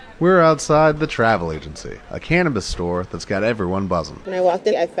We're outside the travel agency, a cannabis store that's got everyone buzzing. When I walked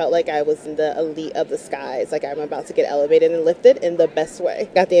in, I felt like I was in the elite of the skies, like I'm about to get elevated and lifted in the best way.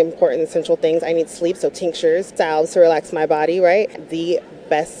 Got the important essential things. I need sleep, so tinctures, salves to relax my body, right? The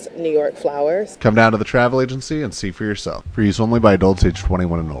best New York flowers. Come down to the travel agency and see for yourself. For use only by adults age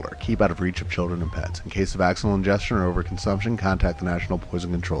 21 and older. Keep out of reach of children and pets. In case of accidental ingestion or overconsumption, contact the National Poison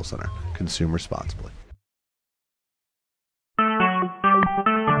Control Center. Consume responsibly.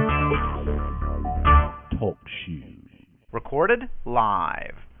 Talk shoes. Recorded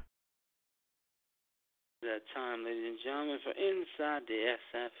live. That time, ladies and gentlemen, for Inside the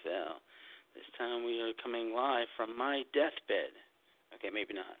SFL. This time we are coming live from my deathbed. Okay,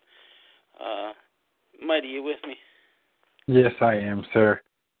 maybe not. Mighty, you with me? Yes, I am, sir.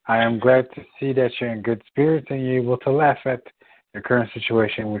 I am glad to see that you're in good spirits and you're able to laugh at your current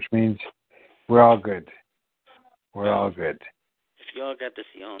situation, which means we're all good. We're all good. If y'all got to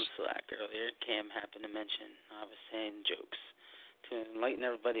see on Slack earlier, Cam happened to mention I was saying jokes. To enlighten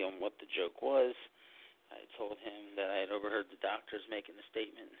everybody on what the joke was, I told him that I had overheard the doctors making a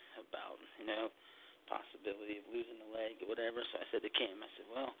statement about, possibility of losing the leg or whatever. So I said to Cam, I said,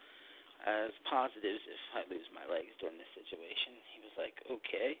 well, as positives if I lose my legs during this situation. He was like,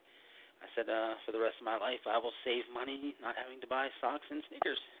 okay. I said, for the rest of my life, I will save money not having to buy socks and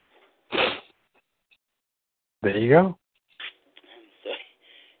sneakers. There you go. And so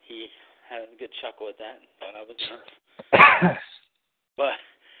he had a good chuckle at that, thought I was nuts. But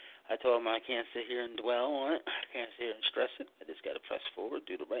I told him I can't sit here and dwell on it. I can't sit here and stress it. I just got to press forward,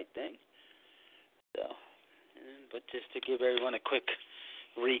 do the right thing. So, but just to give everyone a quick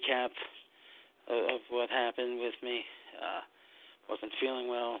recap of what happened with me. Wasn't feeling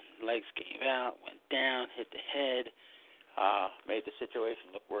well. Legs gave out, went down, hit the head. Made the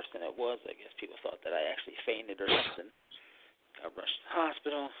situation look worse than it was. I guess people thought that I actually fainted or something. Got rushed to the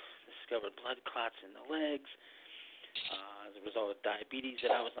hospital. Discovered blood clots in the legs. As a result of diabetes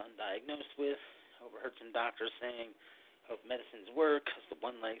that I was undiagnosed with. Overheard some doctors saying, hope medicines work because the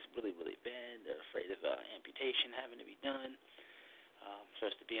one leg's really, really bad. They're afraid of amputation having to be done. I'm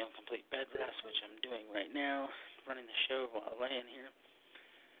supposed to be on complete bed rest, which I'm doing right now, running the show while laying here.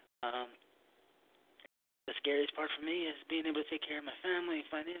 The scariest part for me is being able to take care of my family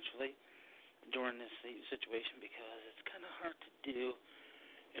financially during this situation because it's kind of hard to do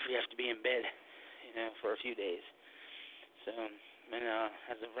if you have to be in bed, for a few days. So,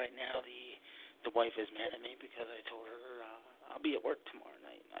 as of right now, the wife is mad at me because I told her I'll be at work tomorrow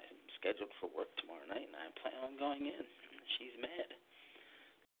night. I'm scheduled for work tomorrow night, and I plan on going in. She's mad.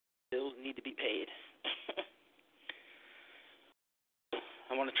 Bills need to be paid.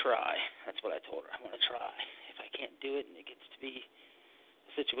 I want to try. That's what I told her. I want to try. If I can't do it and it gets to be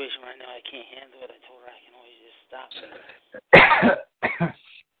a situation right now I can't handle it, I told her I can always just stop it.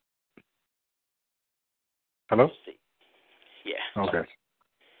 Hello? We'll see. Yeah. Okay.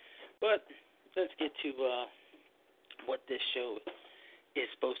 But let's get to what this show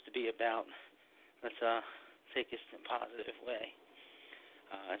is supposed to be about. Let's take this in a positive way.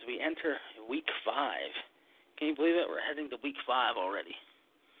 As we enter week 5, can you believe it? We're heading to week 5 already.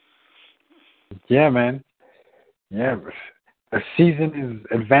 Yeah, man. Yeah, the season is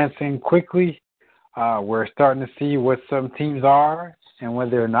advancing quickly. We're starting to see what some teams are and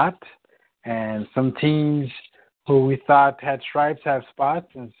what they're not. And some teams who we thought had stripes have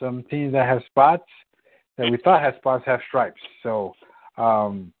spots, and some teams that have spots that we thought had spots have stripes. So,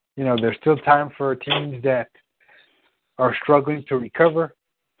 there's still time for teams that are struggling to recover.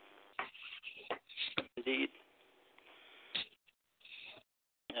 Indeed.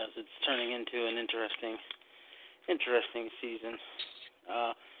 Yes, it's turning into an interesting season.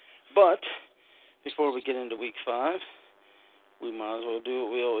 But before we get into week 5, we might as well do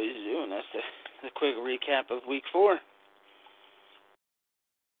what we always do, and that's a quick recap of week 4.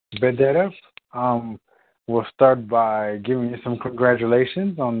 Bet that up. We'll start by giving you some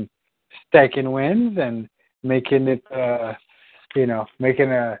congratulations on stacking wins and making it,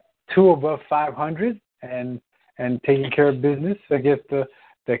 making a 2 above 500 and taking care of business against the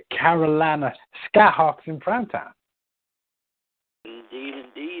Carolina Skyhawks in primetime.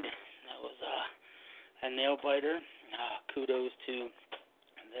 Indeed. That was a nail biter. Kudos to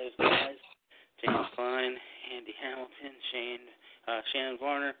those guys, James Klein, Andy Hamilton, Shannon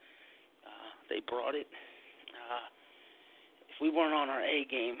Varner. They brought it. If we weren't on our A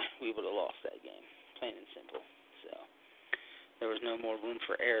game, we would have lost that game, plain and simple. So there was no more room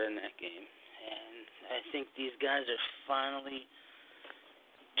for error in that game. And I think these guys are finally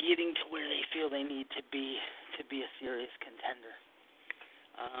getting to where they feel they need to be a serious contender.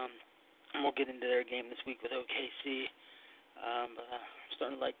 And we'll get into their game this week with OKC. But I'm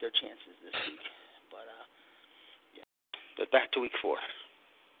starting to like their chances this week. But, yeah. But back to week 4.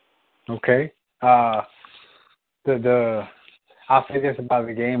 Okay. I'll say this about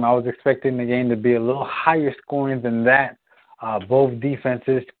the game. I was expecting the game to be a little higher scoring than that. Both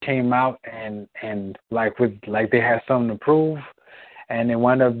defenses came out and like they had something to prove, and it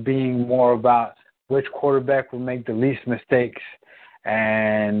wound up being more about which quarterback would make the least mistakes.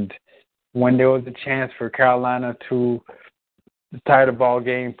 And when there was a chance for Carolina to tie the ball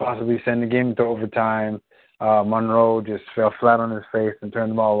game, possibly send the game into overtime, Monroe just fell flat on his face and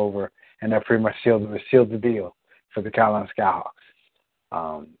turned the ball over, and that pretty much sealed the deal for the Carolina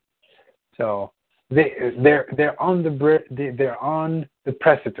Skyhawks. So they're on the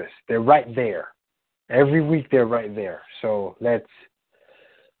precipice. They're right there. Every week they're right there. So let's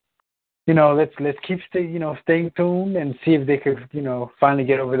keep staying tuned and see if they could finally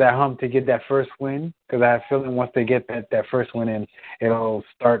get over that hump to get that first win. Because I have a feeling once they get that first win in, it'll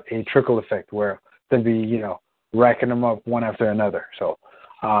start a trickle effect where they'll be racking them up one after another. So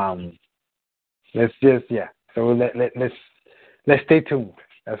let's stay tuned.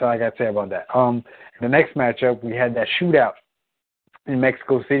 That's all I got to say about that. The next matchup, we had that shootout in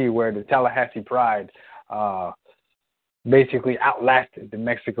Mexico City where the Tallahassee Pride basically outlasted the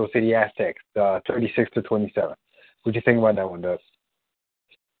Mexico City Aztecs, 36-27. What do you think about that one, Doug?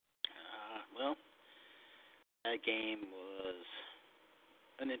 Well, that game was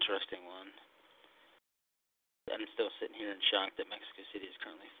an interesting one. I'm still sitting here in shock that Mexico City is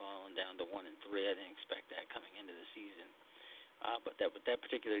currently falling down to 1-3. I didn't expect that coming into the season. But that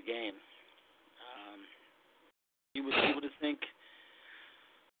particular game, you would think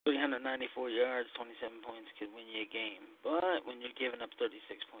 394 yards, 27 points could win you a game. But when you're giving up 36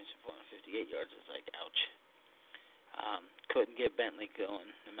 points and 458 yards, it's like, ouch. Couldn't get Bentley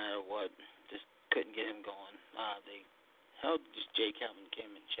going no matter what. Just couldn't get him going. They held just Jay Calvin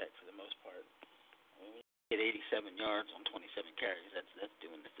Kim in check for the most part. I mean, when you get 87 yards on 27 carries, that's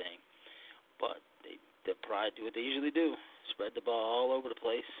doing the thing. But the Pride do what they usually do. Spread the ball all over the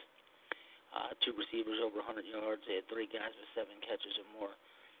place. 2 receivers over 100 yards. They had 3 guys with 7 catches or more.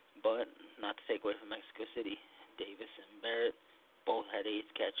 But not to take away from Mexico City, Davis and Barrett both had 8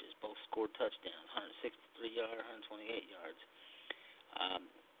 catches. Both scored touchdowns, 163 yards, 128 yards.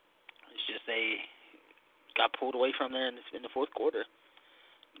 It's just they got pulled away from there in the fourth quarter.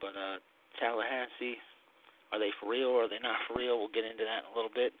 But Tallahassee, are they for real or are they not for real? We'll get into that in a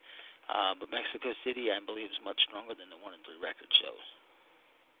little bit. But Mexico City, I believe, is much stronger than the 1-3 record shows.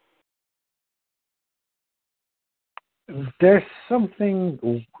 There's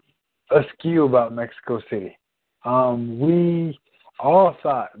something askew about Mexico City. We all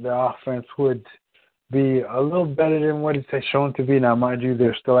thought the offense would be a little better than what it's shown to be. Now, mind you,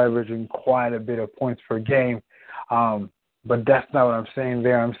 they're still averaging quite a bit of points per game. But that's not what I'm saying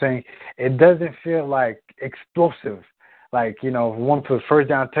there. I'm saying it doesn't feel like explosive. Like, one for the first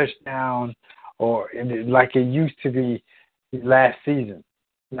down touchdown or like it used to be last season.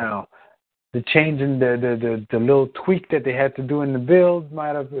 Now, the change in the little tweak that they had to do in the build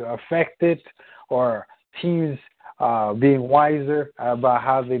might have affected, or teams being wiser about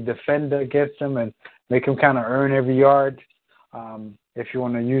how they defend against them and make them kind of earn every yard, if you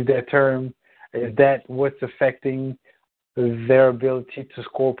want to use that term. Is that what's affecting their ability to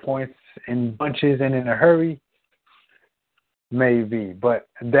score points in bunches and in a hurry? Maybe, but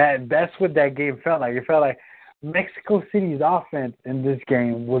that's what that game felt like. It felt like Mexico City's offense in this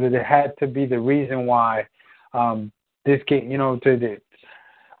game would have had to be the reason why this game,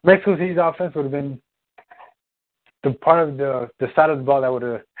 Mexico City's offense would have been the part of the side of the ball that would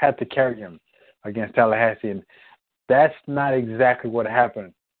have had to carry him against Tallahassee, and that's not exactly what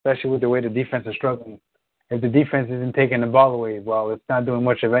happened, especially with the way the defense is struggling. If the defense isn't taking the ball away, well, it's not doing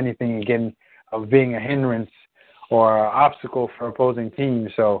much of anything again of being a hindrance or an obstacle for opposing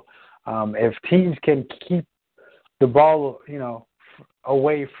teams. So if teams can keep the ball,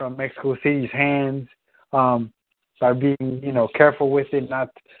 away from Mexico City's hands by being, careful with it, not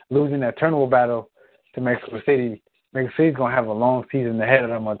losing that turnover battle to Mexico City, Mexico City's going to have a long season ahead of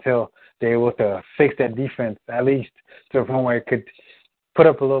them until they're able to fix that defense, at least to the point where it could put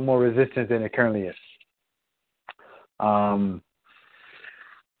up a little more resistance than it currently is. The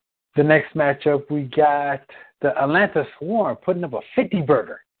next matchup, we got the Atlanta Swarm putting up a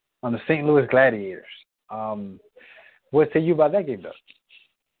 50-burger on the St. Louis Gladiators. What say you about that game, though?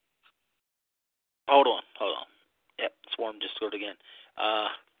 Hold on. Yep, Swarm just scored again.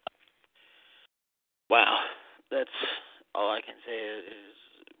 Wow. That's all I can say is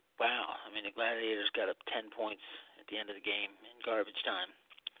wow. I mean, the Gladiators got up 10 points at the end of the game in garbage time,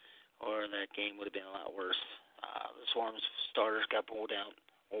 or that game would have been a lot worse. The Swarm's starters got pulled out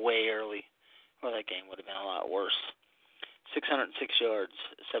way early, or that game would have been a lot worse. 606 yards,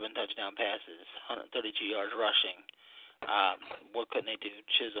 7 touchdown passes, 132 yards rushing. What couldn't they do?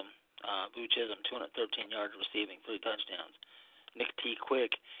 Boo Chisholm, 213 yards receiving, 3 touchdowns. Nick T.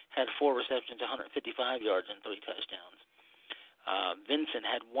 Quick had 4 receptions, 155 yards, and 3 touchdowns. Vincent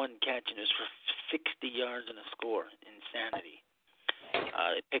had 1 catch and it was for 60 yards and a score. Insanity.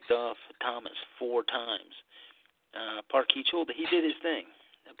 They picked off Thomas 4 times. Parkey Chulda, he did his thing.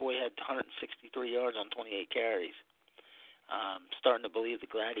 That boy had 163 yards on 28 carries. Starting to believe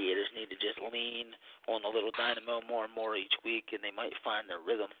the Gladiators need to just lean on the little dynamo more and more each week, and they might find their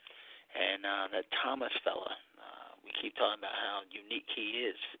rhythm. And that Thomas fella, we keep talking about how unique he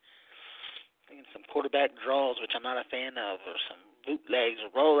is. Thinking some quarterback draws, which I'm not a fan of, or some bootlegs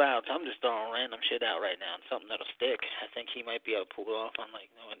or rollouts. I'm just throwing random shit out right now, and something that'll stick. I think he might be able to pull it off unlike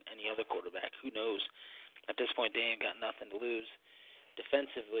any other quarterback. Who knows? At this point, they ain't got nothing to lose.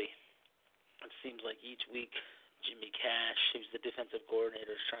 Defensively, it seems like each week Jimmy Cash, who's the defensive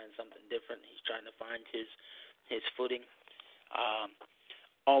coordinator, is trying something different. He's trying to find his footing.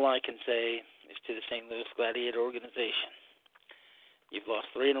 All I can say is to the St. Louis Gladiator organization, you've lost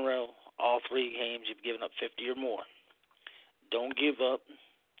 3 in a row. All 3 games you've given up 50 or more. Don't give up.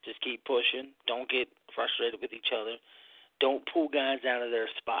 Just keep pushing. Don't get frustrated with each other. Don't pull guys out of their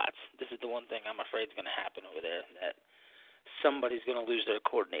spots. This is the one thing I'm afraid is going to happen over there, that somebody's going to lose their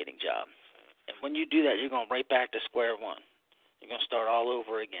coordinating job. And when you do that, you're going right back to square one. You're going to start all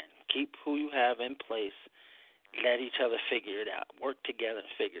over again. Keep who you have in place. Let each other figure it out. Work together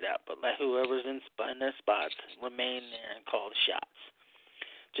and figure it out. But let whoever's in their spots remain there and call the shots.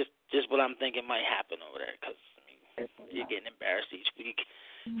 Just what I'm thinking might happen over there, because you're getting embarrassed each week.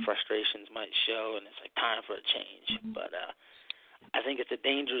 Frustrations might show, and it's like time for a change. But I think it's a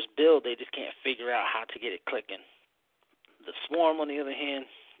dangerous build. They just can't figure out how to get it clicking. The Swarm, on the other hand,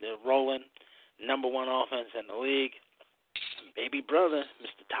 they're rolling. Number 1 offense in the league. Baby brother,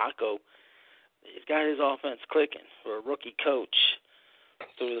 Mr. Taco, he's got his offense clicking. For a rookie coach,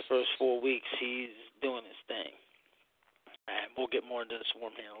 through the first 4 weeks, he's doing his thing. And we'll get more into the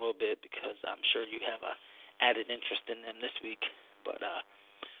Swarm here in a little bit, because I'm sure you have a added interest in them this week. But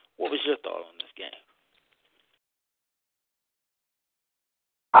what was your thought on this game?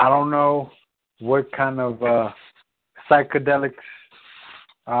 I don't know what kind of psychedelics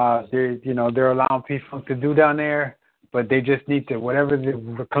they're allowing people to do down there, but they just need to, whatever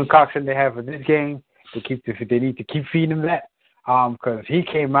the concoction they have for this game, they need to keep feeding him that, because he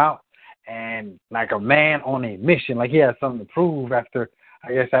came out and like a man on a mission, like he had something to prove after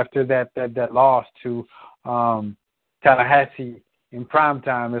that loss to Tallahassee in prime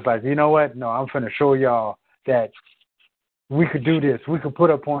time. It's like, you know what? No, I'm finna show y'all that we could do this. We could put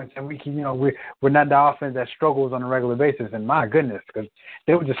up points, and we can, we're not the offense that struggles on a regular basis. And my goodness, because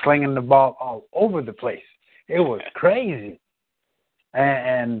they were just slinging the ball all over the place. It was crazy.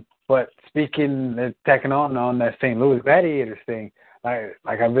 But tacking on that St. Louis Gladiators thing, like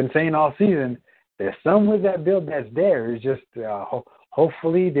I've been saying all season, there's some with that build that's there. It's just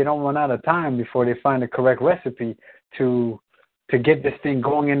hopefully they don't run out of time before they find the correct recipe to get this thing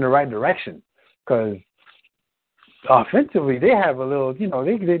going in the right direction. Because offensively, they have a little,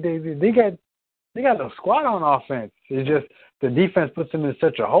 they got a squad on offense. It's just the defense puts them in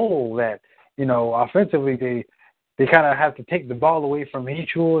such a hole that, offensively they kind of have to take the ball away from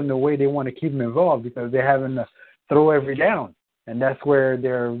Heachul in the way they want to keep them involved, because they're having to throw every down. And that's where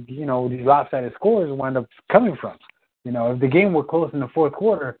these lopsided scores wind up coming from. If the game were close in the fourth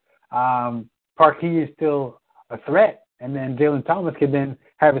quarter, Parkey is still a threat, and then Jalen Thomas could then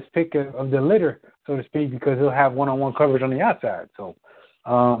have his pick of the litter, so to speak, because he'll have one-on-one coverage on the outside. So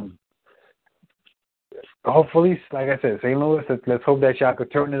hopefully, like I said, St. Louis, let's hope that y'all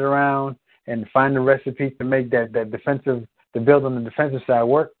could turn it around and find the recipe to make that defensive, the build on the defensive side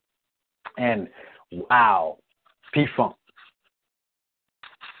work. And wow, P-Funk.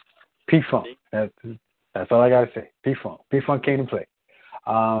 P-Funk. That's all I got to say. P-Funk. P-Funk came to play.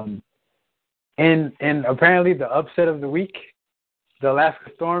 And apparently the upset of the week, the Alaska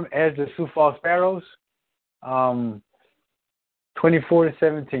Storm edged the Sioux Falls Sparrows 24-17.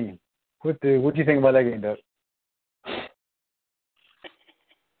 What do you think about that game, Doug?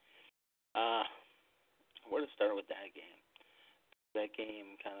 Where to start with that game? That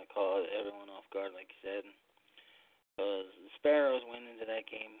game kind of caught everyone off guard, like you said. The Sparrows went into that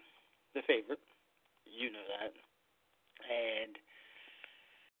game the favorite. You know that. And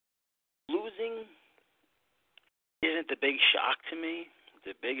losing isn't the big shock to me.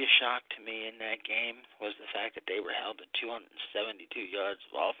 The biggest shock to me in that game was the fact that they were held to 272 yards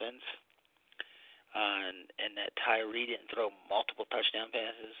of offense. and that Tyree didn't throw multiple touchdown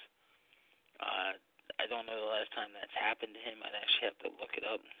passes. I don't know the last time that's happened to him. I'd actually have to look it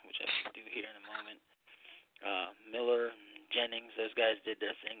up, which I can do here in a moment. Miller, Jennings, those guys did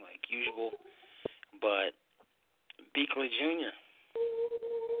their thing like usual. But Beakley Jr.,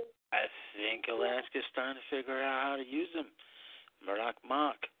 I think Alaska's starting to figure out how to use him. Murdoch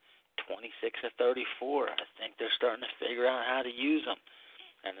Mock, 26 of 34. I think they're starting to figure out how to use him.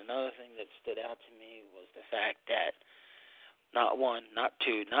 And another thing that stood out to me was the fact that not one, not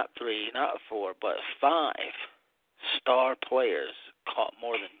two, not three, not four, but 5 star players caught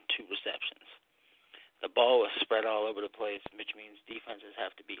more than 2 receptions. The ball was spread all over the place, which means defenses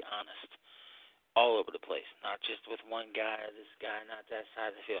have to be honest. All over the place, not just with one guy or this guy, not that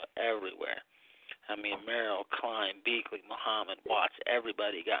side of the field, everywhere. I mean, Merrill, Klein, Beakley, Muhammad, Watts,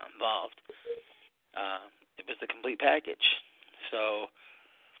 everybody got involved. It was the complete package. So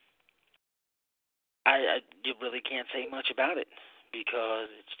you really can't say much about it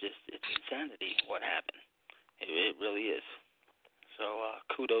because it's insanity what happened. It really is. So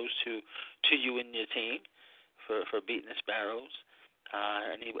kudos to you and your team for beating the Sparrows.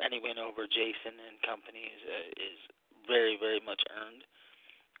 Any win over Jason and company is very, very much earned.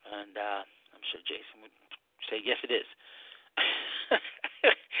 And I'm sure Jason would say, yes, it is.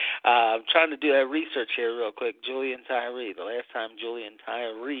 I'm trying to do that research here real quick. Julian Tyree. The last time Julian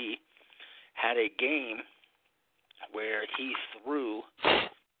Tyree had a game where he threw,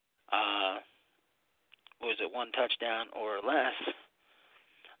 was it 1 touchdown or less,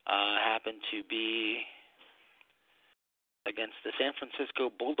 happened to be against the San Francisco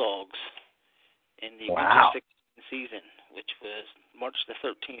Bulldogs in the Winter 16 season, which was March the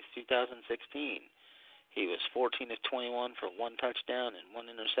 13th, 2016. He was 14 of 21 for 1 touchdown and 1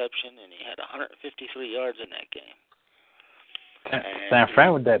 interception, and he had 153 yards in that game. San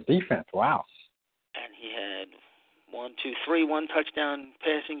Fran with that defense, wow. And he had 3 one-touchdown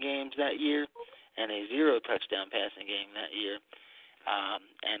passing games that year and a 0 touchdown passing game that year.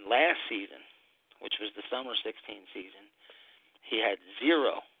 And last season, which was the summer 16 season, he had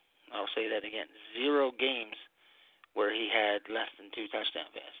 0, I'll say that again, 0 games where he had less than 2 touchdown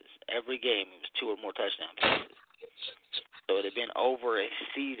passes. Every game it was 2 or more touchdown passes. So it had been over a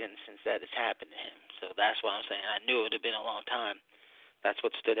season since that has happened to him. So that's why I'm saying I knew it had been a long time. That's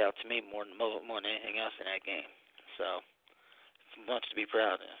what stood out to me more than anything else in that game. So much to be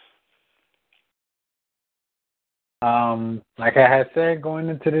proud of. Like I had said going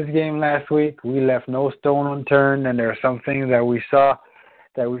into this game last week, we left no stone unturned, and there are some things that we saw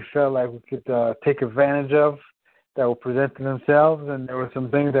that we felt like we could take advantage of that were presenting themselves, and there were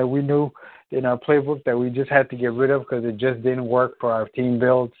some things that we knew in our playbook that we just had to get rid of because it just didn't work for our team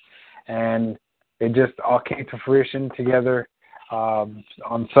builds, and it just all came to fruition together on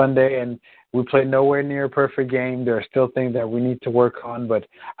Sunday, and we played nowhere near a perfect game. There are still things that we need to work on, but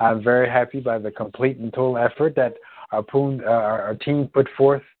I'm very happy by the complete and total effort that our team put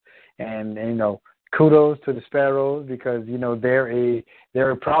forth, and kudos to the Sparrows because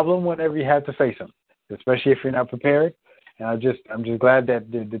they're a problem whenever you have to face them, especially if you're not prepared. And I'm just glad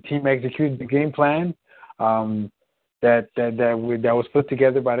that the team executed the game plan that was put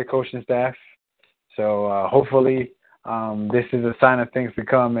together by the coaching staff. So hopefully this is a sign of things to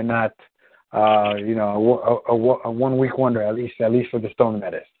come and not a 1-week wonder, at least for the Stone,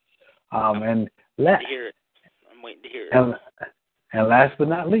 that is. I'm waiting to hear it. And last but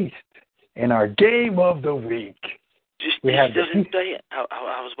not least, in our game of the week, we have still didn't say it.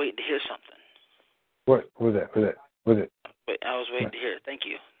 I was waiting to hear something. What was it? Wait, I was waiting to hear it. Thank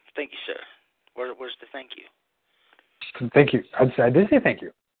you, sir. Where's the thank you? Thank you. I did say thank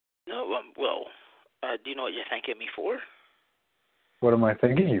you. No, do you know what you're thanking me for? What am I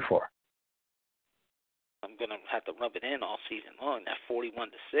thanking you for? I'm gonna have to rub it in all season long. That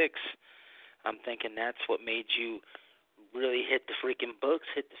 41-6. I'm thinking that's what made you really hit the freaking books,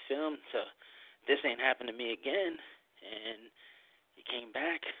 hit the film. So this ain't happened to me again, and you came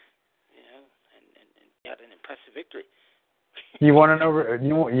back, and got an impressive victory. You want to know?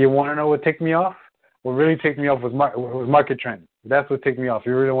 You want to know what ticked me off? What really ticked me off was market trend. That's what ticked me off.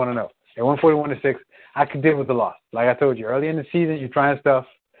 You really want to know? At 141-6, I could deal with the loss. Like I told you, early in the season, you're trying stuff,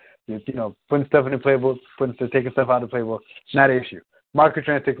 you're putting stuff in the playbook, taking stuff out of the playbook. It's not an issue. Market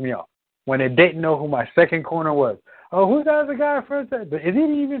trend ticked me off. When they didn't know who my second corner was. Oh, who's the other guy first? Is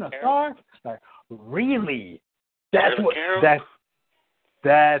he even a star? Like, really? That's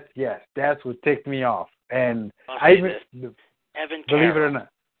what ticked me off. And Evan believe Carroll. it or not.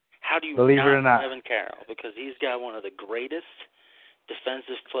 How do you believe not it or not, Evan Carroll? Because he's got one of the greatest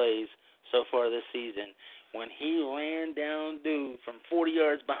defensive plays so far this season. When he ran down dude from 40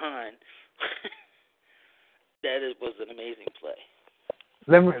 yards behind was an amazing play.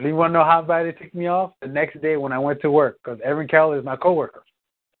 You want to know how bad it ticked me off? The next day when I went to work, because Evan Carroll is my coworker.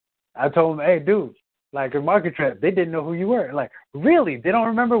 I told him, hey, dude, like in market trip, they didn't know who you were. Like, really? They don't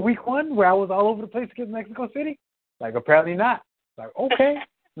remember week 1 where I was all over the place against Mexico City? Like, apparently not. Like, okay.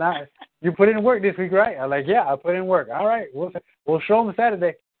 Now, you put in work this week, right? I'm like, yeah, I put in work. All right, we'll show them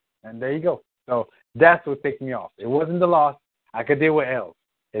Saturday. And there you go. So that's what ticked me off. It wasn't the loss. I could deal with L's.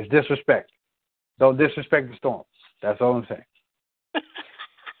 It's disrespect. Don't disrespect the Storm. That's all I'm saying.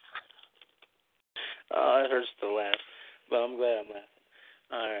 Oh, it hurts to laugh, but I'm glad I'm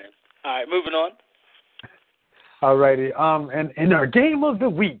laughing. All right, moving on. All righty. And in our game of the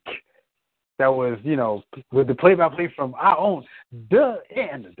week, that was, with the play-by-play from our own Doug.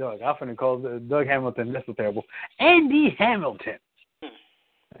 I'm going to call Doug Hamilton. That's so terrible. Andy Hamilton.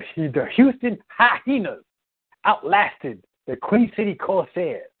 The Houston Hyenas outlasted the Queen City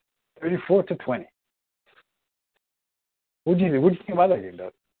Corsairs 34-20. What do you think about that game,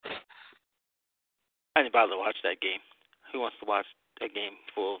 Doug? I didn't bother to watch that game. Who wants to watch a game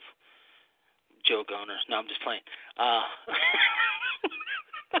full of joke owners? No, I'm just playing. I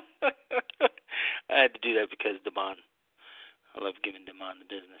had to do that because Devon. I love giving Devon the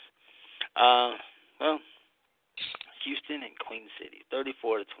business. Well, Houston and Queen City,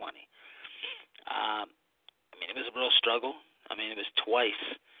 34-20. I mean, it was a real struggle. I mean, it was twice.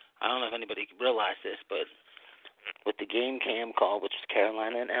 I don't know if anybody realized this, but with the game Cam called, which was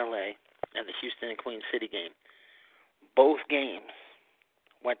Carolina and LA, and the Houston and Queen City game, both games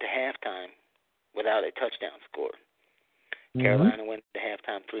went to halftime without a touchdown score. Mm-hmm. Carolina went to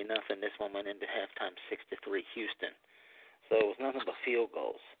halftime 3-0. This one went into halftime 6-3 Houston. So it was nothing but field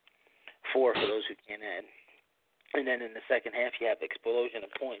goals. 4 for those who can add. And then in the second half, you have explosion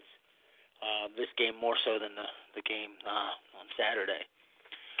of points. This game more so than the game on Saturday.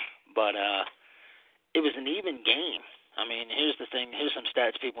 But it was an even game. I mean, here's the thing. Here's some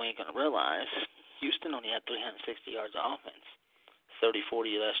stats people ain't going to realize. Houston only had 360 yards of offense,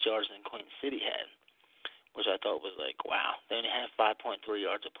 30-40 less yards than Queen City had, which I thought was like, wow. They only had 5.3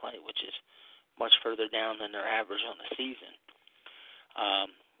 yards of play, which is much further down than their average on the season.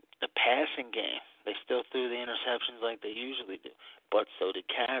 The passing game, they still threw the interceptions like they usually do, but so did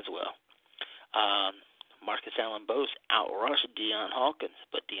Caswell. Marcus Allen Bose outrushed Deion Hawkins,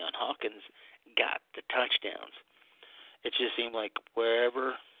 but Deion Hawkins got the touchdowns. It just seemed like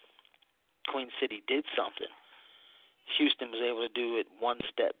wherever Queen City did something, Houston was able to do it one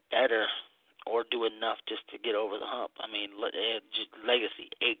step better or do enough just to get over the hump. I mean, just legacy,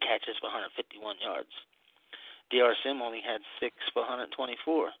 8 catches for 151 yards. D.R. Sim only had 6 for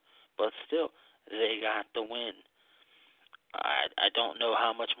 124, but still, they got the win. I don't know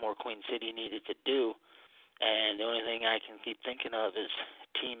how much more Queen City needed to do, and the only thing I can keep thinking of is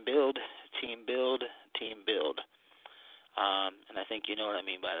team build, team build, team build. And I think you know what I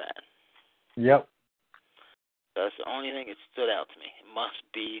mean by that. Yep. That's the only thing that stood out to me. It must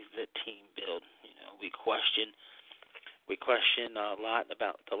be the team build. We question a lot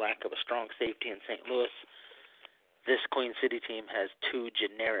about the lack of a strong safety in St. Louis. This Queen City team has 2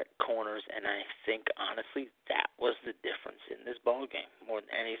 generic corners, and I think, honestly, that was the difference in this ball game more than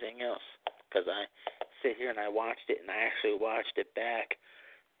anything else. Because I sit here and I watched it, and I actually watched it back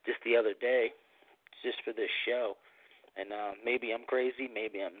just the other day, just for this show. And maybe I'm crazy,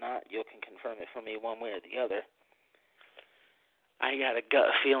 maybe I'm not. You can confirm it for me one way or the other. I got a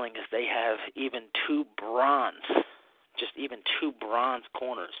gut feeling if they have even 2 bronze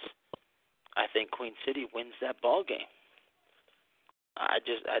corners, I think Queen City wins that ball game. I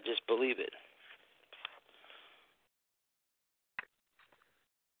just believe it.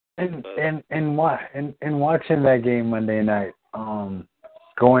 And watching that game Monday night,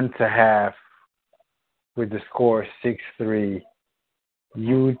 going to half with the score 6-3,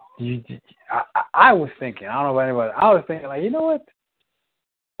 I was thinking, I don't know about anybody, I was thinking, like, you know what?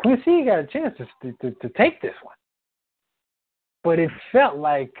 Queen City got a chance to take this one. But it felt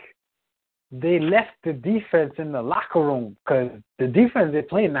like they left the defense in the locker room because the defense they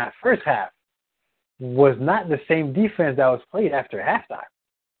played in that first half was not the same defense that was played after halftime.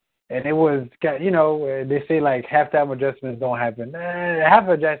 And it was, they say, like, halftime adjustments don't happen.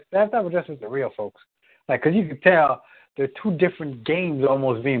 Halftime adjustments are real, folks. Like, because you could tell there are 2 different games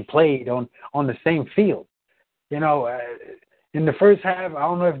almost being played on the same field. In the first half, I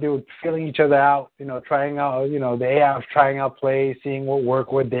don't know if they were feeling each other out, trying out, the AI was trying out plays, seeing what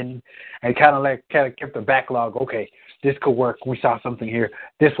worked, what didn't, and kind of kept a backlog. Okay, this could work. We saw something here.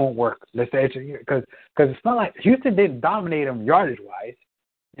 This won't work. Let's say because it's not like Houston didn't dominate them yardage-wise.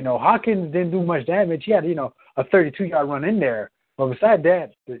 Hawkins didn't do much damage. He had, a 32-yard run in there. But besides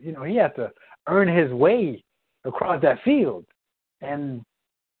that, he had to earn his way across that field.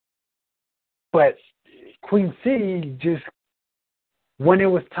 But Queen City just, when it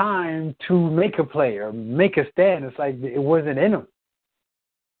was time to make a play or make a stand, it's like it wasn't in them.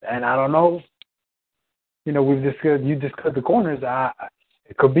 And I don't know, you discussed the corners.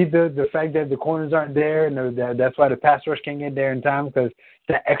 It could be the fact that the corners aren't there, and that's why the pass rush can't get there in time, because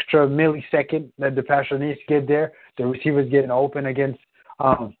that extra millisecond that the pass rush needs to get there, the receiver's getting open against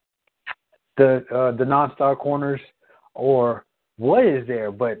the non-star corners, or what is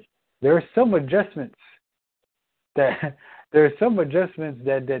there. But there are some adjustments that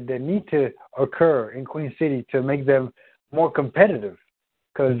need to occur in Queen City to make them more competitive,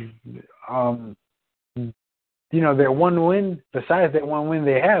 because their one win, besides that one win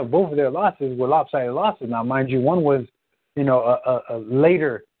they have, both of their losses were lopsided losses. Now, mind you, one was, a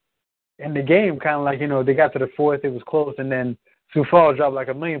later in the game, kind of like, they got to the fourth, it was close, and then Sioux Falls dropped like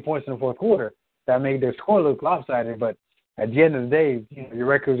 1 million points in the fourth quarter. That made their score look lopsided, but at the end of the day, your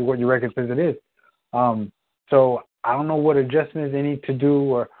record is what your record says it is. So I don't know what adjustments they need to do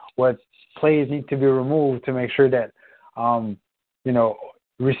or what plays need to be removed to make sure that,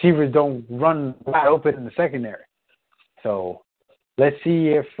 receivers don't run wide open in the secondary. So let's see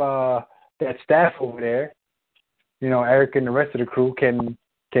if that staff over there, Eric and the rest of the crew can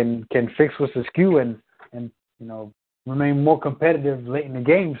fix what's askew and remain more competitive late in the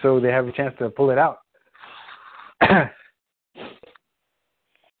game so they have a chance to pull it out. Halftime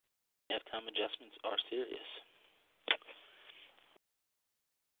adjustments are serious.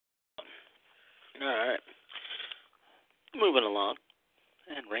 All right. Moving along.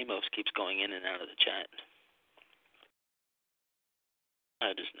 And Ramos keeps going in and out of the chat.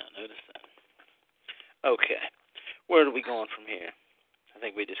 I just now noticed that. Okay. Where are we going from here? I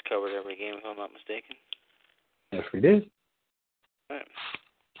think we just covered every game, if I'm not mistaken. Yes, we did. All right.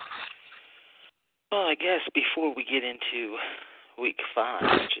 Well, I guess before we get into week 5,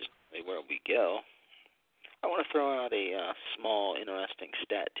 which is where we go, I want to throw out a small, interesting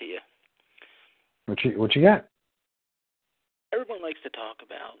stat to you. What you got? Everyone likes to talk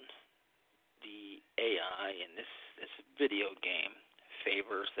about the AI in this video game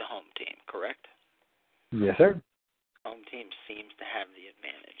favors the home team, correct? Yes, sir. Home team seems to have the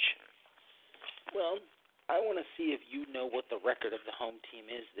advantage. Well, I want to see if you know what the record of the home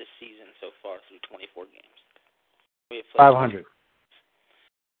team is this season so far through 24 games. We have 500.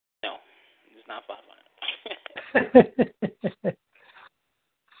 No, it's not 500.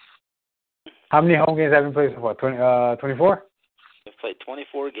 How many home games have you played so far? 24? We've played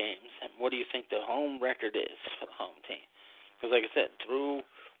 24 games. And what do you think the home record is for the home team? Because like I said, through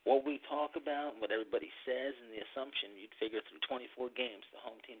what we talk about, what everybody says, and the assumption, you'd figure through 24 games, the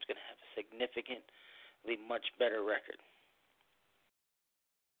home team's going to have a significantly much better record.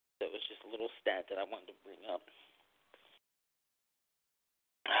 That was just a little stat that I wanted to bring up.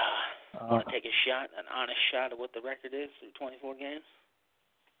 Want to take a shot, an honest shot at what the record is through 24 games?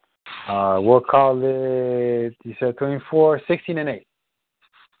 We'll call it, you said 24, 16-8.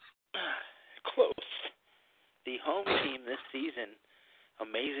 Close. The home team this season,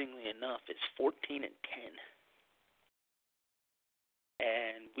 amazingly enough, is 14-10.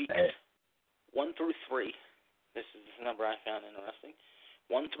 And weeks 1 through 3, this is the number I found interesting,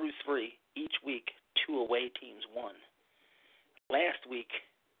 1 through 3, each week, 2 away teams won. Last week,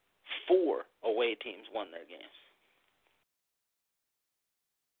 4 away teams won their games.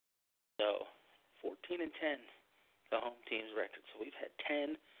 So, 14-10, the home team's record. So we've had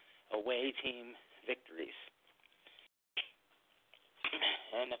 10 away team victories.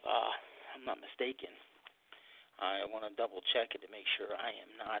 And if I'm not mistaken, I want to double check it to make sure I am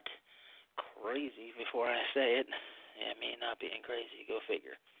not crazy before I say it. I may not being crazy, go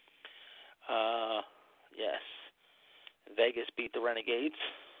figure. Yes. Vegas beat the Renegades.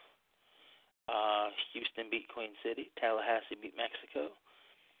 Houston beat Queen City. Tallahassee beat Mexico.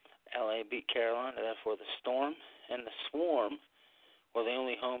 LA beat Carolina, therefore the Storm and the Swarm were the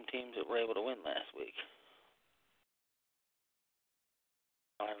only home teams that were able to win last week.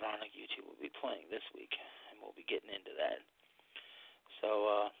 Ironic, you two will be playing this week, and we'll be getting into that.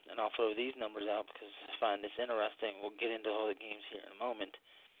 So, and I'll throw these numbers out because I find this interesting. We'll get into all the games here in a moment.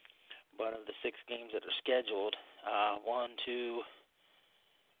 But of the 6 games that are scheduled, 1, 2,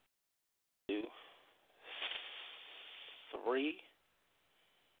 3.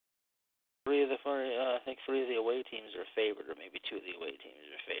 I think 3 of the away teams are favored, or maybe 2 of the away teams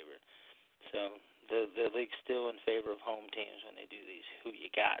are favored. So the league's still in favor of home teams when they do these who you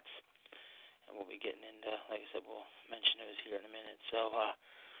gots. And we'll be getting into, like I said, we'll mention those here in a minute. So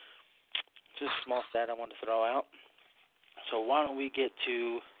just a small stat I wanted to throw out. So why don't we get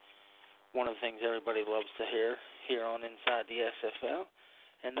to one of the things everybody loves to hear here on Inside the SFL,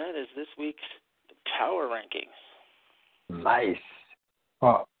 and that is this week's power rankings. Nice.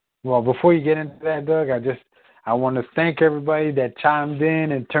 Well, before you get into that, Doug, I want to thank everybody that chimed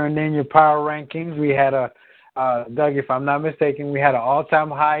in and turned in your power rankings. We had Doug, if I'm not mistaken, we had an all-time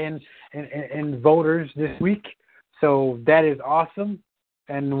high in voters this week. So that is awesome.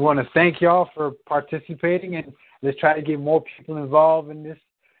 And we want to thank y'all for participating, and let's try to get more people involved in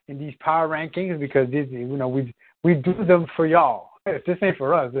these power rankings, because we do them for y'all. This ain't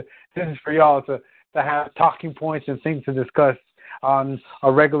for us. This is for y'all to have talking points and things to discuss on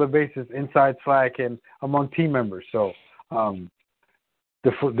a regular basis inside Slack and among team members. So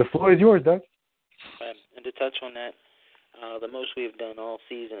the floor is yours, Doug. And to touch on that, the most we've done all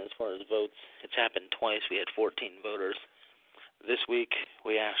season as far as votes, it's happened twice. We had 14 voters. This week,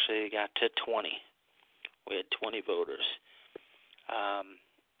 we actually got to 20. We had 20 voters.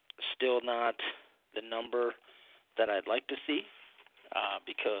 Still not the number that I'd like to see,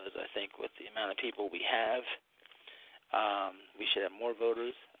 because I think with the amount of people we have, we should have more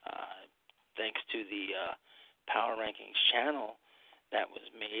voters. Thanks to the Power Rankings channel that was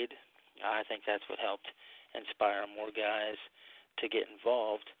made, I think that's what helped inspire more guys to get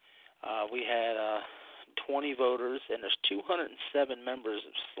involved. We had 20 voters, and there's 207 members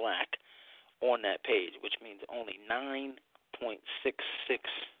of Slack on that page, which means only 9.66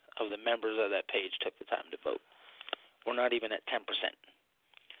 of the members of that page took the time to vote. We're not even at 10%.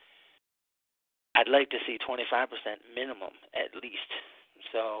 I'd like to see 25% minimum at least.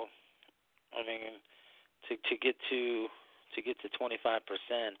 So, I mean, to get to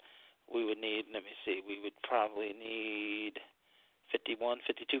 25%, we would need, we would probably need 51,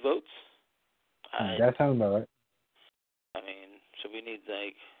 52 votes. That sounds about right. I mean, so we need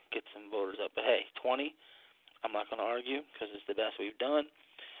to get some voters up. But hey, 20, I'm not going to argue, because it's the best we've done.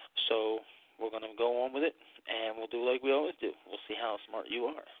 So we're going to go on with it, and we'll do like we always do. We'll see how smart you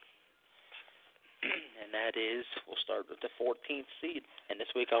are. And that is, we'll start with the 14th seed. And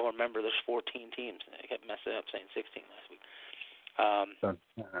this week I'll remember there's 14 teams. I kept messing up saying 16 last week.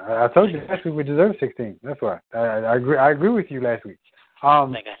 I told you last week we deserved 16. That's why. I agree with you last week. I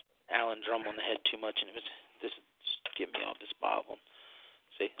think Alan drummed on the head too much, and it was just get me off this bottle.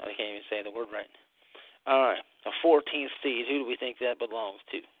 See, I can't even say the word right. All right, the 14th seed. Who do we think that belongs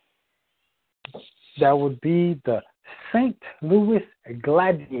to? That would be the St. Louis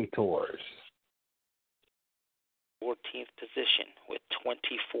Gladiators. 14th position with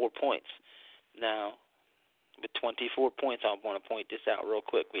 24 points. Now, with 24 points, I want to point this out real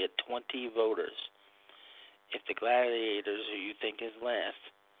quick. We had 20 voters. If the Gladiators, who you think is last,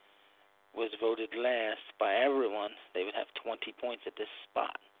 was voted last by everyone, they would have 20 points at this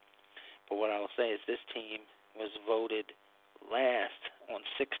spot. But what I will say is this team was voted last on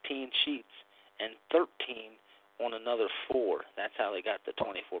 16 sheets and 13 on another 4. That's how they got the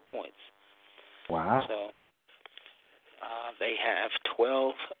 24 points. Wow. So they have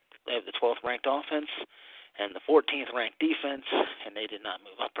 12. They have the 12th ranked offense and the 14th ranked defense, and they did not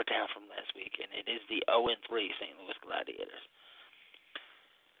move up or down from last week. And it is the 0-3 St. Louis Gladiators.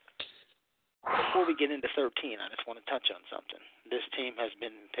 Before we get into 13, I just want to touch on something. This team has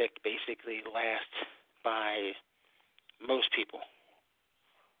been picked basically last by most people.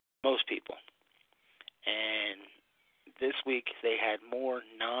 And this week they had more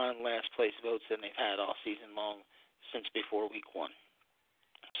non-last place votes than they've had all season long since before week 1.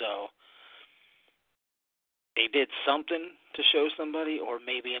 So they did something to show somebody, or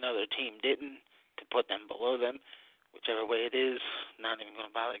maybe another team didn't, to put them below them. Whichever way it is, not even going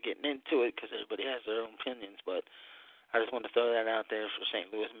to bother getting into it, because everybody has their own opinions. But I just want to throw that out there for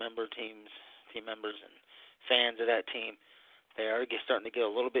St. Louis team members, and fans of that team. They are starting to get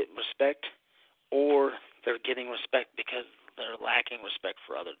a little bit of respect, or they're getting respect because they're lacking respect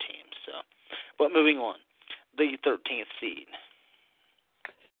for other teams. So, but moving on, the 13th seed.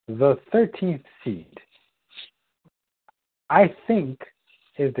 The 13th seed, I think,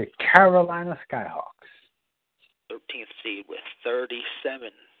 is the Carolina Skyhawks. 13th seed with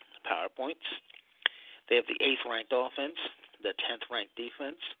 37 power points. They have the 8th ranked offense, the 10th ranked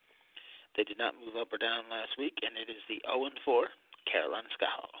defense. They did not move up or down last week, and it is the 0-4 Carolina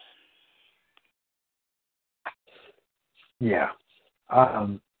Skyhawks. Yeah.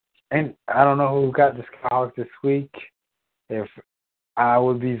 And I don't know who got the Skyhawks this week. If I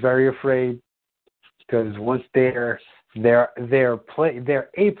would be very afraid, because once they're a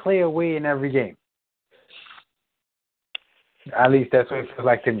play away in every game. At least that's what it feels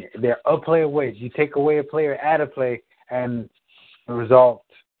like to me. They're a play away. You take away a player, add a play, and the result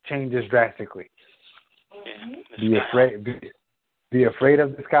changes drastically. Yeah, Be afraid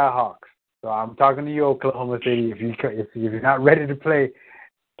of the Skyhawks. So I'm talking to you, Oklahoma City. If you're not ready to play,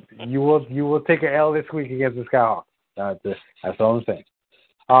 you will take an L this week against the Skyhawks. That's all I'm saying.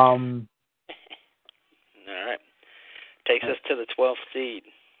 All right. Takes us to the 12th seed.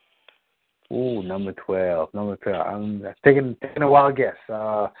 Ooh, number 12. I'm taking a wild guess.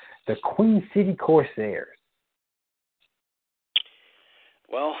 The Queen City Corsairs.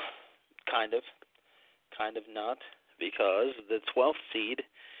 Well, kind of not, because the 12th seed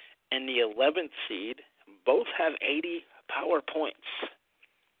and the 11th seed both have 80 power points.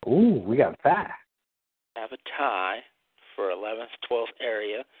 Ooh, we got a tie. Have a tie for 11th, 12th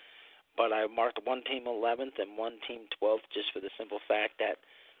area, but I marked one team 11th and one team 12th just for the simple fact that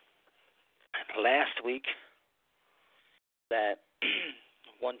last week that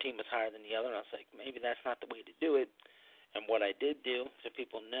one team was higher than the other, and I was like, maybe that's not the way to do it. And what I did do, so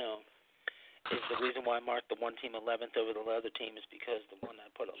people know, is the reason why I marked the one team 11th over the other team is because the one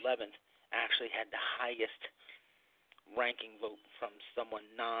I put 11th actually had the highest ranking vote from someone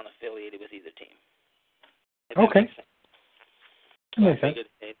non-affiliated with either team. Okay. So I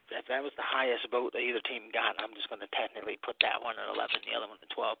figured if that was the highest vote that either team got, I'm just going to technically put that one at 11, the other one at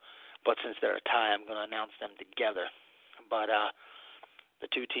 12. But since they're a tie, I'm going to announce them together. But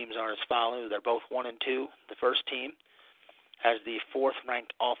the two teams are as follows. They're both 1 and 2. The first team has the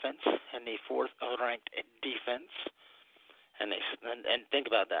 4th-ranked offense and the 4th-ranked defense. And think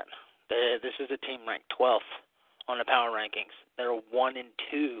about that. This is a team ranked 12th on the power rankings. They're 1 and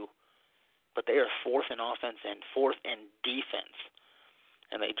 2, but they are 4th in offense and 4th in defense.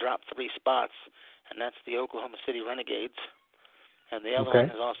 And they dropped 3 spots, and that's the Oklahoma City Renegades. And the other one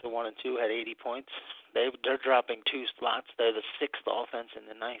is also 1 and 2, had 80 points. They're dropping 2 slots. They're the 6th offense and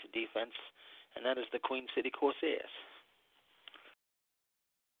the 9th defense, and that is the Queen City Corsairs.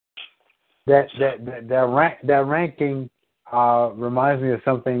 That ranking reminds me of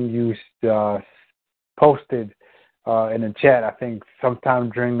something you posted in the chat, I think, sometime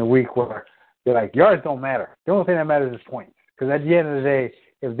during the week, where you're like, yards don't matter. The only thing that matters is points. Because at the end of the day,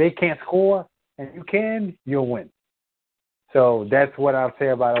 if they can't score and you can, you'll win. So that's what I'll say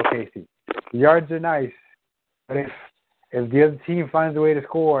about OKC. Yards are nice, but if the other team finds a way to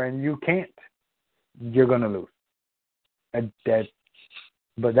score and you can't, you're going to lose.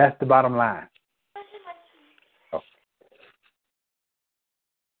 But that's the bottom line. Oh.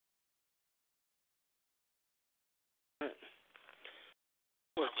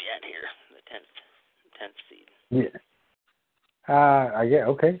 Where are we at here? The 10th seed. Yeah. I get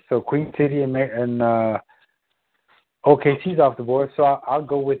okay. So Queen City and OKC's off the board. So I'll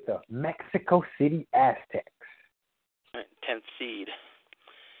go with the Mexico City Aztecs. 10th seed.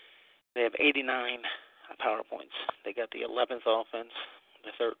 They have 89 power points. They got the 11th offense,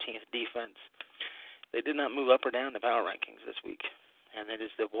 the 13th defense. They did not move up or down the power rankings this week, and it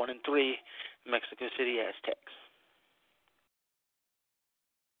is the 1 and 3 Mexico City Aztecs.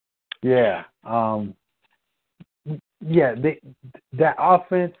 Yeah. That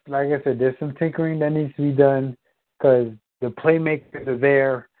offense, like I said, there's some tinkering that needs to be done because the playmakers are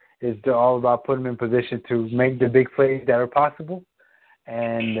there. It's all about putting them in position to make the big plays that are possible,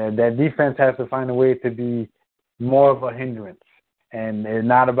 and that defense has to find a way to be more of a hindrance. And it's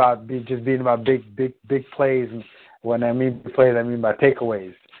not about just being about big plays. And when I mean plays, I mean by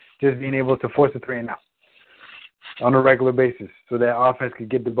takeaways. Just being able to force a 3 and out on a regular basis, so that offense could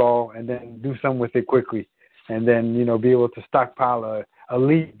get the ball and then do something with it quickly, and then be able to stockpile a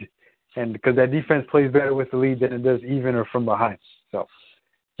lead. And because that defense plays better with the lead than it does even or from behind. So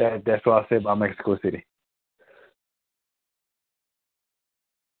that's what I'll say about Mexico City.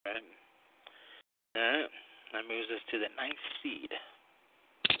 That moves us to the 9th seed.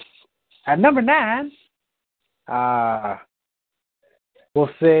 At number 9, we'll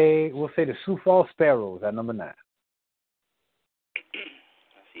say the Sioux Falls Sparrows at number 9. I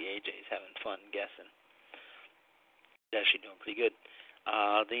see AJ's having fun guessing. He's actually doing pretty good.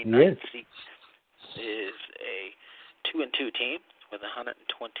 The 9th seed is a 2 and 2 team with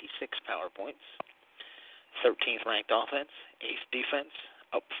 126 power points. 13th ranked offense, 8th defense,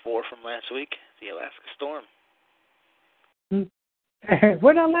 up 4 from last week. The Alaska Storm.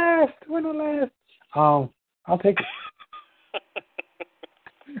 We're not last. I'll take it.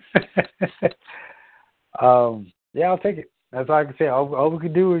 Yeah, I'll take it. That's all I can say. All we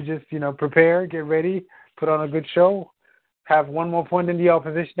can do is just, prepare, get ready, put on a good show, have one more point in the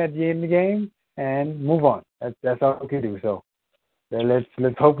opposition at the end of the game, and move on. That's all we can do. So let's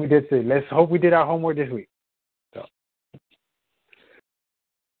hope we did. Let's hope we did our homework this week. So.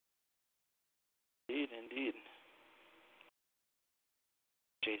 Indeed.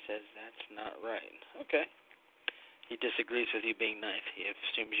 Jay says that's not right. Okay. He disagrees with you being ninth. He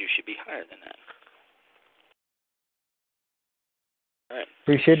assumes you should be higher than that. All right.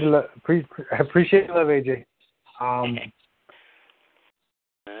 Appreciate the love, AJ. All right.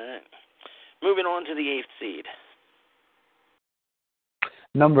 Moving on to the 8th seed.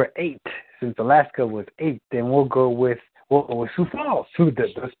 Number 8. Since Alaska was 8, then we'll go with Sioux Falls.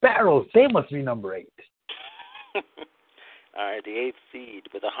 The Sparrows. They must be number 8. All right, the 8th seed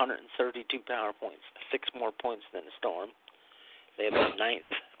with 132 power points, 6 more points than the Storm. They have the 9th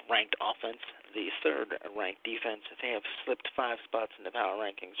ranked offense, the 3rd ranked defense. They have slipped 5 spots in the power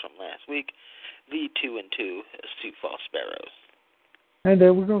rankings from last week. The 2-2 Sioux Falls Sparrows. And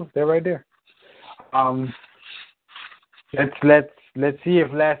there we go. They're right there. Let's see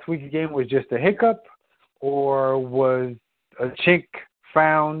if last week's game was just a hiccup or was a chink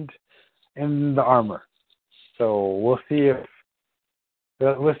found in the armor. So we'll see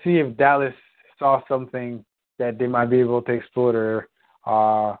if Dallas saw something that they might be able to exploit, or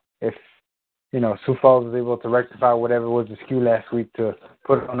if Sioux Falls was able to rectify whatever was askew last week to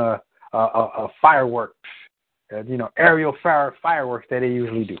put on a fireworks, aerial fireworks that they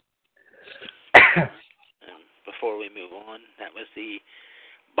usually do. Before we move on, that was the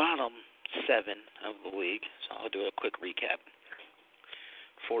bottom 7 of the league. So I'll do a quick recap.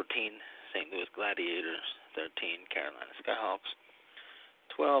 14, St. Louis Gladiators. 13, Carolina Skyhawks.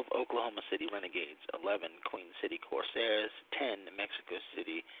 12, Oklahoma City Renegades. 11, Queen City Corsairs. 10, Mexico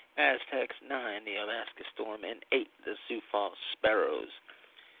City Aztecs. 9, the Alaska Storm. And 8, the Sioux Falls Sparrows.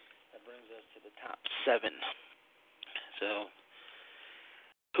 That brings us to the top 7. So,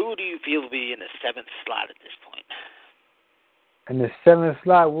 who do you feel will be in the 7th slot at this point? In the 7th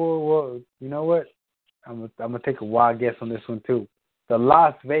slot, well, you know what? I'm gonna take a wild guess on this one too. The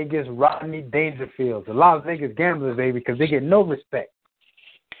Las Vegas Rodney Dangerfields, the Las Vegas Gamblers, baby, because they get no respect.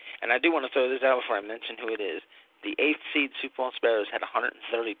 And I do want to throw this out before I mention who it is. The 8th seed Sioux Falls Sparrows had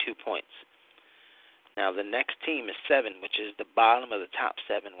 132 points. Now the next team is 7, which is the bottom of the top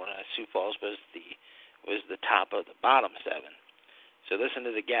 7, whereas Sioux Falls was the top of the bottom 7. So listen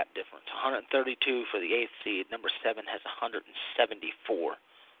to the gap difference. 132 for the 8th seed. Number 7 has 174,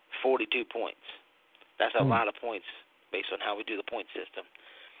 42 points. That's a lot of points based on how we do the point system.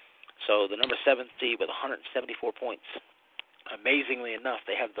 So the number 7th seed with 174 points. Amazingly enough,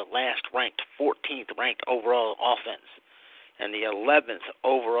 they have the last ranked, 14th ranked overall offense and the 11th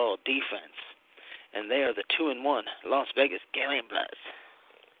overall defense. And they are the 2-1 Las Vegas Gamblers.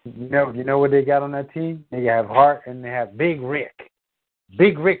 You know what they got on that team? They have Hart and they have Big Rick.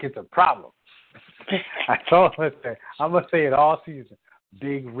 Big Rick is a problem. I'm going to say it all season.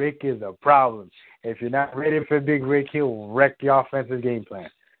 Big Rick is a problem. If you're not ready for Big Rick, he'll wreck the offensive game plan.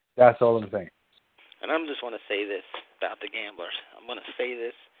 That's all I'm saying. And I just want to say this about the Gamblers. I'm going to say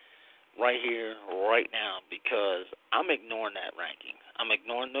this right here, right now, because I'm ignoring that ranking. I'm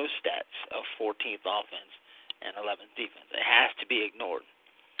ignoring those stats of 14th offense and 11th defense. It has to be ignored.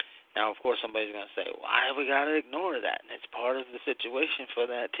 Now, of course, somebody's going to say, why have we got to ignore that? And it's part of the situation for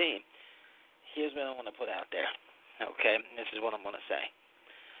that team. Here's what I want to put out there, okay? This is what I'm going to say.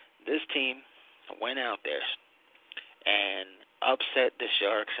 This team went out there and upset the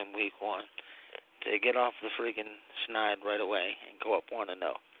Sharks in week 1 to get off the freaking schneid right away and go up 1-0.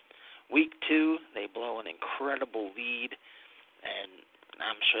 Week 2, they blow an incredible lead, and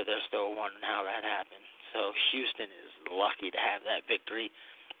I'm sure they're still wondering how that happened. So Houston is lucky to have that victory,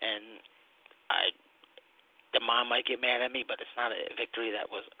 and the mom might get mad at me, but it's not a victory that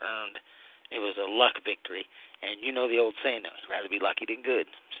was earned. It was a luck victory, and you know the old saying, though, you'd rather be lucky than good.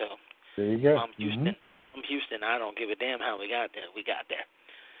 So there you go. I'm Houston. I'm Houston. I don't give a damn how we got there. We got there.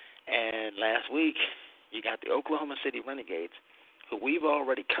 And last week, you got the Oklahoma City Renegades, who we've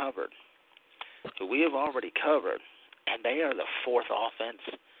already covered. And they are the 4th offense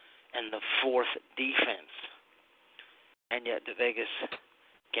and the 4th defense. And yet the Vegas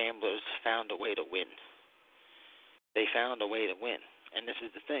Gamblers found a way to win. They found a way to win. And this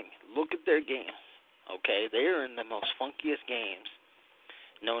is the thing. Look at their games. Okay? They are in the most funkiest games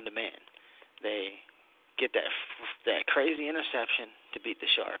known to man. They get that crazy interception to beat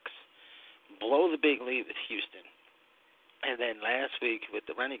the Sharks, blow the big lead with Houston, and then last week with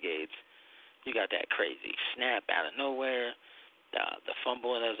the Renegades, you got that crazy snap out of nowhere, the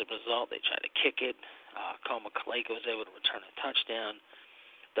fumble, and as a result, they tried to kick it. Cole McClake was able to return a touchdown.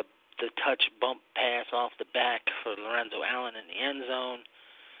 The touch bump pass off the back for Lorenzo Allen in the end zone.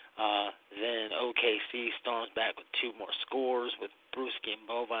 Then OKC storms back with 2 more scores with Brewski and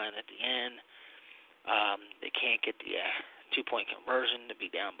Bovine at the end. They can't get the 2-point conversion to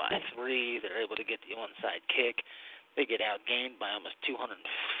be down by 3. They're able to get the onside kick. They get outgained by almost 220,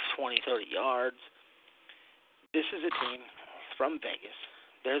 30 yards. this is a team from Vegas.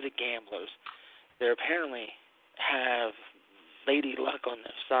 They're the gamblers. They apparently have Lady Luck on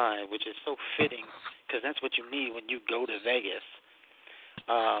their side, which is so fitting because that's what you need when you go to Vegas.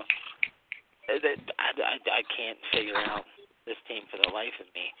 I can't figure out this team for the life of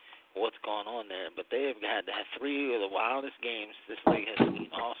me, what's going on there. But they have had to have three of the wildest games this league has seen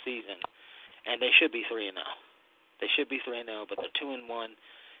all season, and they should be 3-0. They should be 3-0, but they're 2-1,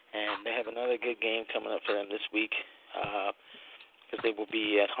 and they have another good game coming up for them this week because they will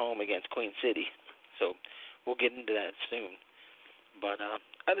be at home against Queen City. So we'll get into that soon. But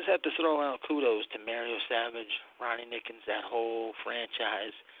I just have to throw out kudos to Mario Savage, Ronnie Nickens, that whole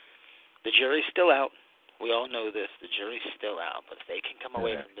franchise. The jury's still out. We all know this. The jury's still out. But if they can come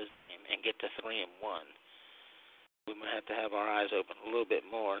away from this game and get to 3-1, we might have to have our eyes open a little bit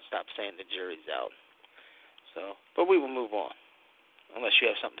more and stop saying the jury's out. So, but we will move on, unless you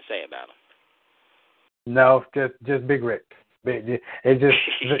have something to say about them. No, just Big Rick. It's just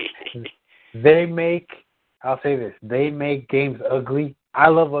they make. I'll say this: they make games ugly. I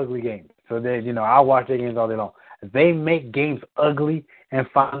love ugly games, so I'll watch their games all day long. They make games ugly and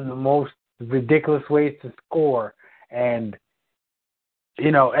find the most ridiculous ways to score. And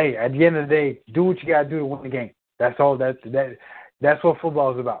hey, at the end of the day, do what you gotta do to win the game. That's all. That's what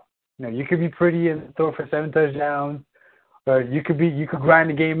football is about. You could be pretty and throw for 7 touchdowns, or you could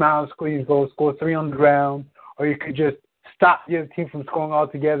grind the game out, score 3 on the ground, or you could just stop the other team from scoring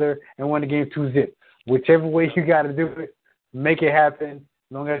altogether and win the game 2-0. Whichever way you got to do it, make it happen.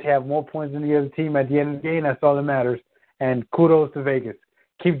 As long as you have more points than the other team at the end of the game, that's all that matters. And kudos to Vegas.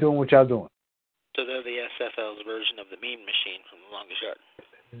 Keep doing what y'all doing. So they're the SFL's version of the Mean Machine from The Longest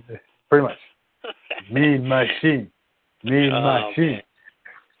Yard. Pretty much. Mean Machine. Mean Machine. Man.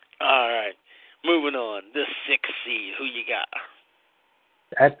 All right. Moving on. The 6th seed. Who you got?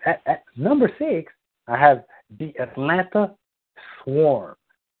 At number 6, I have the Atlanta Swarm.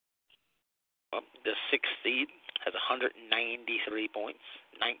 The 6th seed has 193 points,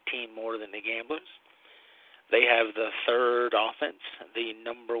 19 more than the Gamblers. They have the 3rd offense, the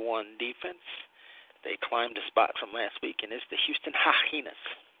number 1 defense. They climbed a spot from last week, and it's the Houston Hyenas.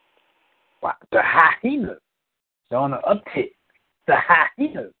 Wow, the Hyenas. They're on the uptick. The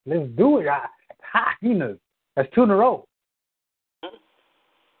Hyenas. Let's do it. Hyenas. That's 2 in a row.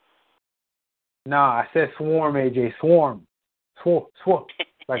 No, I said swarm, AJ. Swarm. Swarm.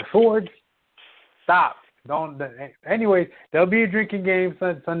 Like swords. Stop. Don't. Anyways, there'll be a drinking game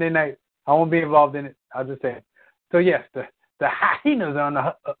Sunday night. I won't be involved in it. I'll just say it. So, yes, the Hyenas are on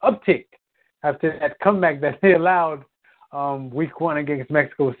the uptick after that comeback that they allowed week 1 against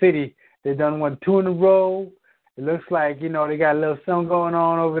Mexico City. They done 2 in a row. It looks like, they got a little something going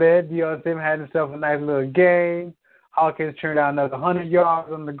on over there. Dion Sim had himself a nice little game. Hawkins turned out another 100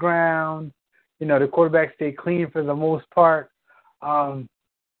 yards on the ground. The quarterback stayed clean for the most part.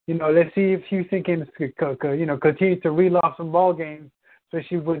 Let's see if Houston can, continue to reel off some ball games,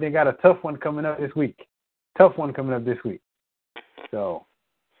 especially when they got a tough one coming up this week. So.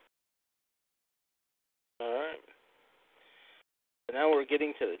 All right. So now we're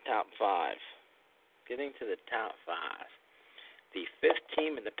getting to the top 5. The 5th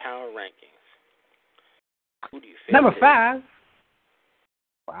team in the power rankings. Who do you think? Number 5.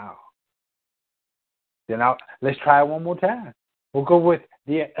 Wow. Then let's try it one more time. We'll go with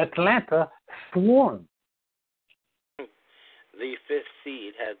the Atlanta Swarm. The 5th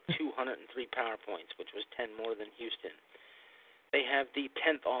seed had 203 power points, which was 10 more than Houston. They have the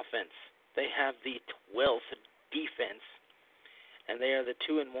 10th offense. They have the 12th defense. And they are the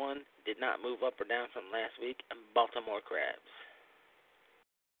 2-1, did not move up or down from last week, and Baltimore Crabs.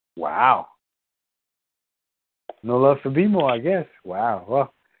 Wow. No love for B-more, I guess. Wow.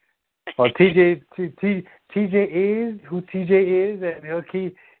 Well, TJ is who TJ is, and he'll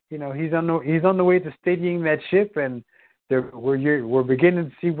keep. He's on the way to steadying that ship, and we're beginning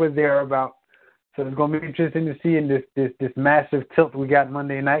to see what they're about. So it's going to be interesting to see in this massive tilt we got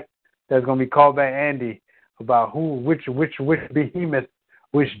Monday night. That's going to be called by Andy about which behemoth,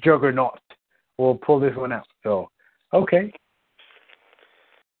 which juggernaut will pull this one out. So, okay.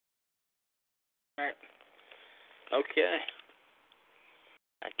 All right. Okay.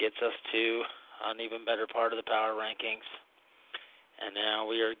 That gets us to an even better part of the power rankings. And now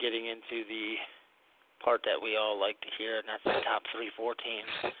we are getting into the part that we all like to hear, and that's the top 3-4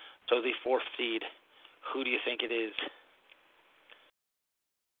 teams. So the 4th seed, who do you think it is?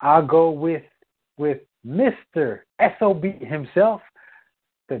 I'll go with Mr. SOB himself,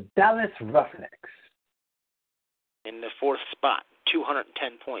 the Dallas Roughnecks. In the 4th spot,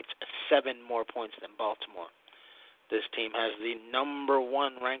 210 points, 7 more points than Baltimore. This team has the number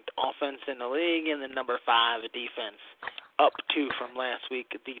 1 ranked offense in the league and the number 5 defense. Up 2 from last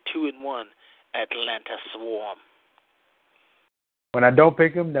week, the 2-1 Atlanta Swarm. When I don't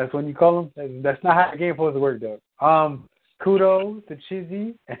pick them, that's when you call them. That's not how the game's supposed to work, though. Kudos to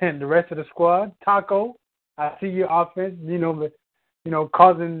Chizzy and the rest of the squad. Taco, I see your offense,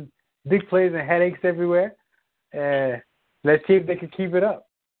 causing big plays and headaches everywhere. Let's see if they can keep it up.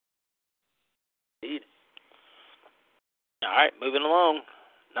 Indeed. All right, moving along.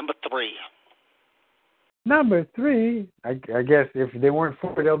 Number 3. Number 3, I guess if they weren't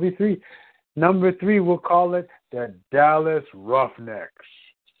 4, they'll be 3. Number 3, we'll call it the Dallas Roughnecks.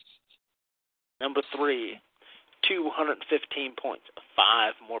 Number 3, 215 points,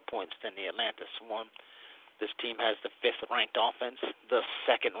 5 more points than the Atlanta Swarm. This team has the 5th ranked offense, the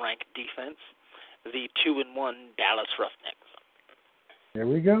 2nd ranked defense, the 2-1 Dallas Roughnecks. There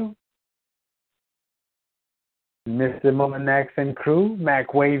we go. Mr. Monax and crew,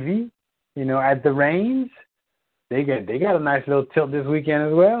 Mac Wavy, at the reins. They got a nice little tilt this weekend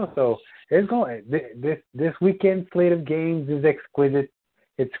as well. So this weekend slate of games is exquisite.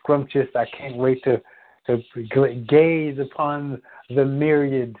 It's scrumptious. I can't wait to gaze upon the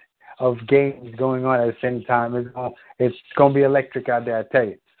myriad of games going on at the same time. It's going to be electric out there, I tell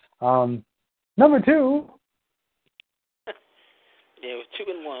you. Number 2. Yeah, with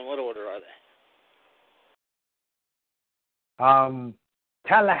 2 and 1, what order are they?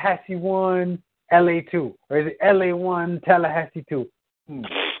 Tallahassee 1, LA 2, or is it LA 1, Tallahassee 2?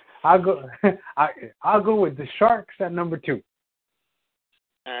 I'll go with the Sharks at number 2.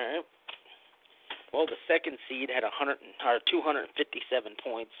 All right. Well, the 2nd seed had 257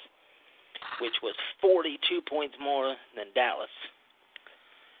 points, which was 42 points more than Dallas.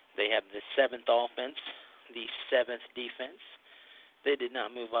 They have the 7th offense, the 7th defense. They did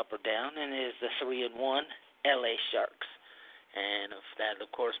not move up or down, and it is the 3-1 LA Sharks. And that, of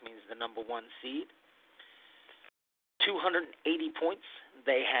course, means the number 1 seed. 280 points.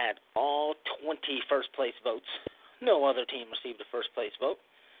 They had all 20 first-place votes. No other team received a first-place vote.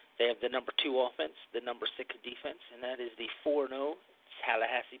 They have the number 2 offense, the number 6 defense, and that is the 4-0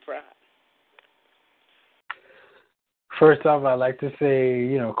 Tallahassee Pride. First off, I'd like to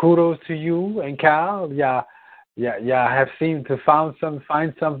say, kudos to you and Kyle. Y'all have seemed to find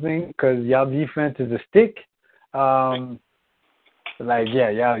something because y'all defense is a stick.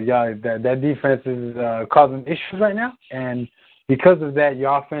 That defense is causing issues right now, and because of that,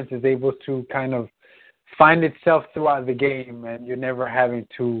 your offense is able to kind of find itself throughout the game, and you're never having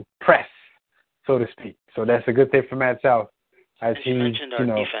to press, so to speak. So that's a good thing for Matt South. You mentioned our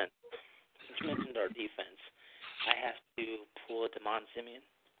defense. I have to pull a DeMond Simeon.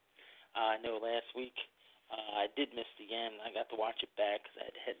 I know last week I did miss the game. I got to watch it back because I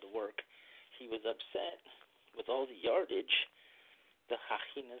had to head to work. He was upset with all the yardage the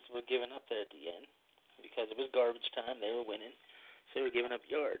Hyenas were giving up there at the end because it was garbage time. They were winning, so they were giving up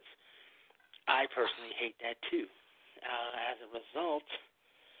yards. I personally hate that too. As a result,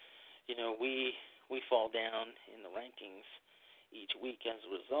 we fall down in the rankings each week. As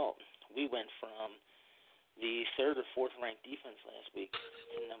a result, we went from the 3rd or 4th ranked defense last week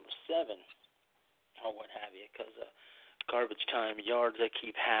to number 7 or what have you, because garbage time yards that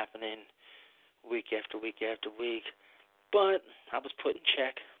keep happening week after week after week. But I was put in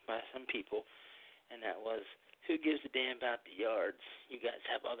check by some people, and that was, who gives a damn about the yards? You guys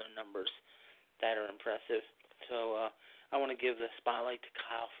have other numbers that are impressive. So I want to give the spotlight to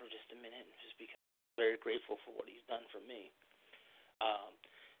Kyle for just a minute, just because I'm very grateful for what he's done for me.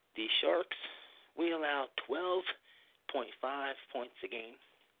 The Sharks, we allow 12.5 points a game,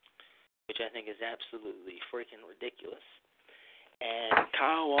 which I think is absolutely freaking ridiculous. And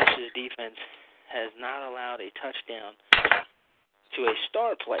Kyle Walsh's defense has not allowed a touchdown to a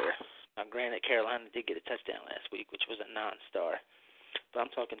star player. Now, granted, Carolina did get a touchdown last week, which was a non-star. But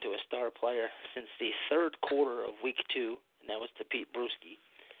I'm talking to a star player since the 3rd quarter of week 2, and that was to Pete Bruschi.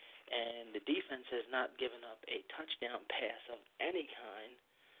 And the defense has not given up a touchdown pass of any kind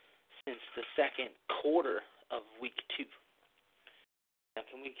since the 2nd quarter of week 2. Now,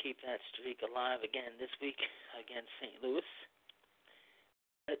 can we keep that streak alive again this week against St. Louis?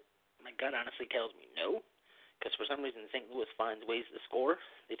 My gut honestly tells me no, because for some reason St. Louis finds ways to score.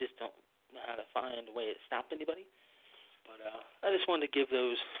 They just don't know how to find a way to stop anybody. But I just wanted to give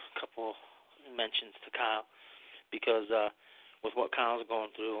those couple mentions to Kyle, because with what Kyle's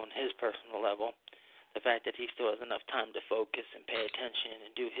going through on his personal level, the fact that he still has enough time to focus and pay attention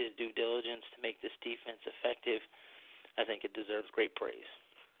and do his due diligence to make this defense effective, I think it deserves great praise.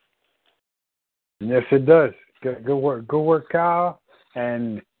 Yes, it does. Good work, Kyle.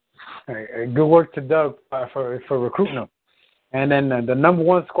 And Good work to Doug for recruiting them. And then the number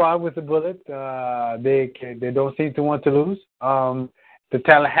one squad with the Bullets, they don't seem to want to lose. The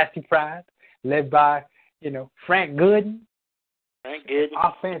Tallahassee Pride, led by Frank Gooden. Frank Gooden,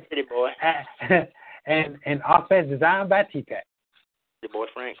 offense, pretty boy, and offense designed by T-Pac. The boy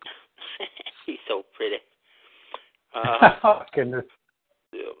Frank, he's so pretty. Oh goodness.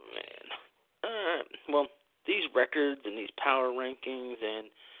 Oh man. Well, these records and these power rankings and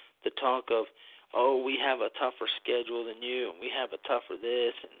the talk of, oh, we have a tougher schedule than you, and we have a tougher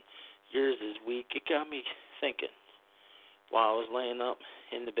this, and yours is weak. It got me thinking while I was laying up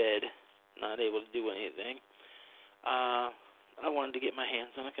in the bed, not able to do anything. I wanted to get my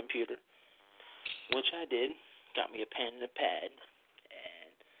hands on a computer, which I did. Got me a pen and a pad,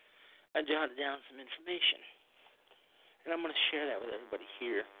 and I jotted down some information. And I'm going to share that with everybody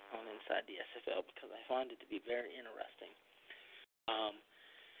here on Inside the SFL because I find it to be very interesting.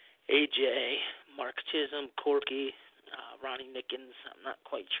 AJ, Mark Chisholm, Corky, Ronnie Nickens. I'm not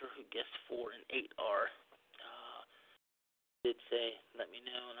quite sure who guessed 4 and 8 are. Did say, let me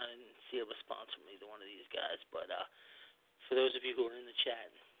know, and I didn't see a response from either one of these guys. But for those of you who are in the chat,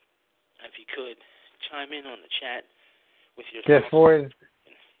 if you could, chime in on the chat with your Guess thoughts.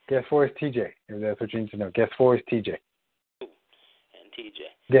 Guess 4 is TJ, if that's what you need to know. Guess 4 is TJ. And TJ.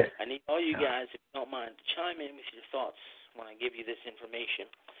 Yeah. I need all you guys, if you don't mind, to chime in with your thoughts when I give you this information.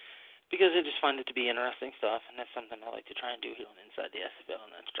 Because I just find it to be interesting stuff, and that's something I like to try and do here on Inside the SFL,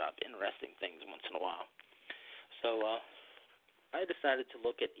 and that's drop interesting things once in a while. So I decided to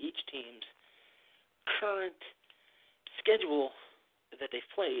look at each team's current schedule that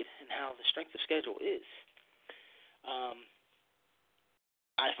they've played and how the strength of schedule is.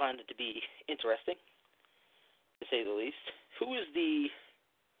 I find it to be interesting, to say the least. Who is the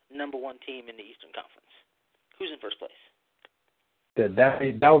number one team in the Eastern Conference? Who's in first place?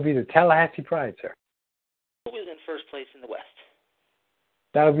 That would be the Tallahassee Pride, sir. Who is in first place in the West?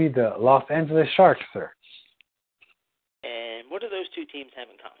 That would be the Los Angeles Sharks, sir. And what do those two teams have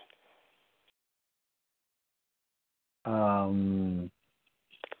in common?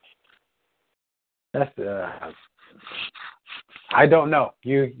 I don't know.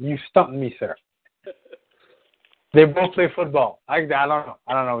 You stumped me, sir. They both play football. I don't know.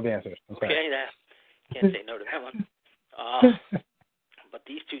 I don't know what the answer is. Okay, can't say no to that one. But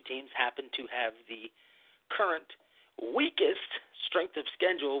these two teams happen to have the current weakest strength of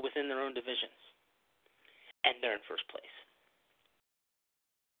schedule within their own divisions. And they're in first place.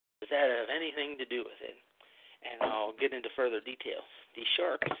 Does that have anything to do with it? And I'll get into further details. The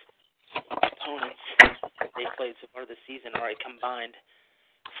Sharks opponents they played so far this season are a combined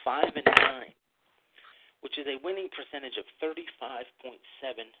 5-9, which is a winning percentage of 35.7,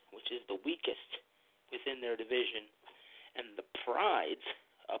 which is the weakest within their division. And the Pride's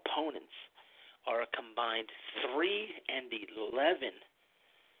opponents are a combined 3-11,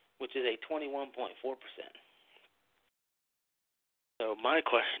 which is a 21.4%. So my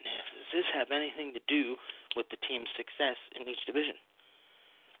question is, does this have anything to do with the team's success in each division?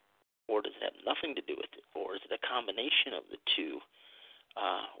 Or does it have nothing to do with it? Or is it a combination of the two?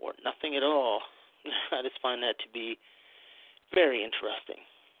 Or nothing at all? I just find that to be very interesting,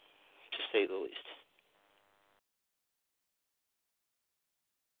 to say the least.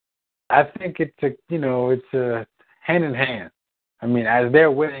 I think it's a hand in hand. I mean, as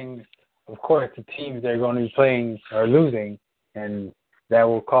they're winning, of course, the teams they're going to be playing are losing, and that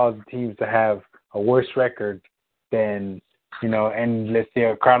will cause the teams to have a worse record than, and let's say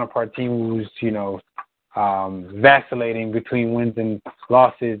a counterpart team who's, vacillating between wins and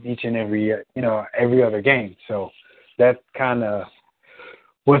losses each and every other game. So that's kind of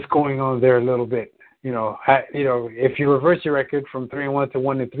what's going on there a little bit. If you reverse your record from 3-1 to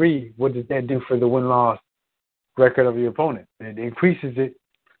 1-3, what does that do for the win-loss record of your opponent? It increases it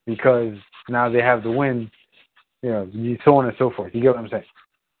because now they have the win, so on and so forth. You get what I'm saying?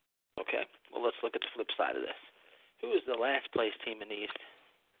 Okay. Well, let's look at the flip side of this. Who is the last place team in the East?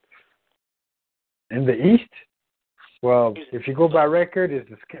 In the East? Well, if you go by record, it's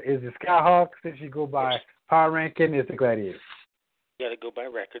the Skyhawks. If you go by power ranking, it's the Gladiators. You got to go by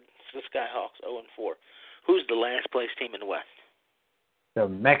record. It's the Skyhawks, 0-4. Who's the last place team in the West? The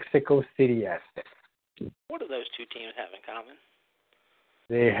Mexico City Aztecs. What do those two teams have in common?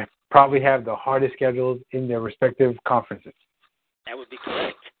 They probably have the hardest schedules in their respective conferences. That would be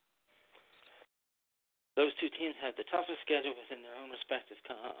correct. Those two teams have the toughest schedule within their own respective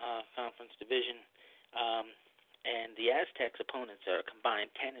conference division. And the Aztecs' opponents are a combined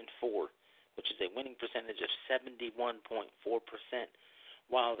 10-4, which is a winning percentage of 71.4%,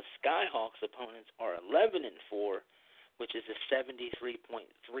 while the Skyhawks' opponents are 11-4, which is a 73.3%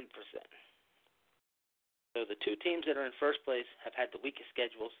 teams that are in first place have had the weakest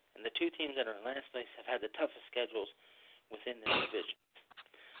schedules, and the 2 teams that are in last place have had the toughest schedules within the division.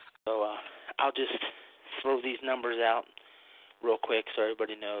 So I'll just throw these numbers out real quick so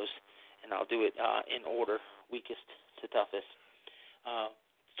everybody knows, and I'll do it in order, weakest to toughest.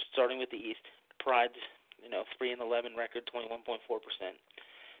 Starting with the East, Pride's 3-11 record, 21.4%.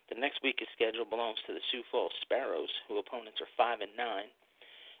 The next weakest schedule belongs to the Sioux Falls Sparrows, whose opponents are 5-9,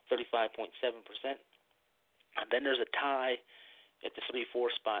 35.7%. Then there's a tie at the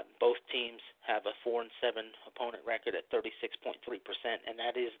 3-4 spot. Both teams have a 4-7 opponent record at 36.3%, and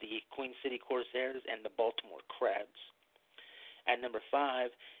that is the Queen City Corsairs and the Baltimore Crabs. At number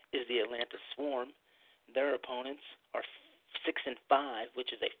 5 is the Atlanta Swarm. Their opponents are 6-5,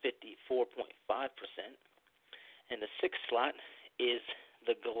 which is a 54.5%. And the 6th slot is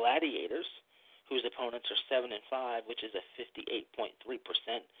the Gladiators, whose opponents are 7-5, which is a 58.3%.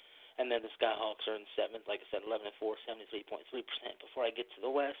 And then the Skyhawks are in 7th, like I said, 11-4, 73.3%. Before I get to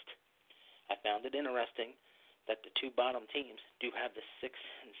the West, I found it interesting that the 2 bottom teams do have the 6th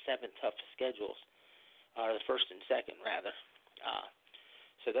and 7th toughest schedules, or the 1st and 2nd, rather.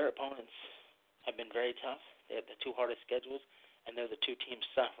 So their opponents have been very tough. They have the 2 hardest schedules, and they're the 2 teams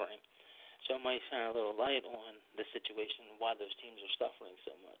suffering. So it might shine a little light on the situation and why those teams are suffering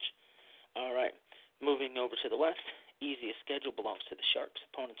so much. All right, moving over to the West, easiest schedule belongs to the Sharks.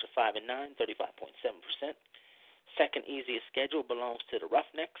 Opponents are 5-9, 35.7%. Second easiest schedule belongs to the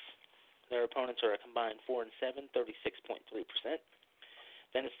Roughnecks. Their opponents are a combined 4-7, 36.3%.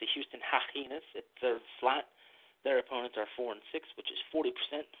 Then it's the Houston Hyenas at 3rd slot. Their opponents are 4-6, which is 40%.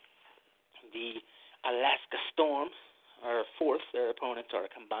 The Alaska Storm are 4th. Their opponents are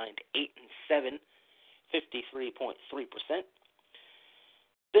a combined 8-7, 53.3%.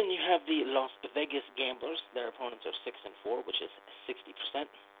 Then you have the Las Vegas Gamblers. Their opponents are 6-4, which is 60%.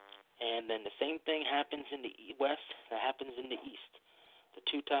 And then the same thing happens in the West that happens in the East. The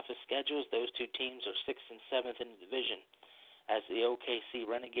 2 toughest schedules, those 2 teams are 6th and 7th in the division, as the OKC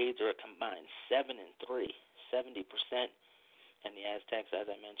Renegades are a combined 7-3, 70%. And the Aztecs, as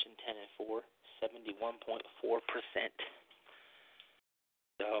I mentioned, 10-4, 71.4%.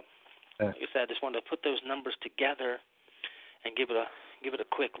 So, like I said, I just wanted to put those numbers together and give it a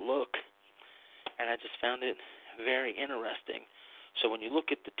quick look, and I just found it very interesting. So when you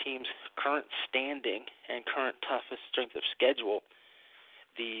look at the team's current standing and current toughest strength of schedule,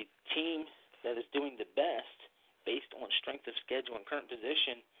 the team that is doing the best based on strength of schedule and current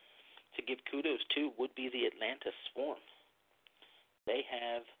position to give kudos to would be the Atlanta Swarm. They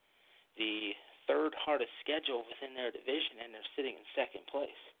have the 3rd hardest schedule within their division, and they're sitting in 2nd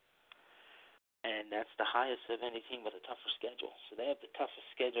place. And that's the highest of any team with a tougher schedule. So they have the toughest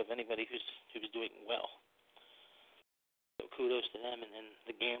schedule of anybody who's doing well. So kudos to them. And then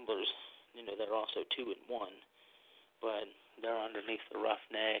the Gamblers, they're also 2-1, but they're underneath the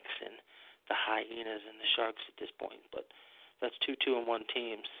Roughnecks and the Hyenas and the Sharks at this point. But that's 2 2-1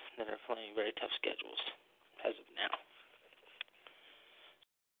 teams that are playing very tough schedules as of now.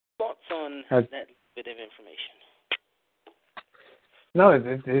 Thoughts on that bit of information? No,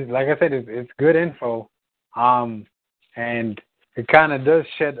 it's like I said, it's good info, and it kind of does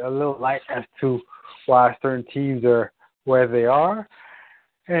shed a little light as to why certain teams are where they are,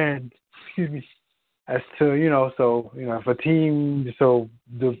 and as to if a team, so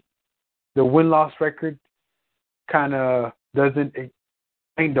the win-loss record kind of doesn't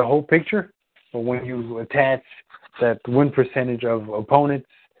paint the whole picture, but when you attach that win percentage of opponents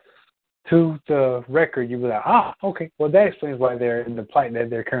to the record, you'd be like, okay, well, that explains why they're in the plight that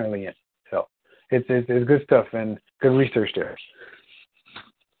they're currently in. So it's good stuff and good research there.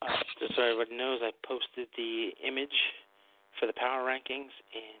 Just so everybody knows, I posted the image for the Power Rankings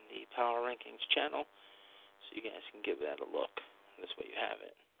in the Power Rankings channel, so you guys can give that a look. This way you have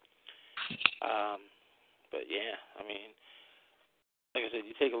it. But yeah, I mean, like I said,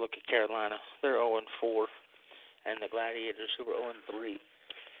 you take a look at Carolina, they're 0-4, and the Gladiators, who are 0-3.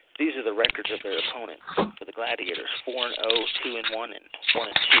 These are the records of their opponents. For the Gladiators, 4-0, 2-1, and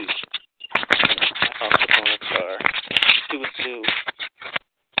 1-2. Hawks' opponents are 2-2,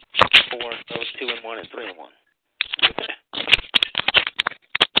 4-0, 2-1, and 3-1.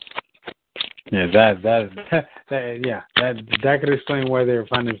 Yeah, that could explain why they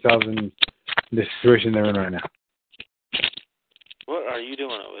find themselves in the situation they're in right now. What are you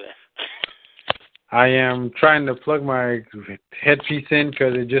doing over there? I am trying to plug my headpiece in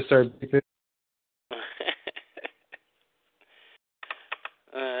because it just started.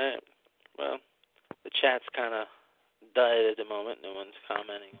 Alright. Well, the chat's kind of died at the moment. No one's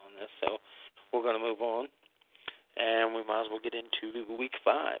commenting on this, so we're going to move on. And we might as well get into week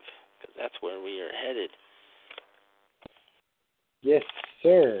 5, because that's where we are headed. Yes,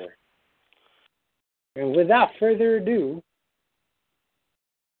 sir. And without further ado,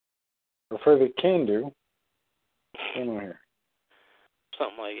 or further can do, what's going on here?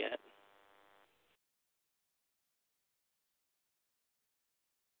 Something like that.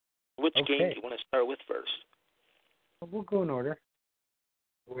 Which game do you want to start with first? We'll go in order,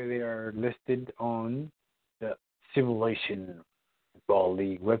 where they are listed on the Simulation Ball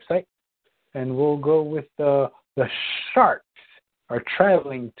League website. And we'll go with the Sharks are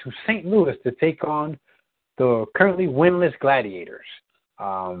traveling to St. Louis to take on the currently winless Gladiators.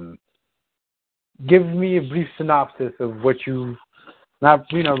 Give me a brief synopsis of what you, not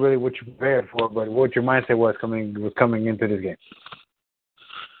really what you prepared for, but what your mindset was coming into this game.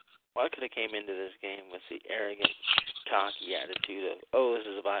 Well, I could have came into this game with the arrogant, cocky attitude of, this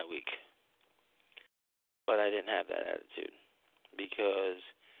is a bye week. But I didn't have that attitude because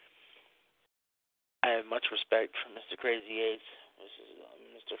I have much respect for Mr. Crazy Eights. This is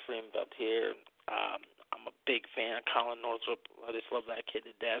Mr. Freeman up here. I'm a big fan of Colin Northrup. I just love that kid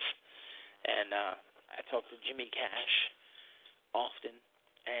to death. And I talk to Jimmy Cash often.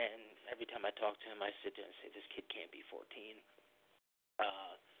 And every time I talk to him, I sit there and say, this kid can't be 14.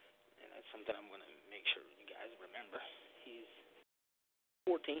 And that's something I'm going to make sure you guys remember. He's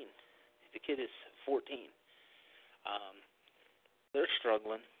 14. The kid is 14. They're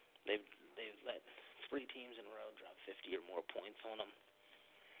struggling. They've let 3 teams in a row drop 50 or more points on them.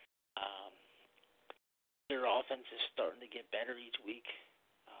 Their offense is starting to get better each week.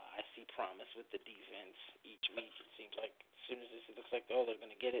 I see promise with the defense each week. It seems like as soon as it looks like, they're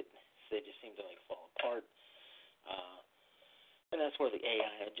going to get it, they just seem to fall apart. And that's where the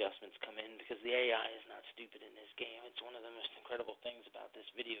AI adjustments come in, because the AI is not stupid in this game. It's one of the most incredible things about this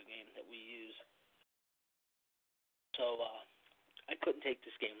video game that we use. So I couldn't take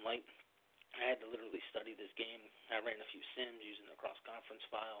this game light. I had to literally study this game. I ran a few sims using the cross-conference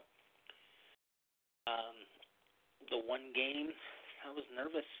file. The one game, I was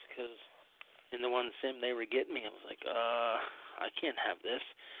nervous because in the one sim they were getting me, I was like, I can't have this.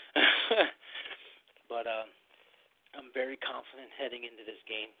 But I'm very confident heading into this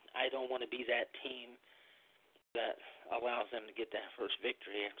game. I don't want to be that team that allows them to get that first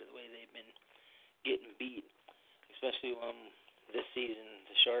victory after the way they've been getting beat, especially this season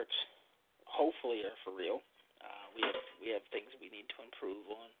the Sharks hopefully are for real. We have things we need to improve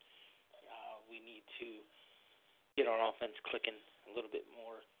on. We need to get our offense clicking a little bit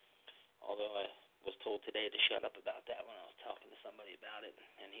more, although I was told today to shut up about that when I was talking to somebody about it,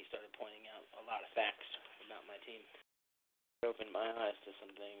 and he started pointing out a lot of facts about my team. It opened my eyes to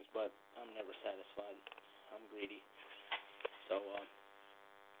some things, but I'm never satisfied. I'm greedy. So,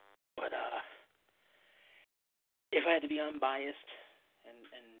 if I had to be unbiased and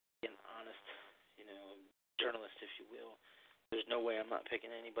be an honest, journalist, if you will, there's no way I'm not picking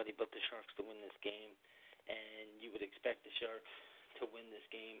anybody but the Sharks to win this game, and you would expect the Sharks to win this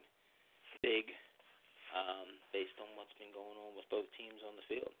game big, based on what's been going on with both teams on the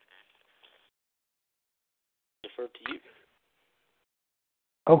field. Defer to you.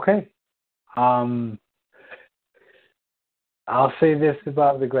 Okay. I'll say this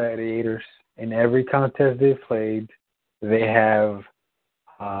about the Gladiators. In every contest they've played, they have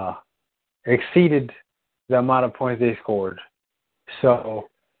exceeded the amount of points they scored. So,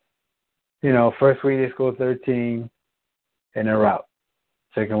 first week they scored 13 in a rout.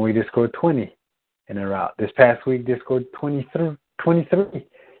 Second week they scored 20 in a rout. This past week they scored 23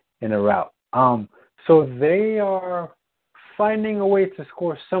 in a rout. So they are finding a way to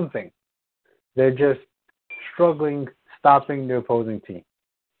score something. They're just struggling stopping the opposing team.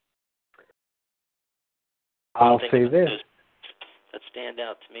 I'll say this. That stand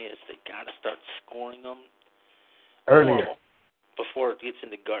out to me is they got to start scoring them earlier before it gets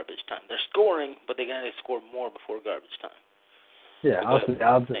into garbage time. They're scoring, but they got to score more before garbage time. Yeah, I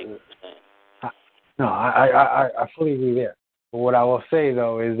fully agree there. But what I will say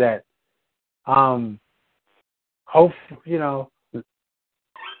though is that, I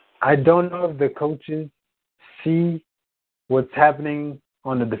don't know if the coaches see what's happening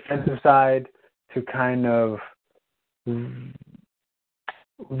on the defensive side to kind of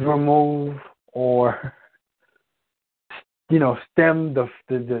remove or stem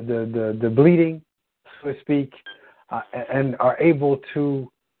the bleeding, so to speak, and are able to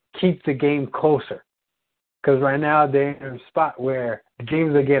keep the game closer. Because right now they're in a spot where the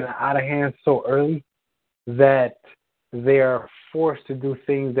games are getting out of hand so early that they are forced to do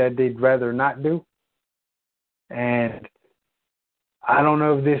things that they'd rather not do. And I don't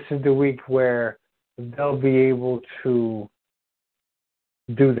know if this is the week where they'll be able to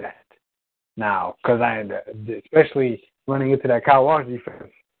do that now, because especially running into that Kyle Walsh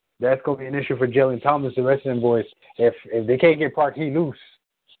defense. That's going to be an issue for Jalen Thomas, the rest of them boys. If they can't get Parkey loose,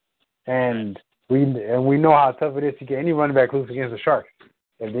 and we know how tough it is to get any running back loose against the Sharks.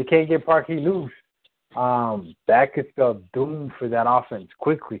 If they can't get Parkey loose, that could spell doom for that offense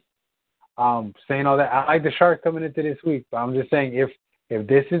quickly. Saying all that, I like the Sharks coming into this week, but I'm just saying if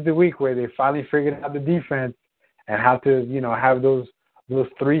this is the week where they finally figured out the defense and how to, have those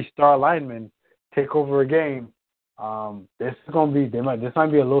 3-star linemen take over a game, this is going to be this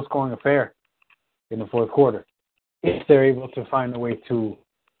might be a low-scoring affair in the fourth quarter if they're able to find a way to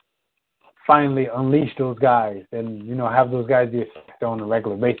finally unleash those guys and have those guys be effective on a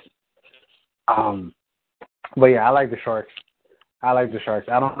regular basis. But yeah, I like the Sharks. I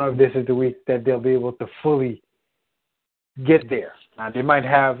don't know if this is the week that they'll be able to fully get there. Now, they might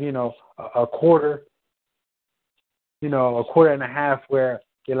have, a quarter, a quarter and a half where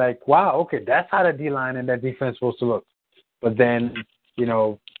you're like, wow, okay, that's how the D-line and that defense is supposed to look. But then,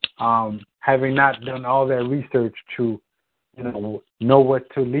 having not done all their research to, know what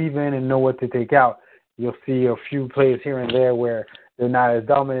to leave in and know what to take out, you'll see a few plays here and there where they're not as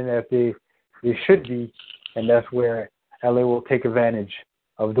dominant as they should be, and that's where LA will take advantage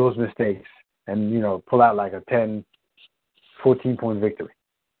of those mistakes and, pull out like a 10, 14-point victory.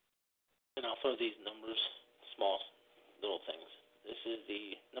 And I'll throw these numbers, small little things. This is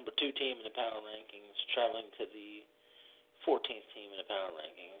the number 2 team in the power rankings traveling to the 14th team in the power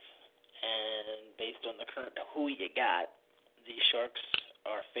rankings. And based on the current who you got, the Sharks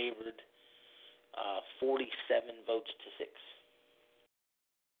are favored 47 votes to 6.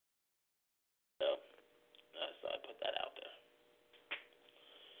 So I put that out there.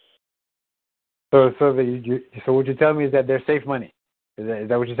 So what you're telling me is that they're safe money. Is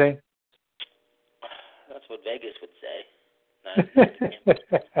that what you're saying? That's what Vegas would say.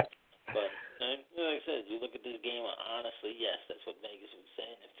 But like I said, you look at this game honestly, yes, that's what Vegas would say.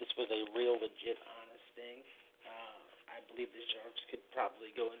 And if this was a real, legit, honest thing, I believe the Sharks could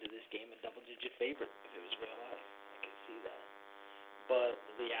probably go into this game a double-digit favorite if it was real life. I can see that. But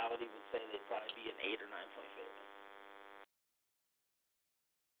the reality would say they'd probably be an 8 or 9 point favorite.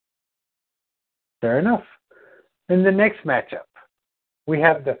 Fair enough. In the next matchup, we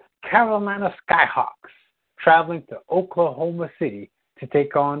have the Carolina Skyhawks traveling to Oklahoma City to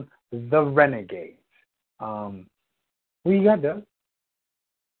take on the Renegades. Who you got, Doug?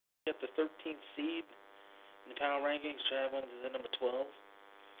 You got the 13th seed in the power rankings traveling to the number 12.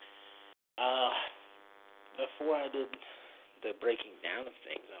 Before I did the breaking down of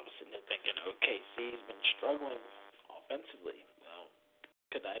things, I was sitting there thinking, OKC's been struggling offensively. Well,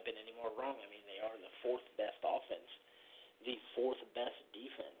 could I have been any more wrong? I mean, they are the 4th best offense, the 4th best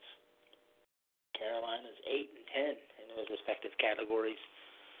defense. Carolina's 8 and 10 in those respective categories.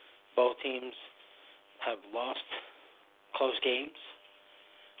 Both teams have lost close games,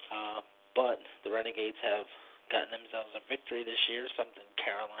 but the Renegades have gotten themselves a victory this year, something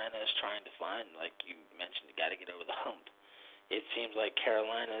Carolina is trying to find. Like you mentioned, you got to get over the hump. It seems like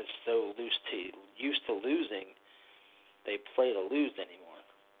Carolina is so used to losing, they play to lose anymore.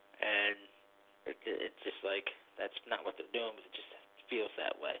 And it's just like that's not what they're doing, but it just feels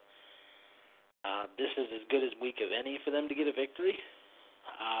that way. This is as good as week of any for them to get a victory.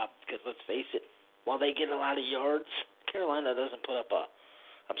 Because let's face it, while they get a lot of yards, OKC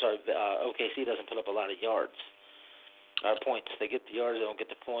doesn't put up a lot of yards. Points. They get the yards, they don't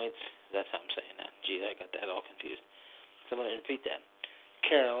get the points. That's how I'm saying that. Gee, I got that all confused. So I'm going to repeat that.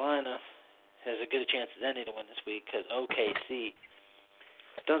 Carolina has as good a chance as any to win this week because OKC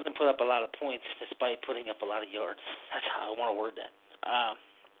doesn't put up a lot of points despite putting up a lot of yards. That's how I want to word that.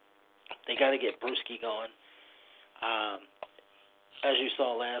 They got to get Brewski going. As you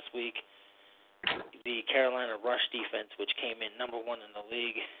saw last week, the Carolina rush defense, which came in number 1 in the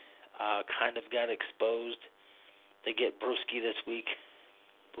league, kind of got exposed. They get Brewski this week.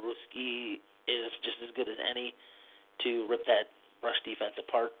 Brewski is just as good as any to rip that rush defense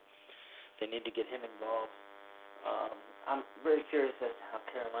apart. They need to get him involved. I'm very curious as to how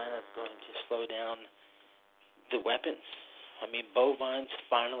Carolina is going to slow down the weapons. I mean, Bovine's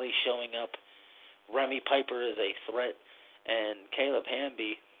finally showing up. Remy Piper is a threat, and Caleb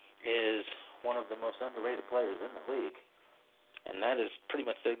Hamby is one of the most underrated players in the league. And that is pretty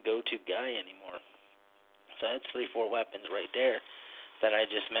much the go-to guy anymore. So that's 3-4 weapons right there that I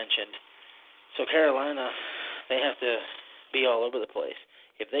just mentioned. So Carolina, they have to be all over the place.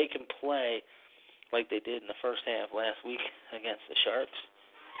 If they can play like they did in the first half last week against the Sharks,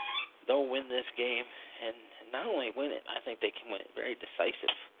 they'll win this game. And not only win it, I think they can win it very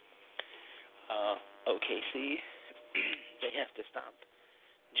decisive. OKC, they have to stop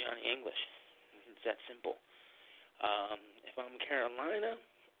Johnny English. It's that simple. If I'm Carolina,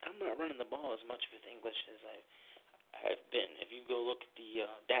 I'm not running the ball as much with English as I've been. If you go look at the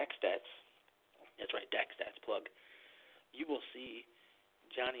DAC stats, that's right, DAC stats plug, you will see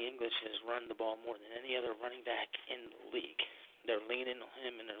Johnny English has run the ball more than any other running back in the league. They're leaning on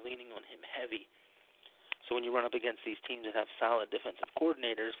him, and they're leaning on him heavy. So when you run up against these teams that have solid defensive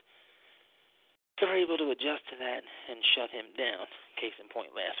coordinators, they're able to adjust to that and shut him down. Case in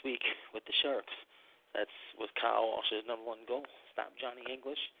point last week with the Sharks. That was Kyle Walsh's number one goal. Stop Johnny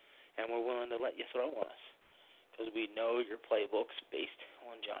English, and we're willing to let you throw on us because we know your playbook's based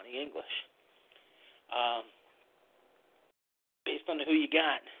on Johnny English. Based on who you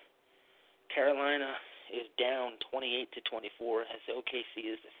got, Carolina is down 28-24 as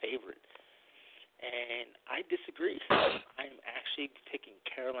OKC is the favorite. And I disagree. I'm actually picking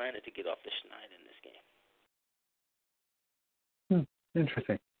Carolina to get off the schneid in this game.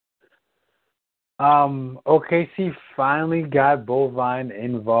 Interesting. OKC finally got Bovine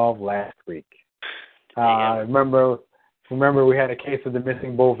involved last week. Remember we had a case of the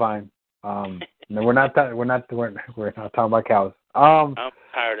missing Bovine. We're not talking about cows. I'm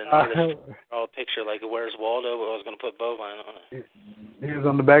tired of this picture like Where's Waldo, but I was going to put Bovine on it. He was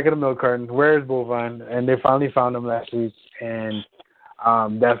on the back of the milk carton. Where's Bovine? And they finally found him last week, and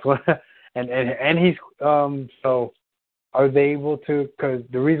that's what. And he's so. Are they able to? Because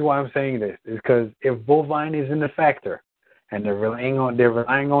the reason why I'm saying this is because if Bovine isn't a factor, and they're relying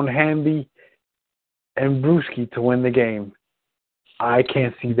on Hamby and Brewski to win the game, I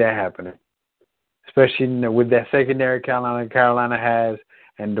can't see that happening. Especially with that secondary Carolina has,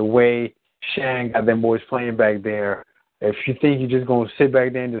 and the way Shang got them boys playing back there. If you think you're just going to sit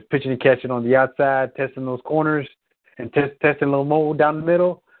back there and just pitching and catching on the outside, testing those corners, and testing a little more down the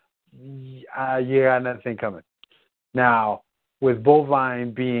middle, you got nothing coming. Now, with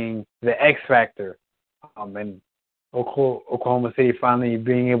Bovine being the X factor, and Oklahoma City finally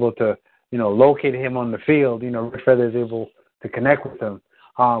being able to, locate him on the field, Rick Feather is able to connect with him.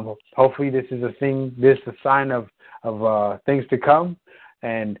 Hopefully this is a sign of things to come.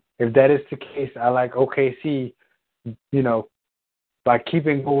 And if that is the case, I like OKC, by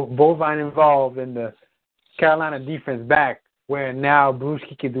keeping Bovine involved in the Carolina defense back, where now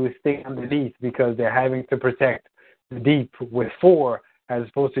Brewski can do his thing underneath because they're having to protect the deep with 4 as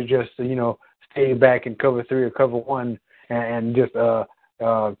opposed to just, stay back in cover 3 or cover 1 and just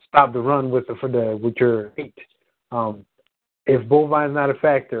stop the run with your 8. If Bovine's not a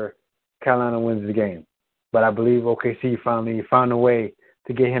factor, Carolina wins the game. But I believe OKC finally found a way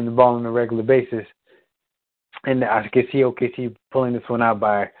to get him the ball on a regular basis. And I can see OKC pulling this one out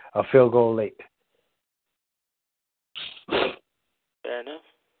by a field goal late. Fair enough.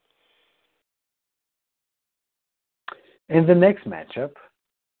 In the next matchup,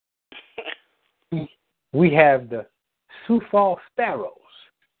 we have the Sioux Falls Sparrows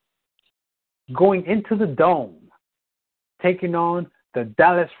going into the Dome, taking on the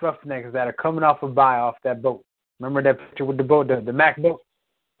Dallas Roughnecks that are coming off a bye off that boat. Remember that picture with the boat, the Mac boat?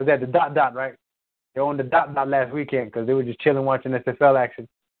 Was that the dot, right? They were on the dot last weekend because they were just chilling watching SFL action.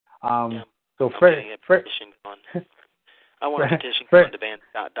 So Fred, I want a petition on to ban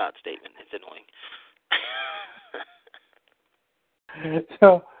dot statement. It's annoying.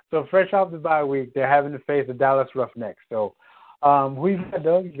 So fresh off the bye week, they're having to face the Dallas Roughnecks. So who you got,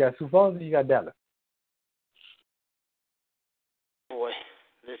 Doug? You got Sioux Falls or you got Dallas? Boy,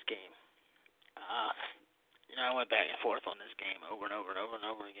 this game. I went back and forth on this game over and over and over and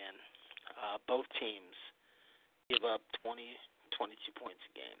over again. Both teams give up 20, 22 points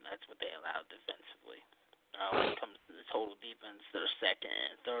a game. That's what they allow defensively. When it comes to the total defense, they're second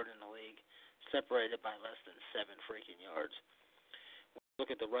and third in the league, separated by less than 7 freaking yards. When you look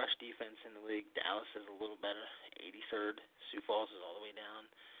at the rush defense in the league, Dallas is a little better, 83rd. Sioux Falls is all the way down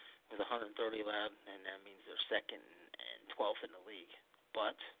with 130 allowed, and that means they're second and 12th in the league.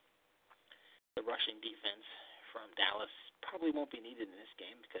 But the rushing defense from Dallas probably won't be needed in this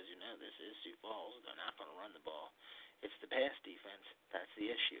game because, this is Sioux Falls. They're not going to run the ball. It's the pass defense. That's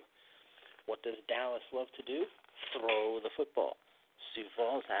the issue. What does Dallas love to do? Throw the football. Sioux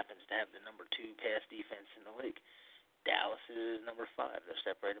Falls happens to have the number 2 pass defense in the league. Dallas is number 5. They're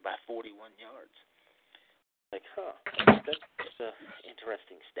separated by 41 yards. That's an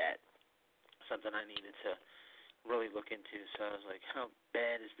interesting stat. Something I needed to really look into. So I was like, how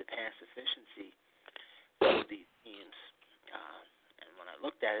bad is the pass efficiency of these teams? And when I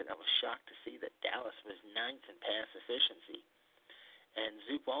looked at it, I was shocked to see that Dallas was 9th in pass efficiency. And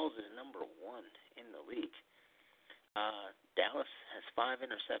Sioux Falls is number 1 in the league. Dallas has 5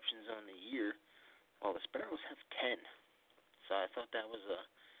 interceptions on the year, while the Sparrows have 10. So I thought that was a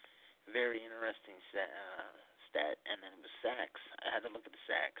very interesting stat, and then it was sacks. I had to look at the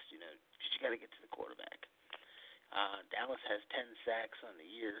sacks, because you got to get to the quarterback. Dallas has 10 sacks on the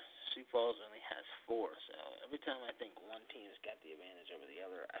year. Sioux Falls only has 4. So every time I think one team's got the advantage over the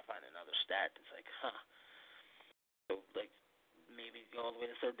other, I find another stat that's like, huh. So, maybe go all the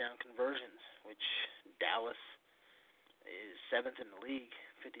way to third down conversions, which Dallas is 7th in the league,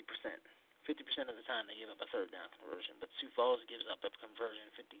 50%. 50% of the time they give up a third down conversion, but Sioux Falls gives up a conversion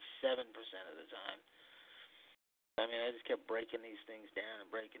 57% of the time. I mean, I just kept breaking these things down.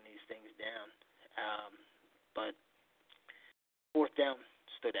 But fourth down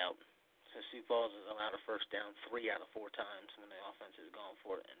stood out. So Sioux Falls has allowed a first down 3 out of 4 times when the offense is going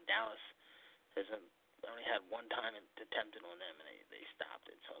for it, and Dallas has only had one time attempted on them, and they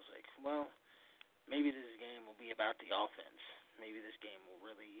stopped it. So I was like, well, maybe this game will be about the offense. Maybe this game will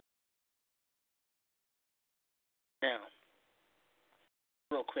really... Now,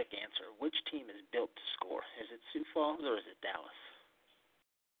 real quick answer. Which team is built to score? Is it Sioux Falls or is it Dallas?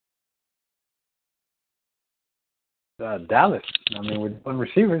 Dallas. I mean, with one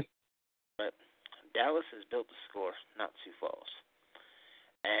receivers. But Dallas is built to score, not Sioux Falls.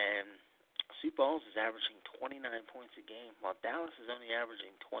 And Sioux Falls is averaging 29 points a game, while Dallas is only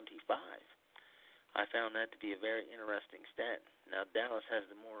averaging 25. I found that to be a very interesting stat. Now, Dallas has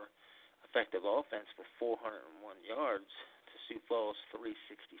the more effective offense for 401 yards to Sioux Falls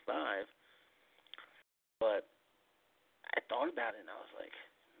 365. But I thought about it, and I was like,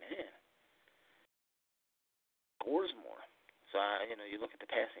 man, scores more. So, you look at the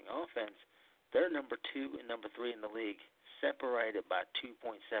passing offense, they're number 2 and number 3 in the league, separated by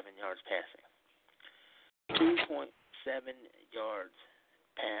 2.7 yards passing. 2.7 yards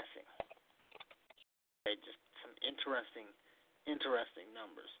passing. Okay, just some interesting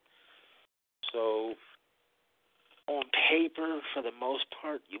numbers. So, on paper, for the most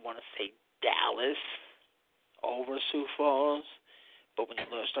part, you want to say Dallas over Sioux Falls. But when you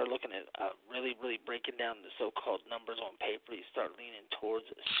start looking at really, really breaking down the so-called numbers on paper, you start leaning towards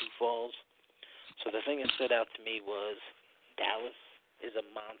Sioux Falls. So the thing that stood out to me was Dallas is a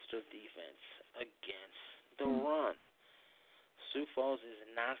monster defense against the run. Sioux Falls is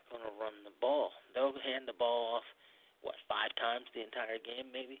not going to run the ball. They'll hand the ball off, 5 times the entire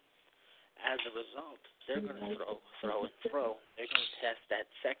game maybe? As a result, they're going to throw. They're going to test that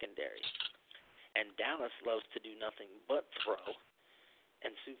secondary. And Dallas loves to do nothing but throw.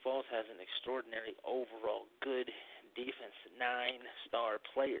 And Sioux Falls has an extraordinary overall good defense, 9-star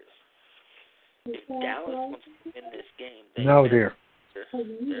players. If Dallas wants to win this game, they're not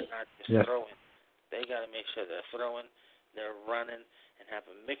just throwing. They got to make sure they're throwing, they're running, and have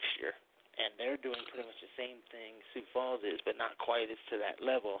a mixture. And they're doing pretty much the same thing Sioux Falls is, but not quite as to that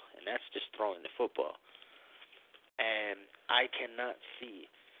level, and that's just throwing the football. And I cannot see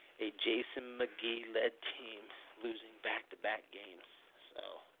a Jason McGee-led team losing back-to-back games. So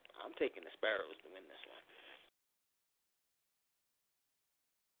I'm taking the Sparrows to win this one.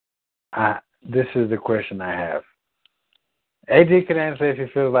 This is the question I have. AJ can answer if he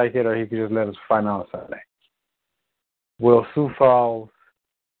feels like it, or he could just let us find out Sunday. Will Sioux Falls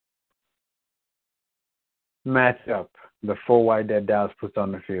match up the 4 wide that Dallas puts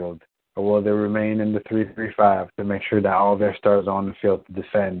on the field, or will they remain in the 3-3-5 to make sure that all their stars are on the field to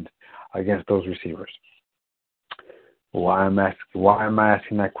defend against those receivers? Why am I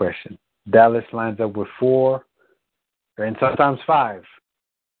asking that question? Dallas lines up with 4 and sometimes 5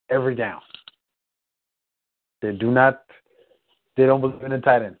 every down. They don't believe in the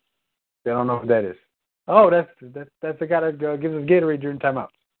tight end. They don't know who that is. Oh, that's the guy that gives us Gatorade during timeout.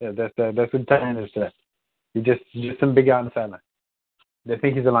 Yeah, that's what the tight end is to that. He's just some big guy on the sideline. They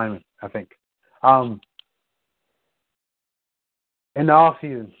think he's a lineman, I think. In the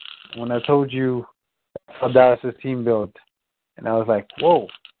offseason, when I told you how Dallas' team built, and I was like, whoa,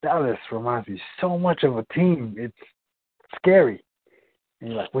 Dallas reminds me so much of a team. It's scary. And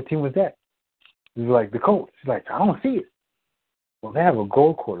you're like, what team was that? He's like, the Colts. He's like, I don't see it. Well, they have a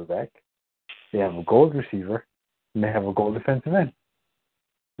gold quarterback. They have a gold receiver. And they have a gold defensive end.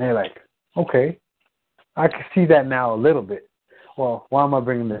 And you're like, okay, I can see that now a little bit. Well, why am I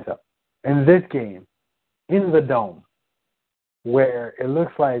bringing this up? In this game, in the dome, where it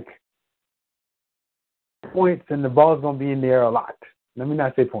looks like points and the ball's going to be in the air a lot. Let me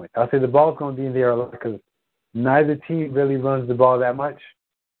not say points. I'll say the ball's going to be in the air a lot because neither team really runs the ball that much.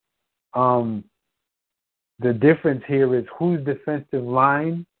 The difference here is whose defensive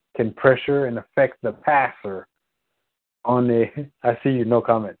line can pressure and affect the passer on I see you, no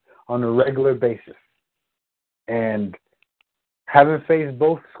comment, on a regular basis. And having faced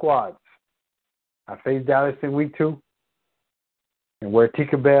both squads, I faced Dallas in week 2, and where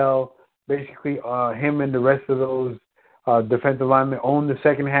Tinkerbell basically him and the rest of those defensive linemen own the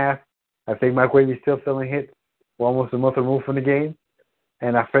second half. I think Mike Wavy's still feeling hit. We're almost a month removed from the game,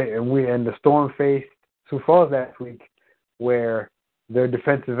 and the Storm faced Sioux Falls last week, where their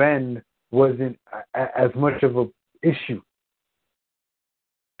defensive end wasn't as much of an issue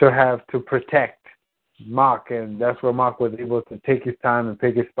to have to protect Mock, and that's where Mock was able to take his time and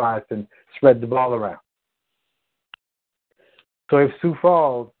pick his spots and spread the ball around. So if Sioux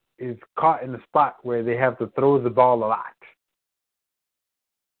Falls is caught in a spot where they have to throw the ball a lot,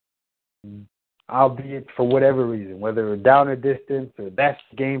 albeit for whatever reason, whether it's down a distance or that's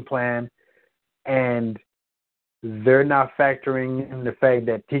the game plan, and they're not factoring in the fact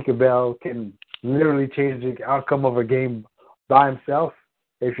that Tika Bell can literally change the outcome of a game by himself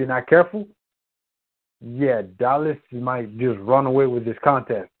if you're not careful, yeah, Dallas might just run away with this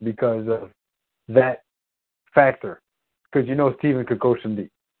contest because of that factor. Because Steven could coach them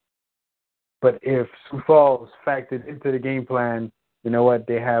deep. But if Sioux Falls factored into the game plan, you know what,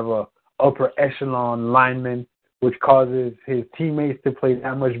 they have a upper echelon lineman, which causes his teammates to play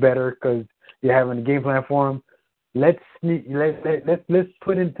that much better because you're having a game plan for him. Let's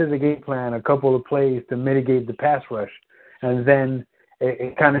put into the game plan a couple of plays to mitigate the pass rush, and then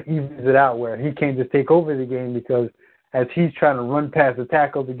it kind of evens it out where he can't just take over the game because as he's trying to run past the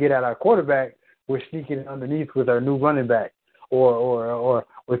tackle to get at our quarterback, we're sneaking underneath with our new running back, or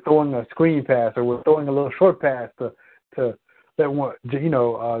we're throwing a screen pass, or we're throwing a little short pass to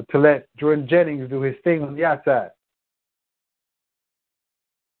let Jordan Jennings do his thing on the outside.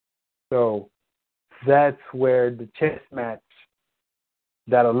 So that's where the chess match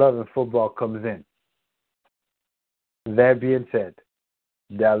that I love in football comes in. That being said,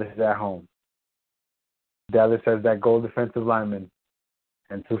 Dallas is at home. Dallas has that goal defensive lineman,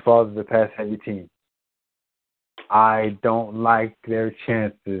 and Sioux Falls is a pass-heavy team. I don't like their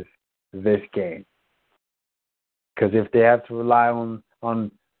chances this game. Because if they have to rely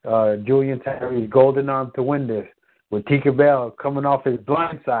on Julian Terry's golden arm to win this, with Tika Bell coming off his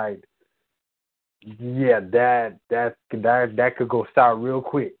blind side, yeah, that could go sour real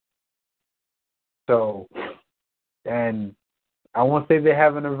quick. So, and I won't say they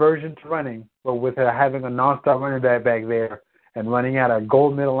have an aversion to running, but with having a non-star running back there and running out a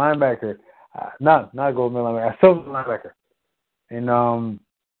gold middle linebacker, not a gold middle linebacker, a silver linebacker, and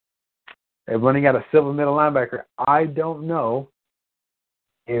running out a silver middle linebacker, I don't know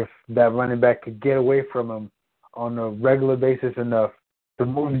if that running back could get away from him on a regular basis enough to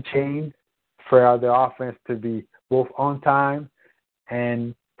move the chains for the offense to be both on time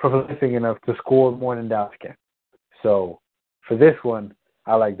and prolific enough to score more than Dallas can. So for this one,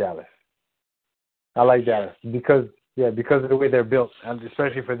 I like Dallas. Because of the way they're built, and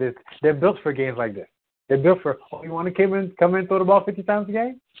especially for this, they're built for games like this. They're built for, you want to come in and throw the ball 50 times a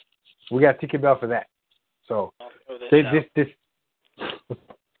game? We got Tika Bell for that. So who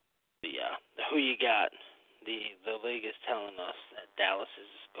you got? The league is telling us that Dallas is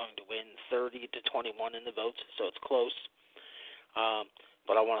going to win 30-21 in the votes, so it's close.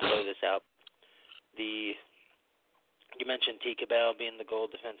 But I want to throw this out. You mentioned Tika Bell being the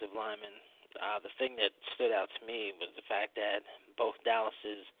gold defensive lineman. The thing that stood out to me was the fact that both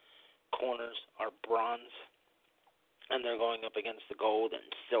Dallas's corners are bronze, and they're going up against the gold and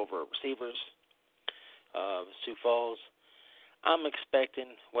silver receivers. Sioux Falls, I'm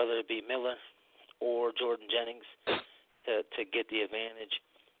expecting whether it be Miller or Jordan Jennings to get the advantage.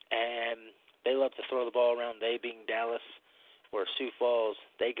 And they love to throw the ball around, they being Dallas, where Sioux Falls,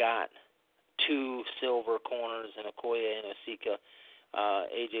 they got two silver corners in Okoye and Osika.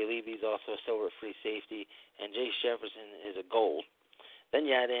 A.J. Levy's also a silver free safety, and Jay Jefferson is a gold. Then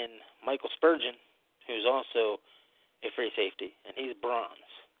you add in Michael Spurgeon, who's also a free safety, and he's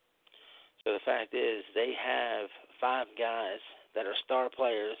bronze. So the fact is they have 5 guys that are star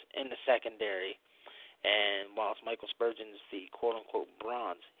players in the secondary, and whilst Michael Spurgeon's the quote-unquote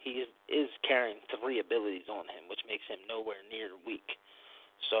bronze, he is carrying 3 abilities on him, which makes him nowhere near weak.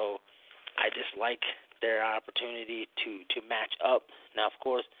 So I just like their opportunity to match up. Now, of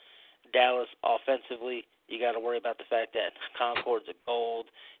course, Dallas offensively, you got to worry about the fact that Concord's a gold,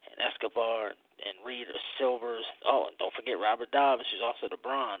 and Escobar and Reed are silvers. Oh, and don't forget Robert Dobbs, who's also the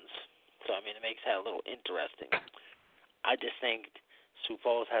bronze. So, I mean, it makes that a little interesting. I just think Sioux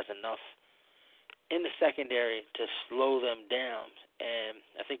Falls has enough in the secondary to slow them down, and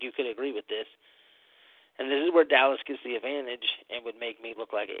I think you could agree with this. And this is where Dallas gets the advantage and would make me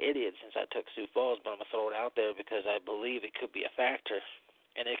look like an idiot since I took Sioux Falls, but I'm going to throw it out there because I believe it could be a factor.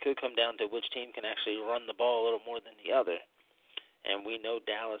 And it could come down to which team can actually run the ball a little more than the other. And we know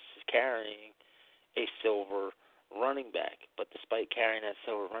Dallas is carrying a silver running back. But despite carrying that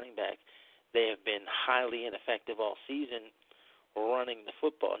silver running back, they have been highly ineffective all season running the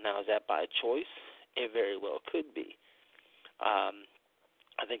football. Now, is that by choice? It very well could be.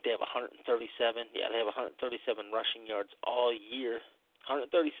 I think they have 137. Yeah, they have 137 rushing yards all year.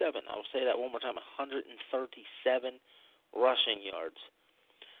 137. I'll say that one more time. 137 rushing yards.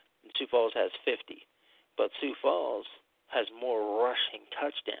 And Sioux Falls has 50. But Sioux Falls has more rushing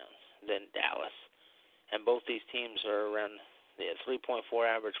touchdowns than Dallas. And both these teams are around the 3.4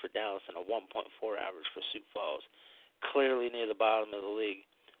 average for Dallas and a 1.4 average for Sioux Falls. Clearly near the bottom of the league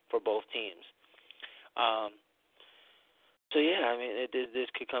for both teams. So, yeah, I mean,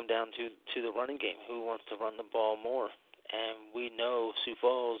 this could come down to the running game. Who wants to run the ball more? And we know Sioux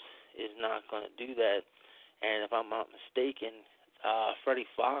Falls is not going to do that. And if I'm not mistaken,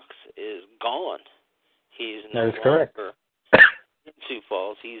 Freddie Fox is gone. He's no longer in Sioux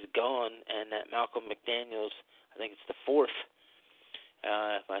Falls. He's gone. And that Malcolm McDaniels, I think it's the fourth.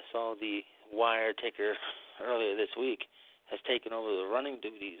 If I saw the wire ticker earlier this week, has taken over the running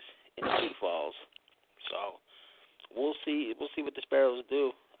duties in Sioux Falls. So we'll see what the Sparrows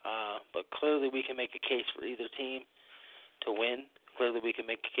do. But clearly we can make a case for either team to win. Clearly we can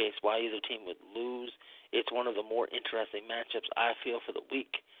make a case why either team would lose. It's one of the more interesting matchups, I feel, for the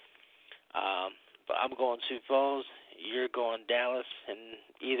week. But I'm going Sioux Falls. You're going Dallas. And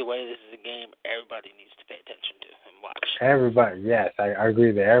either way, this is a game everybody needs to pay attention to and watch. Everybody, yes, I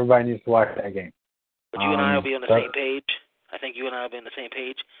agree there. Everybody needs to watch that game. But you and I will be on the same page. I think you and I will be on the same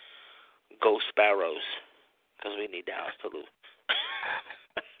page. Go Sparrows, because we need Dallas to lose.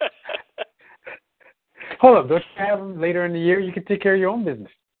 Hold up, don't you have them later in the year? You can take care of your own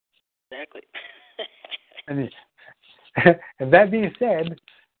business. Exactly. And that being said,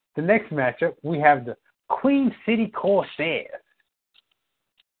 the next matchup, we have the Queen City Corsairs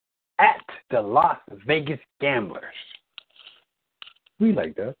at the Las Vegas Gamblers. We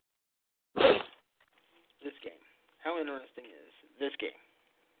like that. This game. How interesting is this game?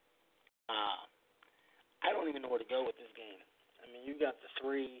 I don't even know where to go with this game. I mean, you've got the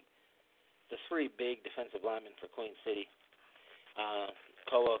three big defensive linemen for Queen City.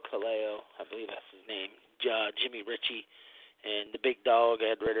 Koa Kaleo, I believe that's his name. Jimmy Ritchie, and the big dog,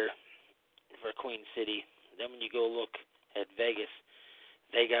 Ed Ritter, for Queen City. Then when you go look at Vegas,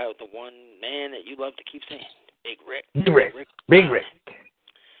 they got the one man that you love to keep saying, Big Rick. Big Rick.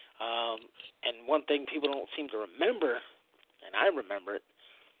 And one thing people don't seem to remember, and I remember it,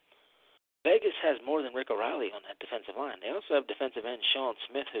 Vegas has more than Rick O'Reilly on that defensive line. They also have defensive end Sean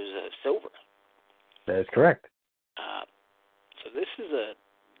Smith, who's a silver. That is correct. So this is a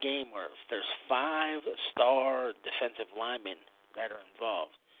game where there's 5-star defensive linemen that are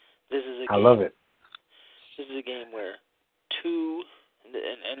involved. I love it. This is a game where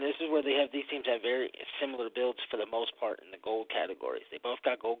and this is where these teams have very similar builds for the most part in the gold categories. They both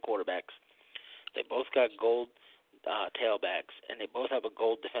got gold quarterbacks. They both got gold tailbacks, and they both have a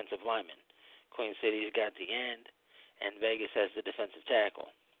gold defensive lineman. Queen City's got the end, and Vegas has the defensive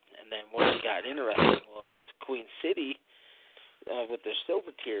tackle. And then what got interesting was Queen City, with their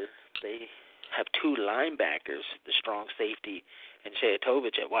silver tier, they have 2 linebackers, the strong safety and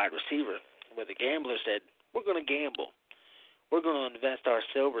Shayatovich at wide receiver, where the Gamblers said, we're going to gamble. We're going to invest our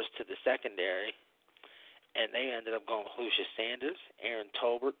silvers to the secondary. And they ended up going with Lucius Sanders, Aaron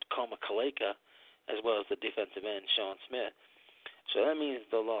Tolbert, Coma Kaleka, as well as the defensive end, Sean Smith. So that means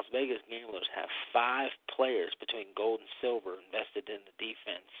the Las Vegas Gamblers have 5 players between gold and silver invested in the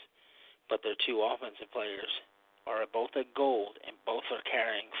defense, but their 2 offensive players are both at gold, and both are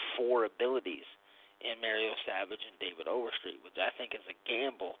carrying 4 abilities in Mario Savage and David Overstreet, which I think is a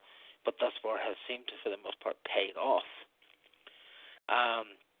gamble, but thus far has seemed to, for the most part, paid off.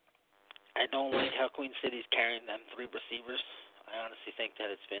 I don't like how Queen City's carrying them 3 receivers. I honestly think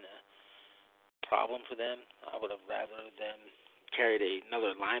that it's been a problem for them. I would have rather them carried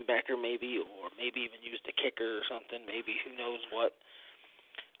another linebacker maybe, or maybe even used a kicker or something, maybe who knows what.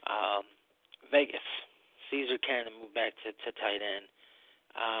 Vegas, Caesar Cannon moved back to tight end.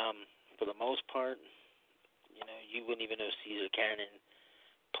 For the most part, you wouldn't even know Caesar Cannon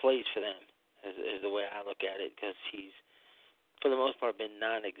plays for them, is the way I look at it, because he's, for the most part, been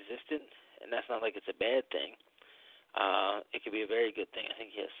non-existent, and that's not like it's a bad thing. It could be a very good thing. I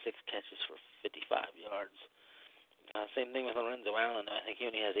think he has 6 catches for 55 yards. Same thing with Lorenzo Allen. I think he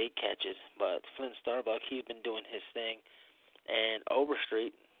only has 8 catches, but Flynn Starbuck, he's been doing his thing. And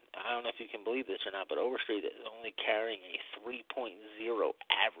Overstreet, I don't know if you can believe this or not, but Overstreet is only carrying a 3.0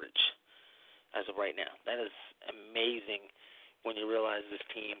 average as of right now. That is amazing when you realize this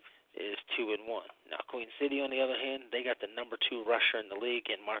team is 2-1. Now, Queen City, on the other hand, they got the number 2 rusher in the league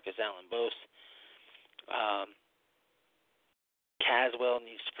in Marcus Allen Bose. Caswell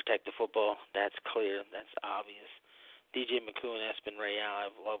needs to protect the football. That's clear. That's obvious. DJ McCool and Espen Real,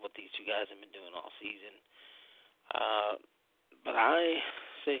 I love what these two guys have been doing all season. But I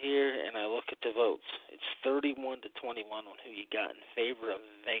sit here and I look at the votes. It's 31-21 on who you got in favor of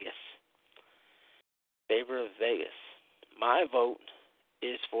Vegas. My vote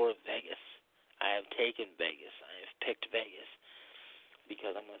is for Vegas. I have taken Vegas. I have picked Vegas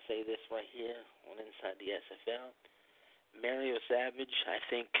because I'm going to say this right here on Inside the SFL. Mario Savage, I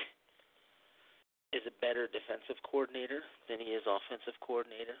think, is a better defensive coordinator than he is offensive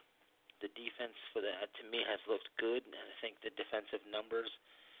coordinator. The defense for that, to me, has looked good, and I think the defensive numbers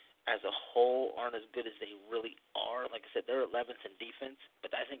as a whole aren't as good as they really are. Like I said, they're 11th in defense,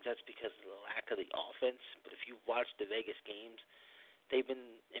 but I think that's because of the lack of the offense. But if you watch the Vegas games, they've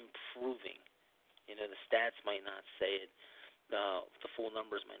been improving. You know, the stats might not say it. The full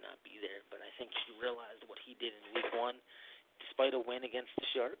numbers might not be there, but I think he realized what he did in Week 1. Despite a win against the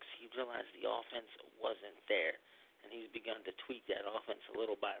Sharks, he realized the offense wasn't there, and he's begun to tweak that offense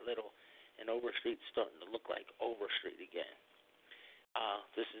little by little, and Overstreet's starting to look like Overstreet again.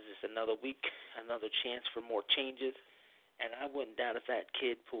 This is just another week, another chance for more changes, and I wouldn't doubt if that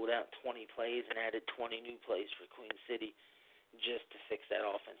kid pulled out 20 plays and added 20 new plays for Queen City just to fix that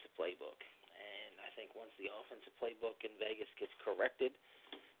offensive playbook. And I think once the offensive playbook in Vegas gets corrected,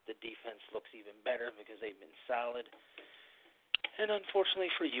 the defense looks even better because they've been solid. And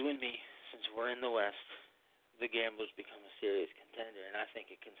unfortunately for you and me, since we're in the West, the Gamblers become a serious contender, and I think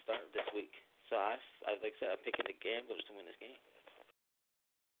it can start this week. So like I said, I'm picking the Gamblers to win this game.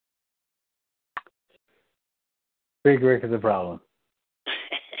 Big Rick is a problem.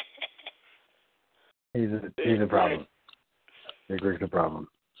 He's a problem. Big Rick's a problem.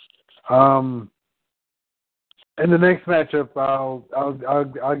 In the next matchup, I'll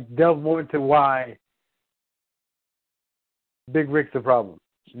delve more into why Big Rick's a problem.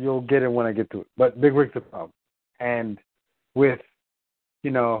 You'll get it when I get to it. But Big Rick's a problem. And with,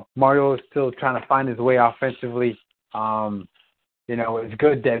 Mario is still trying to find his way offensively. It's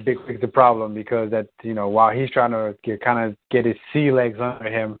good that Big Rick's a problem because that, while he's trying to get his sea legs under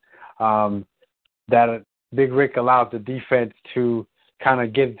him, that Big Rick allows the defense to kind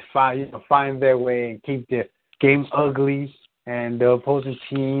of find their way and keep the game ugly and the opposing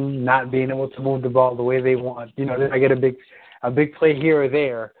team not being able to move the ball the way they want. I get a big play here or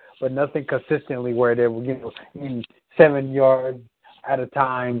there, but nothing consistently where they were, in 7 yards at a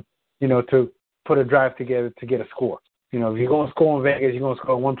time, to put a drive together to get a score. If you're going to score in Vegas, you're going to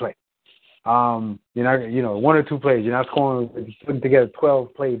score one play. You're not, 1 or 2 plays. You're not putting together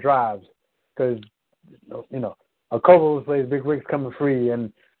 12-play drives because, a couple of plays, Big Rick's coming free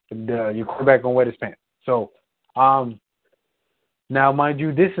and your quarterback going to wet his pants. So, now, mind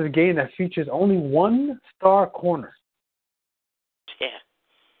you, this is a game that features only one star corner.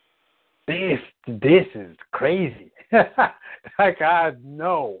 Yeah. This is crazy.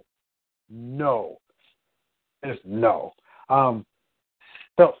 No. Just no.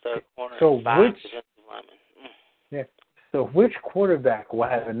 So which quarterback will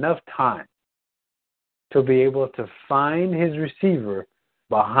have enough time to be able to find his receiver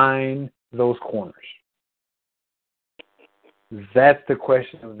behind those corners? That's the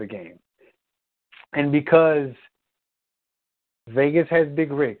question of the game. And because Vegas has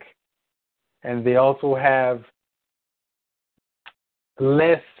Big Rick, and they also have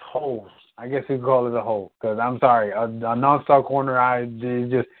less holes. I guess we call it a hole. Because I'm sorry, a non-star corner,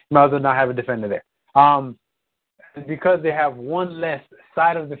 just might as well not have a defender there. Because they have one less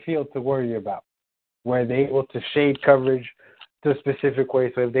side of the field to worry about, where they're able to shade coverage to a specific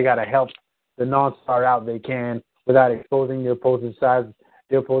way. So if they got to help the non-star out, they can without exposing the opposing side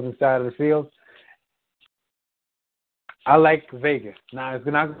of the field. I like Vegas. Now, it's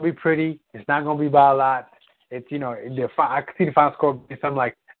not going to be pretty. It's not going to be by a lot. It's, I could see the final score be something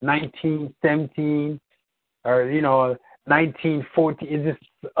like 19-17 or, 19-14. It's just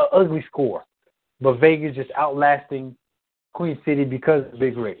an ugly score. But Vegas just outlasting Queen City because of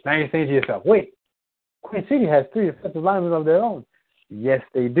Big Rick. Now you're saying to yourself, wait, Queen City has 3 offensive linemen of their own. Yes,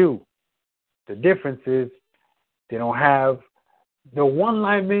 they do. The difference is they don't have the one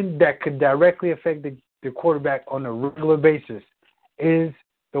lineman that could directly affect the quarterback on a regular basis is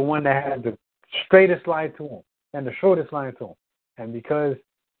the one that has the straightest line to him and the shortest line to him. And because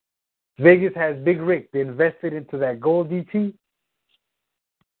Vegas has Big Rick, they invested into that gold DT,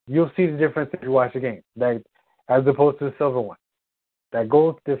 you'll see the difference if you watch the game, that as opposed to the silver one. That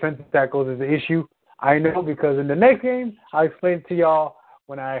gold defensive tackles is the issue. I know because in the next game, I'll explain to y'all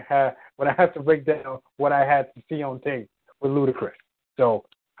when I have to break down what I had to see on tape with Ludacris. So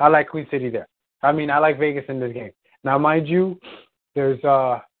I like Queen City there. I like Vegas in this game. Now, mind you, There's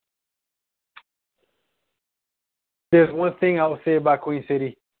one thing I will say about Queen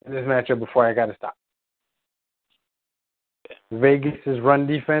City in this matchup before I got to stop. Vegas's run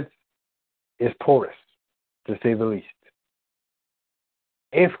defense is porous, to say the least.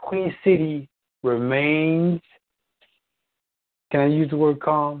 If Queen City remains, can I use the word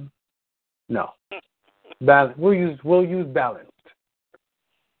calm? No. We'll use balanced.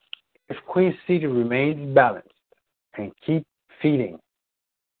 If Queen City remains balanced and keep feeding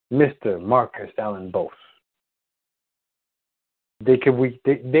Mr. Marcus Allen Bose, they could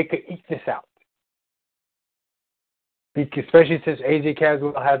eat this out. Especially since A.J.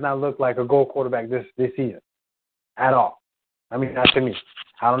 Caswell has not looked like a goal quarterback this season at all. I mean, not to me.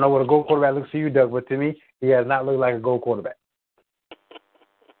 I don't know what a goal quarterback looks to you, Doug, but to me, he has not looked like a goal quarterback.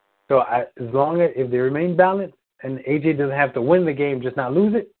 So as long as if they remain balanced and A.J. doesn't have to win the game, just not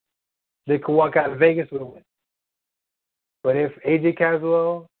lose it, they could walk out of Vegas with a win. But if A.J.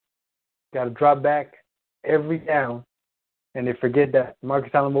 Caswell got to drop back every down and they forget that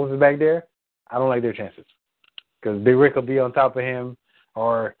Marcus Allen Bose is back there, I don't like their chances. Because Big Rick will be on top of him,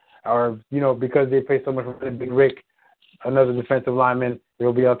 or because they pay so much for Big Rick, another defensive lineman,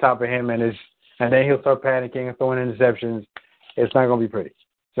 he'll be on top of him, and then he'll start panicking and throwing interceptions. It's not going to be pretty.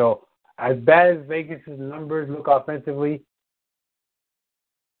 So as bad as Vegas' numbers look offensively,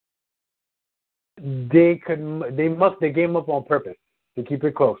 they game up on purpose to keep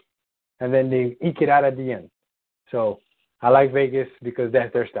it close, and then they eke it out at the end. So I like Vegas because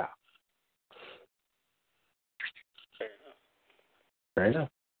that's their style. Fair enough.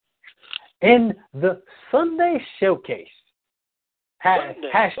 In the Sunday Showcase,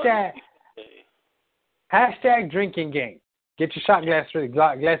 hashtag drinking game. Get your shot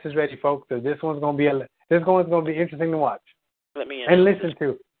glasses ready, folks. Because this one's gonna be interesting to watch. Let me and listen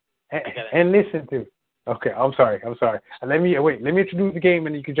to. Okay, I'm sorry. Let me introduce the game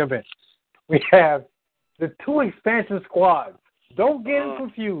and you can jump in. We have the two expansion squads. Don't get them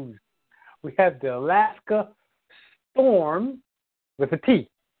confused. We have the Alaska Storm with a T,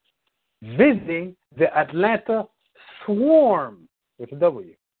 visiting the Atlanta Swarm with a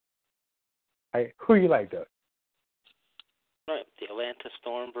W. Who you like, Doug? Right, the Atlanta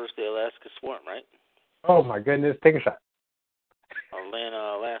Storm versus the Alaska Swarm, right? Oh, my goodness. Take a shot.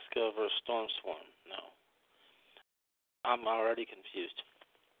 Atlanta, Alaska versus Storm Swarm. No. I'm already confused.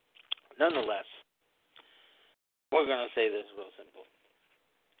 Nonetheless, we're going to say this real simple.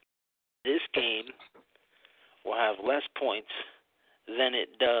 This game will have less points than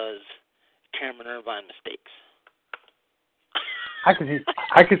it does Cameron Irvine mistakes. I can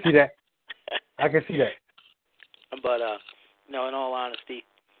see that. But no, in all honesty,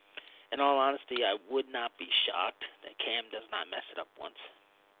 I would not be shocked that Cam does not mess it up once.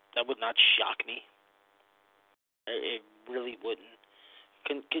 That would not shock me. It really wouldn't.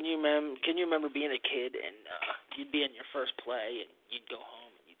 Can you remember being a kid and you'd be in your first play and you'd go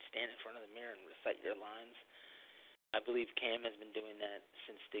home and you'd stand in front of the mirror and recite your lines? I believe Cam has been doing that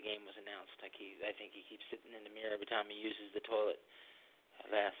since the game was announced. I think he keeps sitting in the mirror every time he uses the toilet.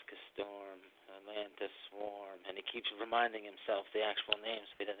 Alaska Storm, Atlanta Swarm, and he keeps reminding himself the actual names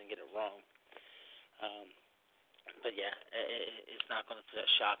so he doesn't get it wrong. But yeah, it's not going to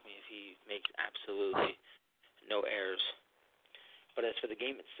shock me if he makes absolutely no errors. But as for the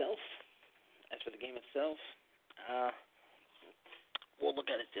game itself, we'll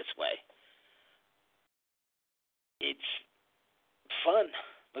look at it this way. It's fun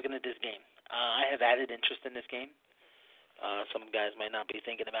looking at this game. I have added interest in this game. Some guys might not be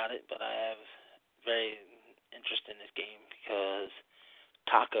thinking about it, but I have very interest in this game because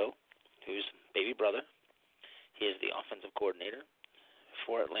Taco, who's baby brother, he is the offensive coordinator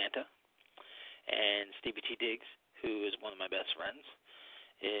for Atlanta, and Stevie T. Diggs, who is one of my best friends,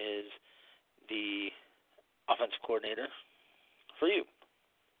 is the offensive coordinator for you.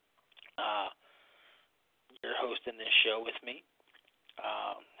 You're hosting this show with me,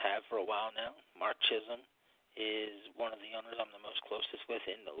 have for a while now. Mark Chisholm is one of the owners I'm the most closest with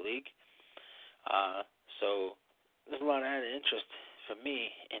in the league. So there's a lot of added interest for me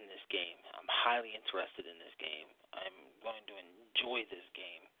in this game. I'm highly interested in this game. I'm going to enjoy this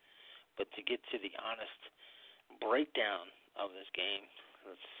game. But to get to the honest breakdown of this game,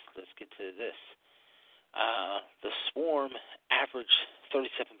 let's get to this. The Swarm averaged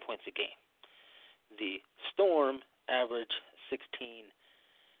 37 points a game. The Storm averaged 16.5.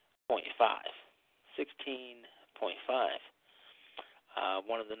 16.5.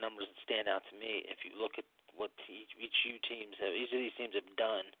 One of the numbers that stand out to me, if you look at what each of these teams have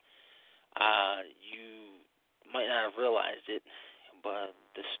done, you might not have realized it, but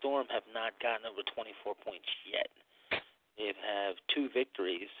the Storm have not gotten over 24 points yet They have 2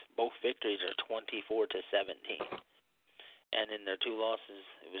 victories. Both victories are 24-17. And in their 2 losses,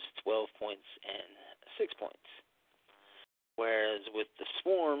 it was 12 points and 6 points. Whereas with the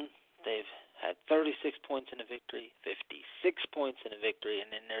Swarm, they've had 36 points in a victory, 56 points in a victory,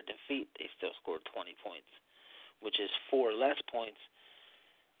 and in their defeat, they still scored 20 points, which is 4 less points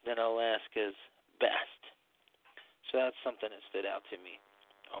than Alaska's best. So that's something that stood out to me,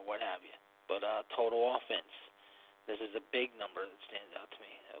 or what have you. But total offense, this is a big number that stands out to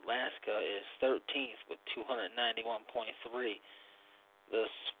me. Alaska is 13th with 291.3. The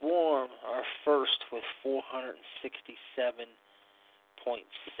Swarm are first with 467.7.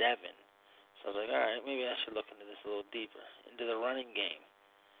 So I was like, all right, maybe I should look into this a little deeper. Into the running game,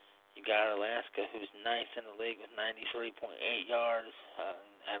 you got Alaska, who's ninth in the league with 93.8 yards.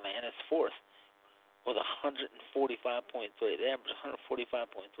 Atlanta's fourth with 145.3. They average 145.3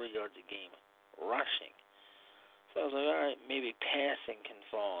 yards a game rushing. So I was like, all right, maybe passing can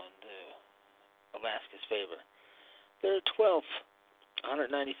fall into Alaska's favor. They're 12th,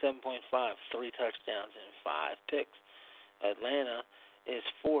 197.5, 3 touchdowns and 5 picks. Atlanta is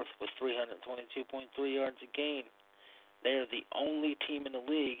fourth with 322.3 yards a game. They're the only team in the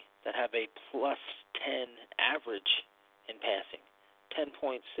league that have a plus 10 average in passing,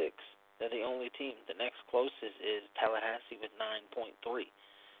 10.6. They're the only team. The next closest is Tallahassee with 9.3,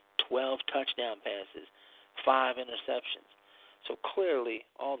 12 touchdown passes, 5 interceptions. So clearly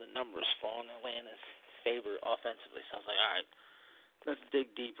all the numbers fall in Atlanta's favor offensively. So I was like, all right, let's dig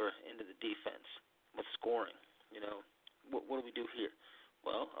deeper into the defense with scoring. You know, what do we do here?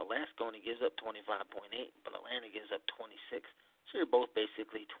 Well, Alaska only gives up 25.8, but Atlanta gives up 26. So you're both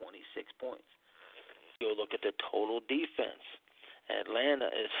basically 26 points. You'll look at the total defense. Atlanta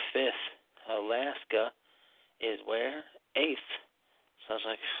is 5th. Alaska is where? 8th. So I was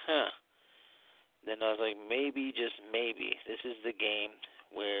like, Then I was like, maybe, just maybe, this is the game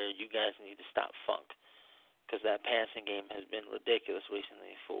where you guys need to stop funk, because that passing game has been ridiculous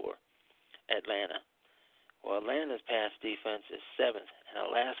recently for Atlanta. Well, Atlanta's pass defense is 7th, and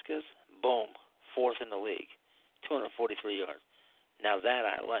Alaska's, boom, 4th in the league, 243 yards. Now that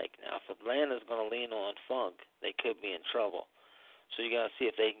I like. Now, if Atlanta's going to lean on funk, they could be in trouble. So you got to see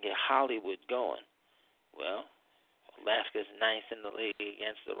if they can get Hollywood going. Well, Alaska's 9th in the league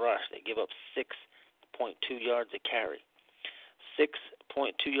against the rush. They give up 6.2 yards a carry.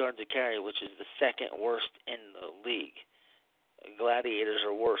 6.2 yards a carry, which is the 2nd worst in the league. Gladiators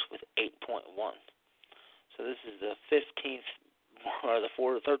are worse with 8.1. So this is the 15th or the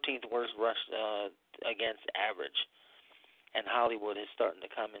 13th worst rush against average. And Hollywood is starting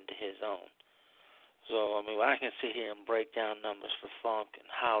to come into his own. So, I mean, I can sit here and break down numbers for Funk and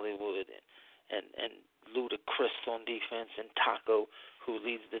Hollywood and Ludacris on defense and Taco, who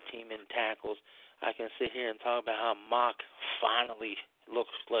leads the team in tackles. I can sit here and talk about how Mock finally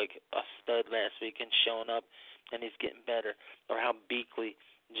looks like a stud last week and showing up, and he's getting better. Or how Beakley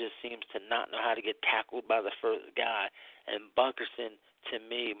just seems to not know how to get tackled by the first guy. And Buckerson, to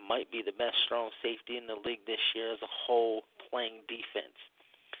me, might be the best strong safety in the league this year as a whole, playing defense.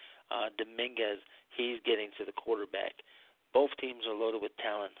 Dominguez, he's getting to the quarterback. Both teams are loaded with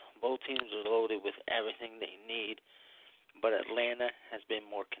talent. Both teams are loaded with everything they need. But Atlanta has been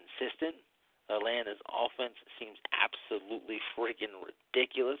more consistent. Atlanta's offense seems absolutely freaking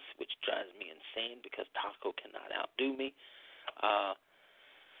ridiculous, which drives me insane because Taco cannot outdo me.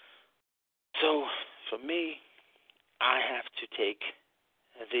 So, for me, I have to take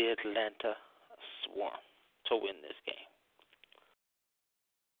the Atlanta Swarm to win this game.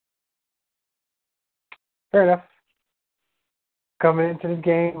 Fair enough. Coming into this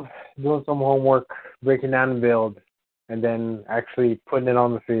game, doing some homework, breaking down the build, and then actually putting it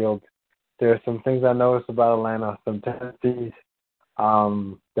on the field. There are some things I noticed about Atlanta, some tendencies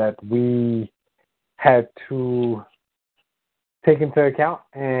that we had to take into account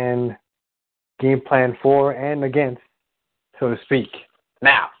and game plan for and against, so to speak.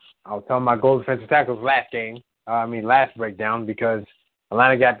 Now, I was telling my goal defensive tackles last breakdown, because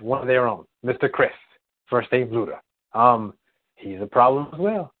Atlanta got one of their own, Mr. Chris, first name Luda. He's a problem as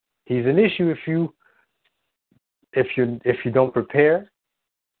well. He's an issue if you don't prepare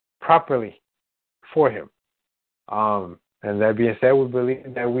properly for him. And that being said, we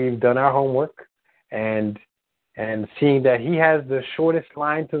believe that we've done our homework and seeing that he has the shortest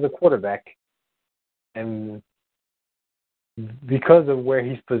line to the quarterback, and because of where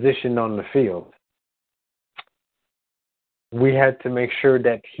he's positioned on the field, we had to make sure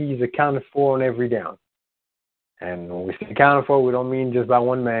that he's accounted for on every down. And when we say accounted for, we don't mean just by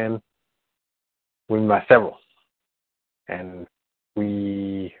one man, we mean by several. And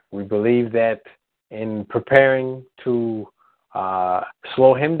we believe that in preparing to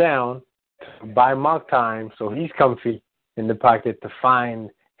slow him down, to buy mock time so he's comfy in the pocket to find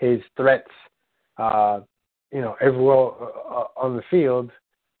his threats, everywhere on the field.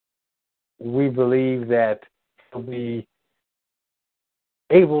 We believe that he'll be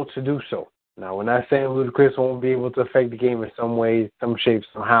able to do so. Now, we're not saying Ludacris won't be able to affect the game in some ways, some shape,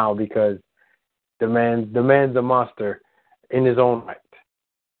 somehow, because the man's a monster in his own right.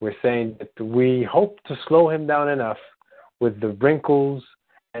 We're saying that we hope to slow him down enough with the wrinkles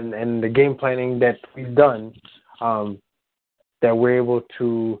and the game planning that we've done, that we're able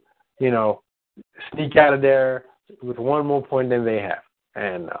to, sneak out of there with one more point than they have.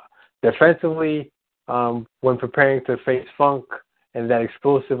 And defensively, when preparing to face Funk and that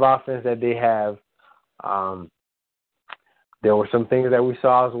explosive offense that they have, there were some things that we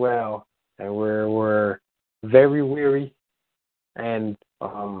saw as well, and we're very weary. And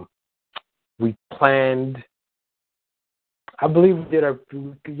we planned. I believe we did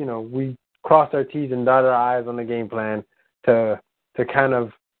we crossed our T's and dotted our I's on the game plan to kind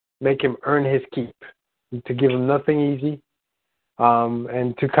of make him earn his keep, to give him nothing easy,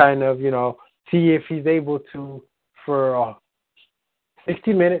 and to kind of, see if he's able to, for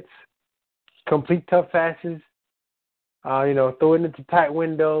 60 minutes, complete tough passes, throw it into tight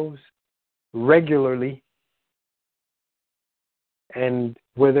windows regularly, and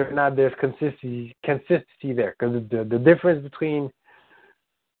whether or not there's consistency there. Because the difference between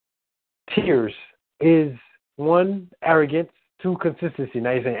tiers is, one, arrogance, two, consistency.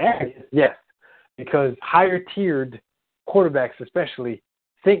 Now you're saying arrogance? Yes. Because higher-tiered quarterbacks especially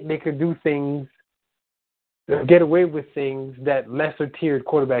think they could do things, get away with things that lesser-tiered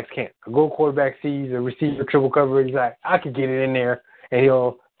quarterbacks can't. A gold quarterback sees a receiver triple coverage, he's like, I could get it in there, and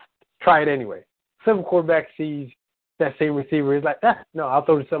he'll try it anyway. Silver quarterback sees that same receiver, he's like, no, I'll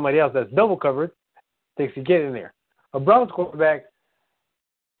throw to somebody else that's double covered, thinks he get in there. A Browns quarterback,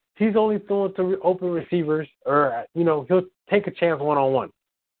 he's only throwing to open receivers, or, he'll take a chance one-on-one.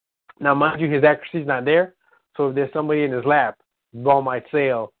 Now, mind you, his accuracy's not there, so if there's somebody in his lap, the ball might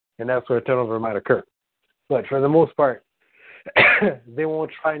sail, and that's where a turnover might occur. But for the most part, they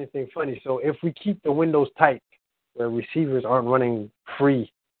won't try anything funny. So if we keep the windows tight, where receivers aren't running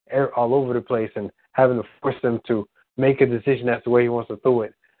free all over the place and having to force them to make a decision as to where he wants to throw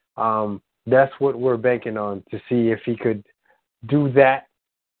it, that's what we're banking on, to see if he could do that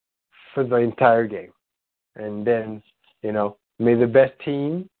for the entire game. And then, may the best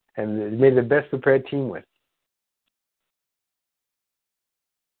team and may the best prepared team win.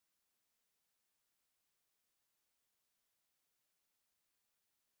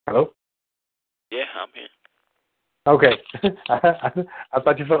 Hello? Yeah, I'm here. Okay. I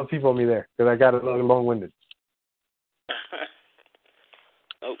thought you fell asleep on me there, because I got a little long-winded.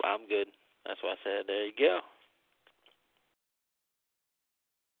 Oh, I'm good. That's why I said, there you go.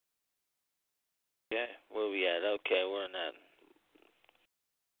 Yeah, where we at? Okay, we're in that.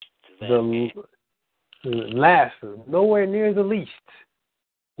 The last, nowhere near the least,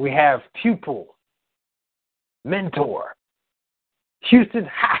 we have pupil, mentor, Houston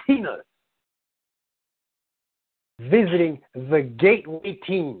Hyenas visiting the gateway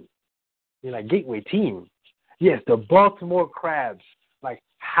team. You're like, gateway team? Yes, the Baltimore Crabs. Like,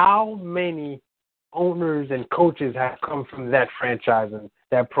 how many owners and coaches have come from that franchise and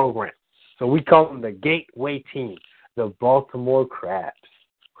that program? So we call them the gateway team, the Baltimore Crabs.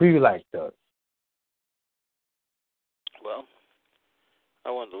 Who you like, Doug? Well,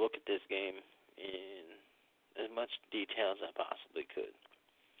 I wanted to look at this game in as much detail as I possibly could.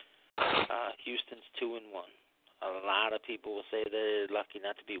 Houston's 2-1. A lot of people will say they're lucky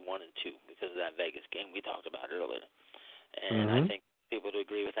not to be 1-2 because of that Vegas game we talked about earlier. And I think people would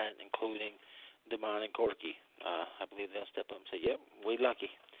agree with that, including Damon and Corky. I believe they'll step up and say, yep, we're lucky.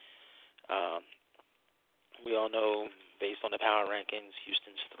 We all know, based on the power rankings,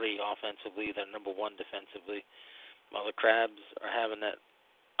 Houston's 3 offensively. They're number 1 defensively. While the Crabs are having that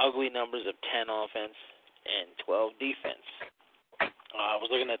ugly numbers of 10 offense and 12 defense. I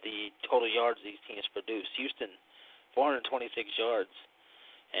was looking at the total yards these teams produced. Houston, 426 yards,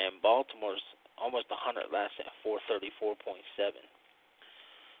 and Baltimore's almost 100 last at 434.7.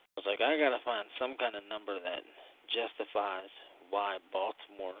 I was like, I got to find some kind of number that justifies why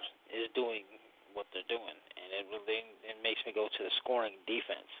Baltimore is doing what they're doing, and it makes me go to the scoring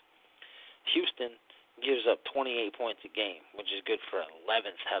defense. Houston gives up 28 points a game, which is good for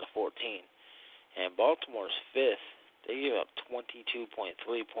 11th out of 14. And Baltimore's 5th, they give up 22.3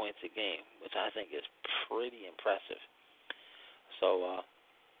 points a game, which I think is pretty impressive. So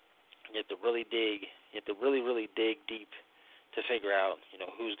you have to really dig. You have to really dig deep to figure out,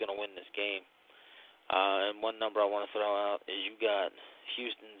 who's going to win this game. And one number I want to throw out is you got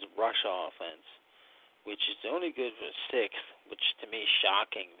Houston's rush offense, which is only good for 6th, which to me is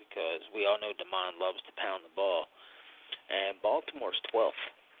shocking because we all know DeMond loves to pound the ball. And Baltimore's 12th.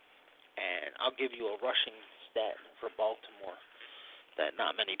 And I'll give you a rushing stat for Baltimore that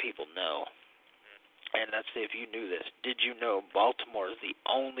not many people know. And let's see if you knew this. Did you know Baltimore is the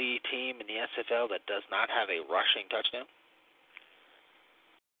only team in the SFL that does not have a rushing touchdown?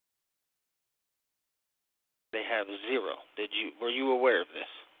 They have 0. Were you aware of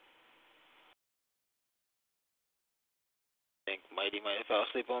this? I think Mighty might have fell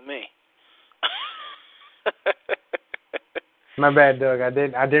asleep on me. My bad, Doug. I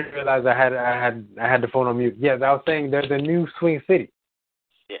didn't realize I had the phone on mute. Yes, I was saying there's a new Swing City.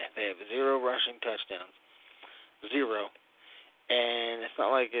 Yeah, they have 0 rushing touchdowns. 0. And it's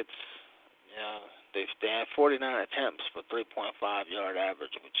not like it's, they have 49 attempts for 3.5 yard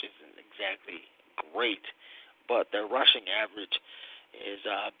average, which isn't exactly great. But their rushing average is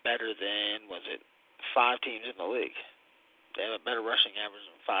better than, 5 teams in the league. They have a better rushing average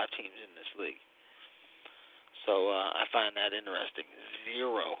than 5 teams in this league. So I find that interesting.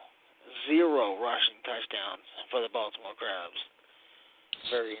 0 rushing touchdowns for the Baltimore Crabs.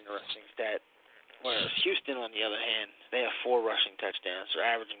 Very interesting stat. Whereas Houston, on the other hand, they have 4 rushing touchdowns. They're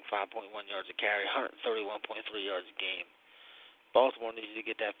averaging 5.1 yards a carry, 131.3 yards a game. Baltimore needs to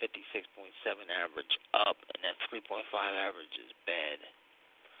get that 56.7 average up, and that 3.5 average is bad.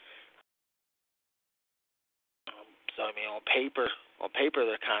 So, I mean, on paper,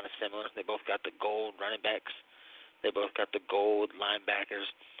 they're kind of similar. They both got the gold running backs. They both got the gold linebackers.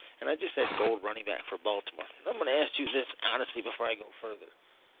 And I just said gold running back for Baltimore. I'm going to ask you this, honestly, before I go further.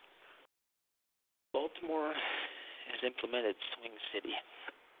 Baltimore has implemented Swing City.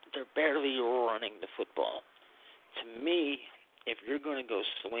 They're barely running the football. To me, if you're going to go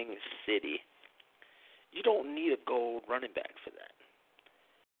Swing City, you don't need a gold running back for that.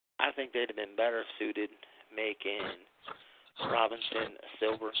 I think they'd have been better suited making Robinson a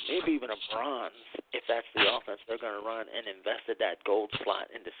silver, maybe even a bronze, if that's the offense they're going to run, and invested that gold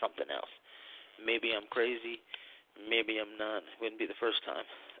slot into something else. Maybe I'm crazy. Maybe I'm not. It wouldn't be the first time.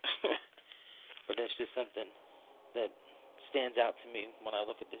 But that's just something that stands out to me when I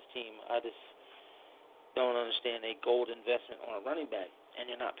look at this team. I just don't understand a gold investment on a running back, and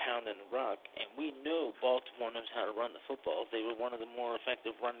you're not pounding the rock. And we know Baltimore knows how to run the football. They were one of the more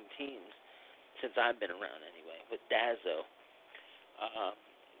effective running teams since I've been around anyway, with Dazzo.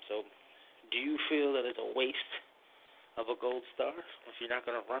 So do you feel that it's a waste of a gold star if you're not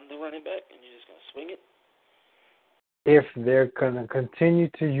going to run the running back and you're just going to swing it? If they're going to continue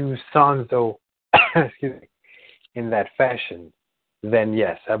to use Sanzo excuse me, in that fashion, then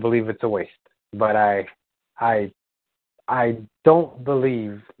yes, I believe it's a waste. But I don't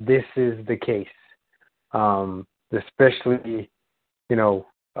believe this is the case, especially,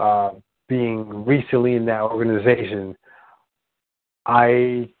 being recently in that organization.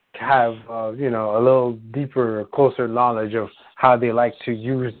 I have, a little deeper, closer knowledge of how they like to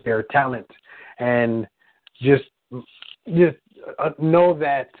use their talent, and just know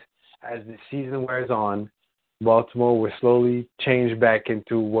that as the season wears on, Baltimore will slowly change back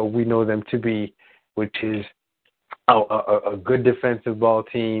into what we know them to be, which is a good defensive ball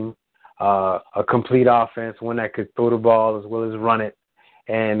team, a complete offense, one that could throw the ball as well as run it.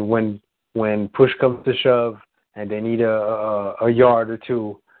 And when push comes to shove and they need a yard or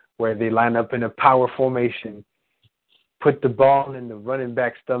two, where they line up in a power formation, put the ball in the running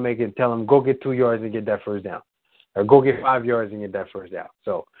back's stomach and tell him, go get 2 yards and get that first down, or go get 5 yards and get that first down.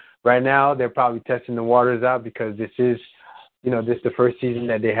 So right now they're probably testing the waters out because this is the first season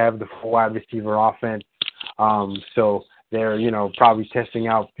that they have the full wide receiver offense. So they're, probably testing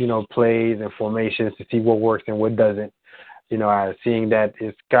out, plays and formations to see what works and what doesn't. Seeing that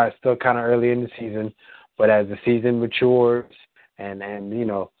it's still kind of early in the season, but as the season matures and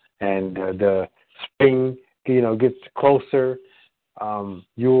the spring, gets closer,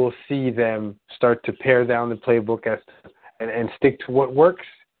 you will see them start to pare down the playbook and stick to what works,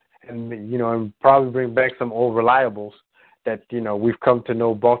 and probably bring back some old reliables that we've come to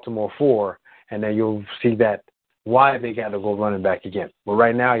know Baltimore for, and then you'll see that why they got to go running back again. But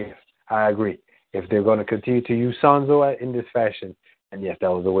right now, yes, I agree. If they're going to continue to use Sanzo in this fashion, and yes, that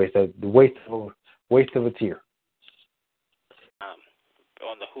was a waste of a tier.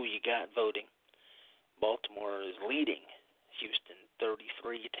 On the who you got voting, Baltimore is leading Houston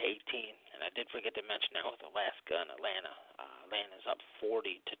 33-18, and I did forget to mention that with Alaska and Atlanta. Atlanta's up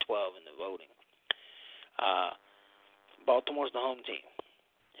 40-12 in the voting. Baltimore's the home team,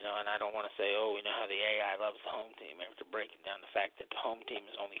 and I don't want to say, we know how the AI loves the home team after breaking down the fact that the home team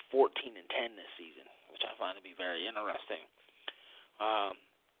is only 14-10 this season, which I find to be very interesting.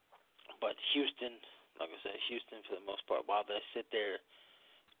 But Houston, like I said, Houston for the most part, while they sit there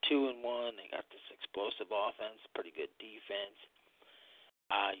 2-1, they got this explosive offense, pretty good defense.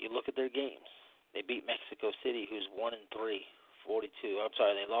 You look at their games. They beat Mexico City, who's 1-3, 42. I'm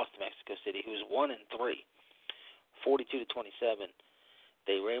sorry, they lost to Mexico City, who's 1-3, 42-27.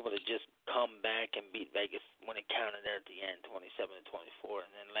 They were able to just come back and beat Vegas when it counted there at the end, 27-24.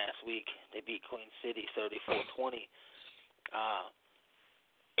 And then last week they beat Queen City 34-20.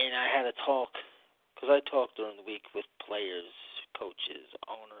 And I had a talk, because I talked during the week with players, coaches,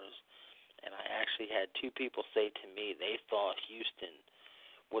 owners, and I actually had two people say to me they thought Houston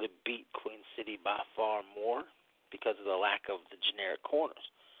would have beat Queen City by far more because of the lack of the generic corners,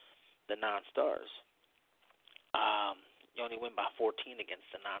 the non-stars. You only win by 14 against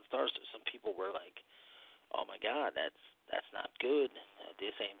the non-stars. So some people were like, "Oh my God, that's not good." At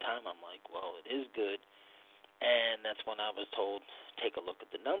the same time, I'm like, "Well, it is good." And that's when I was told, take a look at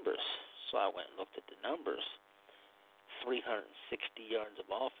the numbers. So I went and looked at the numbers. 360 yards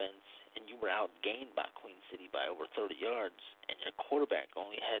of offense, and you were outgained by Queen City by over 30 yards, and your quarterback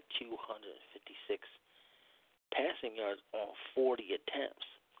only had 256 passing yards on 40 attempts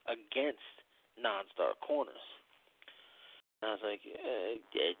against non-star corners. And I was like,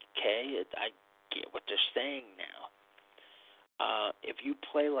 okay, I get what they're saying now. If you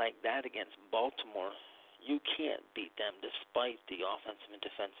play like that against Baltimore, you can't beat them despite the offensive and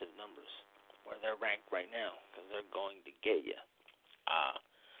defensive numbers where they're ranked right now, because they're going to get you.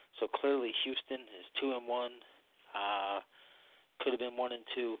 So clearly Houston is 2-1. Could have been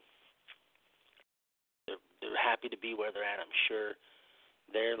 1-2. They're happy to be where they're at, I'm sure.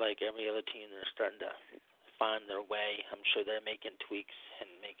 They're like every other team. They're starting to find their way. I'm sure they're making tweaks and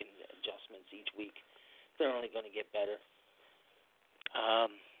making adjustments each week. They're only going to get better.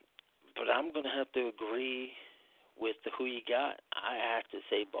 But I'm going to have to agree with who you got. I have to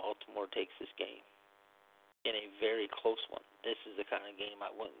say Baltimore takes this game in a very close one. This is the kind of game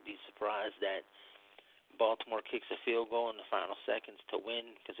I wouldn't be surprised that Baltimore kicks a field goal in the final seconds to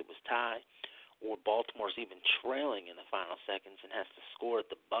win because it was tied, or Baltimore's even trailing in the final seconds and has to score at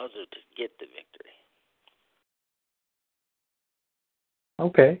the buzzer to get the victory.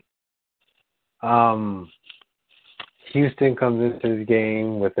 Okay. Houston comes into this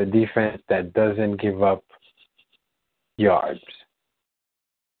game with a defense that doesn't give up yards.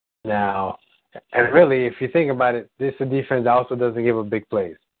 Now, and really, if you think about it, this is a defense that also doesn't give up big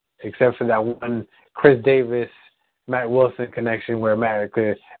plays, except for that one Chris Davis, Matt Wilson connection where Matt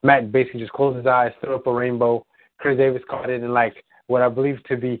basically just closed his eyes, threw up a rainbow. Chris Davis caught it in like what I believe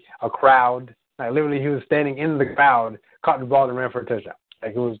to be a crowd. Like literally, he was standing in the crowd, caught the ball and ran for a touchdown.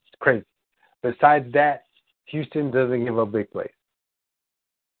 Like it was crazy. Besides that, Houston doesn't give up big plays.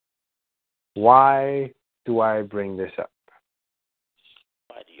 Why do I bring this up?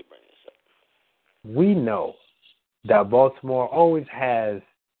 Why do you bring this up? We know that Baltimore always has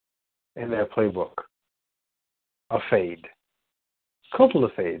in their playbook a fade. A couple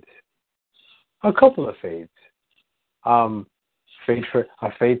of fades. A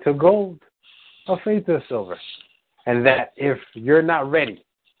fade to gold. A fade to silver. And that if you're not ready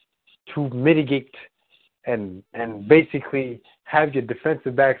to mitigate and basically have your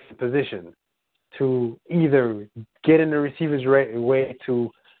defensive backs in position to either get in the receiver's way to,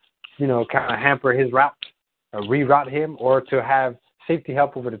 kind of hamper his route or reroute him, or to have safety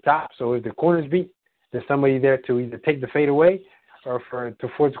help over the top. So if the corner's beat, there's somebody there to either take the fade away or to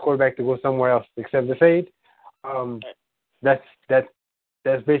force the quarterback to go somewhere else except the fade. That's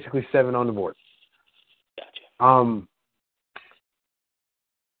basically 7 on the board. Gotcha.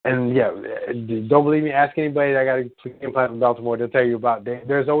 And yeah, don't believe me. Ask anybody that got a game plan from Baltimore. They'll tell you about that.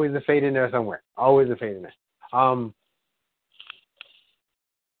 There's always a fade in there somewhere. Always a fade in there.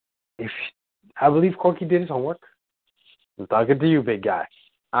 If I believe Corky did his homework. I'm talking to you, big guy.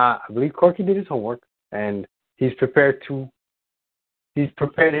 I believe Corky did his homework, and he's prepared his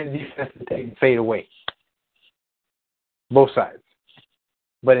defense to take the fade away. Both sides.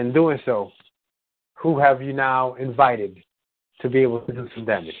 But in doing so, who have you now invited to be able to do some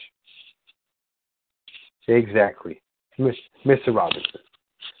damage? Exactly. Mr. Robinson.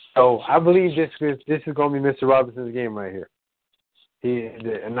 So I believe this is going to be Mr. Robinson's game right here.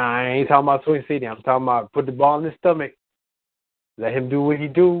 And I ain't talking about Twin City. I'm talking about put the ball in his stomach. Let him do what he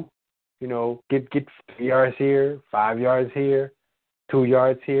do. Get 3 yards here, 5 yards here, 2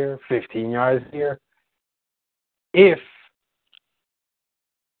 yards here, 15 yards here. If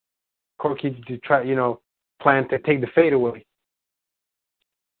Corky plan to take the fade away.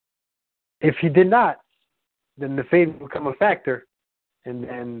 If he did not, then the fade would become a factor, and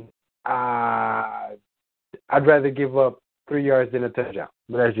then I'd rather give up 3 yards than a touchdown.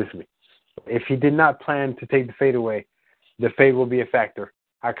 But that's just me. If he did not plan to take the fade away, the fade will be a factor.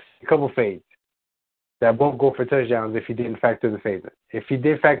 I could see a couple fades that won't go for touchdowns if he didn't factor the fades in. If he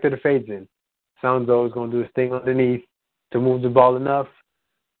did factor the fades in, Sanzo is going to do his thing underneath to move the ball enough,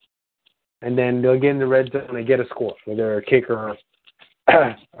 and then they'll get in the red zone and get a score, whether a kick or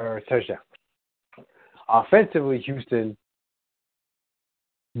a touchdown. Offensively, Houston,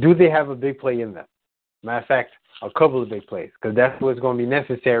 do they have a big play in them? Matter of fact, a couple of big plays, because that's what's going to be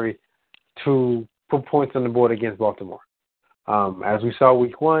necessary to put points on the board against Baltimore. As we saw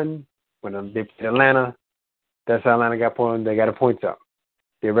week 1, when they played Atlanta, that's how Atlanta got points. They got a points up.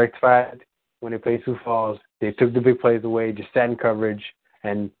 They rectified when they played Sioux Falls. They took the big plays away, just sat in coverage,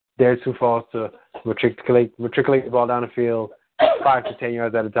 and dared Sioux Falls to matriculate the ball down the field 5 to 10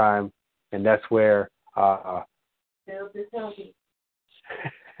 yards at a time, and that's where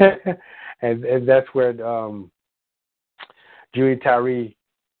and that's where Julie Tyree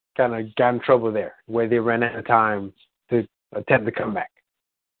kind of got in trouble there, where they ran out of time to attempt to come back.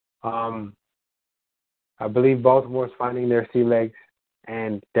 I believe Baltimore's finding their sea legs,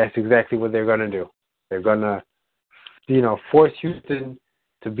 and that's exactly what they're going to do. They're going to, force Houston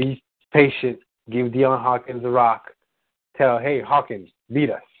to be patient, give Deion Hawkins a rock, tell, hey, Hawkins, beat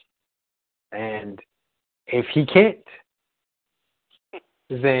us. And if he can't,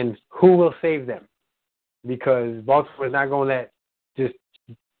 then who will save them? Because Baltimore's not going to let just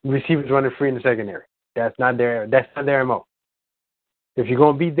receivers running free in the secondary. That's not their MO. If you're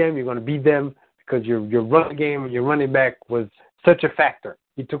going to beat them, you're going to beat them because your run game, your running back was such a factor.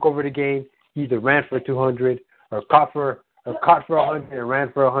 He took over the game, either ran for 200 or caught for 100 and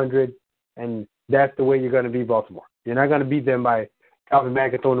ran for 100, and that's the way you're going to beat Baltimore. You're not going to beat them by Calvin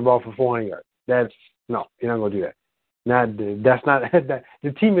Mack and throwing the ball for 400 yards. No, you're not going to do that. That's not that.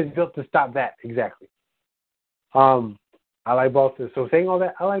 The team is built to stop that exactly. I like Baltimore. So saying all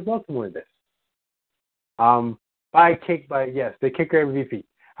that, I like Baltimore in this. The kicker MVP.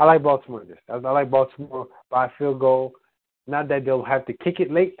 I like Baltimore in this. I like Baltimore by a field goal. Not that they'll have to kick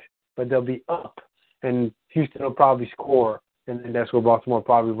it late, but they'll be up, and Houston will probably score, and that's where Baltimore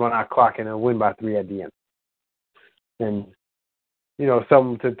probably run out clock and they'll win by 3 at the end. And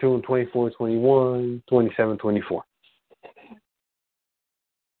something to tune 24-21, 27-24.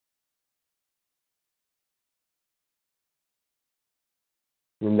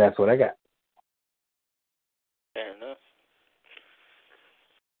 And that's what I got. Fair enough.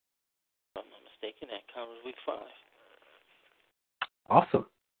 If I'm not mistaken, that covers week 5. Awesome.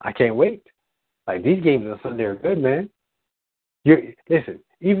 I can't wait. Like, these games on Sunday are good, man. Listen,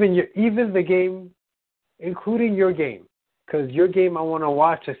 even the game, including your game, because your game I want to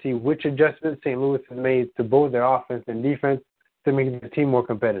watch to see which adjustments St. Louis has made to both their offense and defense to make the team more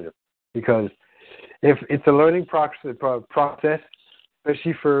competitive. Because if it's a learning process,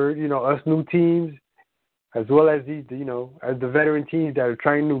 especially for us new teams, as well as as the veteran teams that are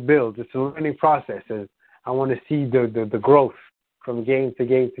trying new builds. It's a learning process. As I want to see the growth from game to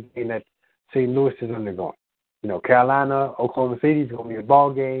game to game that St. Louis is undergoing. Carolina, Oklahoma City is going to be a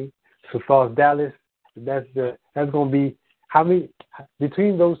ball game. Sioux Falls, Dallas, that's going to be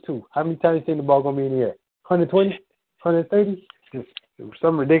between those two. How many times you think the ball going to be in the air? 120, 130? Just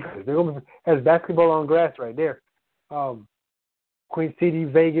something ridiculous. That's basketball on grass right there. Queen City,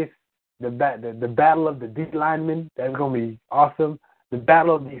 Vegas, the battle of the D linemen, that's going to be awesome. The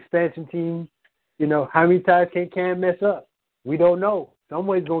battle of the expansion team. How many times can Cam mess up? We don't know.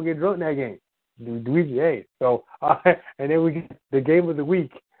 Somebody's going to get drunk in that game. And then we get the game of the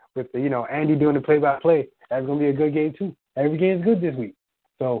week with Andy doing the play-by-play. That's going to be a good game too. Every game is good this week.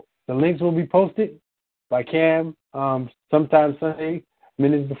 So the links will be posted by Cam sometime Sunday,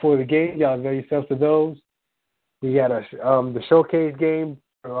 minutes before the game. Y'all avail yourselves to those. We got the showcase game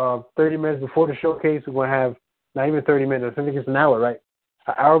 30 minutes before the showcase. We're going to have, not even 30 minutes, I think it's an hour, right?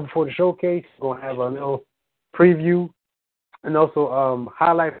 An hour before the showcase, we're going to have a little preview and also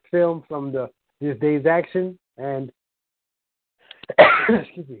highlight film from this day's action. And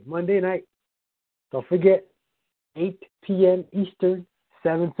excuse me, Monday night, don't forget, 8 p.m. Eastern,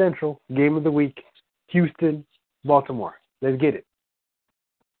 7 Central, game of the week, Houston, Baltimore. Let's get it.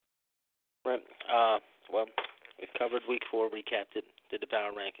 Right. Well, we've covered week 4, recapped it, did the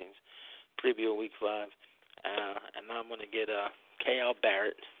power rankings, preview of week 5, and now I'm going to get K.L.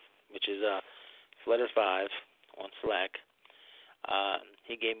 Barrett, which is Flutter5 on Slack.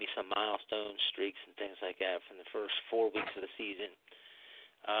 He gave me some milestone streaks and things like that from the first 4 weeks of the season.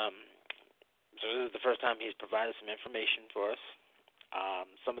 So this is the first time he's provided some information for us.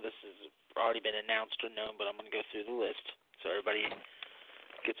 Some of this has already been announced or known, but I'm going to go through the list so everybody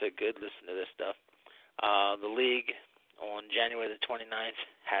gets a good listen to this stuff. The league on January the 29th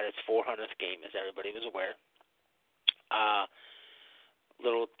had its 400th game, as everybody was aware.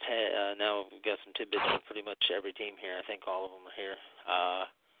 Now we've got some tidbits on pretty much every team here. I think all of them are here.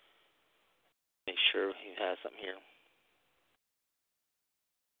 Make sure he has something here.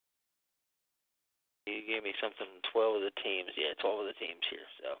 He gave me something, 12 of the teams. Yeah, 12 of the teams here.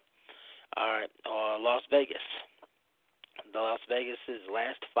 So, all right, Las Vegas. The Las Vegas'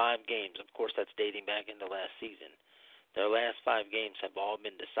 last 5 games, of course, that's dating back into last season. Their last 5 games have all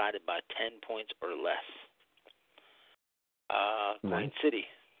been decided by 10 points or less. Queen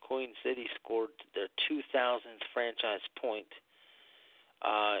City scored their 2,000th franchise point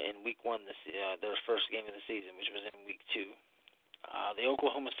in Week 1, their first game of the season, which was in Week 2. The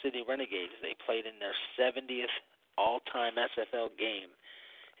Oklahoma City Renegades, they played in their 70th all-time SFL game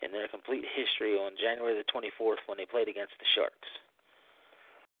in their complete history on January the 24th when they played against the Sharks.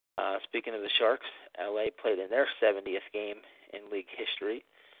 Speaking of the Sharks, LA played in their 70th game in league history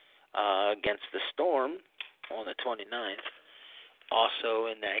against the Storm on the 29th. Also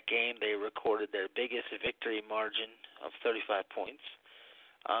in that game, they recorded their biggest victory margin of 35 points.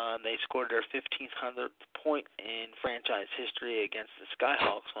 They scored their 1,500th point in franchise history against the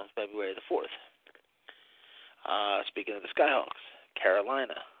Skyhawks on February the 4th. Speaking of the Skyhawks,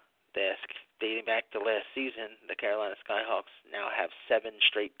 Carolina, dating back to last season, the Carolina Skyhawks now have 7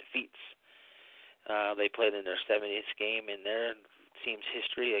 straight defeats. They played in their 70th game in their team's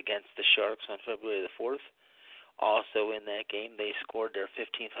history against the Sharks on February the 4th. Also in that game, they scored their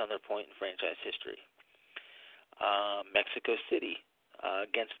 1,500 point in franchise history. Mexico City,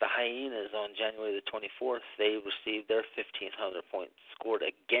 against the Hyenas on January the 24th, they received their 1,500 points scored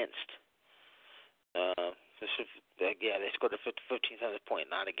against. They scored a 1,500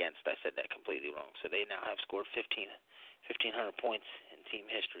 point, not against. I said that completely wrong. So they now have scored 1,500 points in team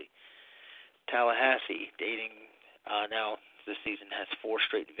history. Tallahassee, dating now this season, has 4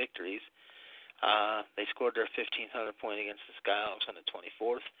 straight victories. They scored their 1,500 point against the Skyhawks on the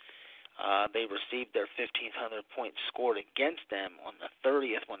 24th. They received their 1,500 points scored against them on the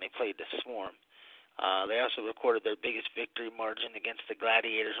 30th when they played the Swarm. They also recorded their biggest victory margin against the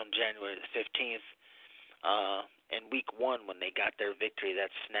Gladiators on January the 15th. In Week 1, when they got their victory,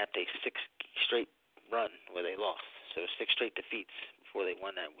 that snapped a 6 straight run where they lost. So 6 straight defeats before they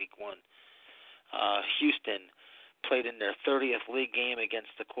won that Week 1. Houston played in their 30th league game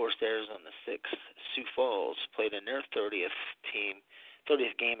against the Corsairs on the 6th. Sioux Falls played in their 30th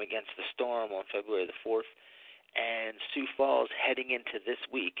game against the Storm on February the 4th. And Sioux Falls, heading into this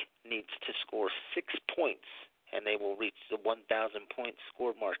week, needs to score 6 points, and they will reach the 1,000-point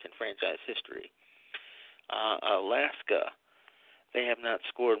score mark in franchise history. Alaska, they have not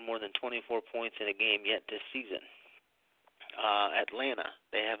scored more than 24 points in a game yet this season. Atlanta,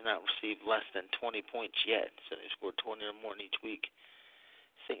 they have not received less than 20 points yet, so they scored 20 or more in each week.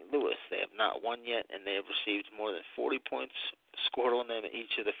 St. Louis, they have not won yet, and they have received more than 40 points scored on them in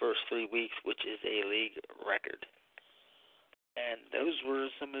each of the first 3 weeks, which is a league record. And those were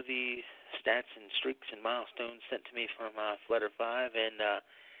some of the stats and streaks and milestones sent to me from Flutter 5, and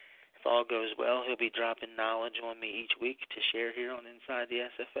if all goes well, he'll be dropping knowledge on me each week to share here on Inside the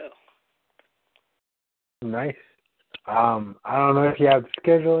SFL. Nice. I don't know if you have the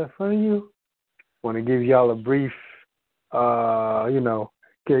schedule in front of you. Want to give y'all a brief, keep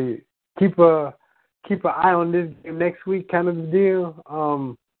an eye on this game next week kind of deal.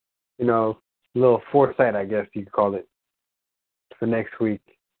 A little foresight, I guess you could call it, for next week.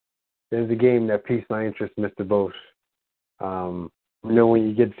 There's a game that piqued my interest, Mr. Bose. When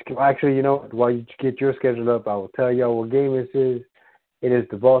you get, while you get your schedule up, I will tell y'all what game this is. It is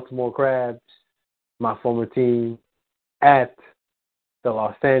the Baltimore Crabs, my former team, at the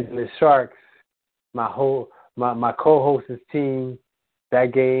Los Angeles Sharks, my co-host's team.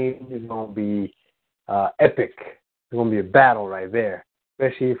 That game is going to be epic. It's going to be a battle right there,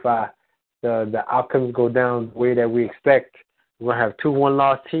 especially if the outcomes go down the way that we expect. We're going to have 2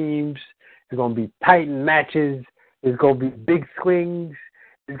 one-loss teams. It's going to be tight matches. It's going to be big swings.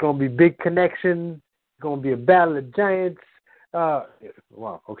 It's going to be big connections. It's going to be a battle of giants. I'm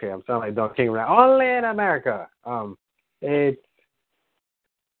sounding like Don King right now. Only in America.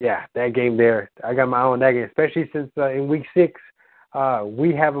 That game there. I got my eye on that game, especially since in Week 6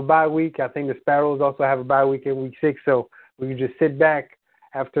 we have a bye week. I think the Sparrows also have a bye week in Week 6, so we can just sit back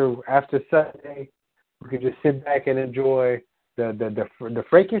after Sunday. We can just sit back and enjoy the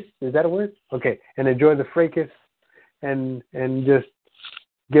fracas. Is that a word? Okay, and enjoy the fracas and just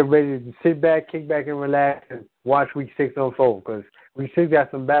get ready to sit back, kick back, and relax and watch Week 6 unfold, because Week 6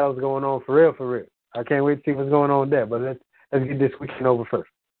 got some battles going on for real. I can't wait to see what's going on there, but let's get this weekend over first.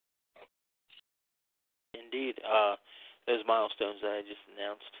 those milestones that I just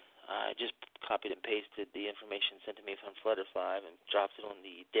announced. I just copied and pasted the information sent to me from Flutterfly and dropped it on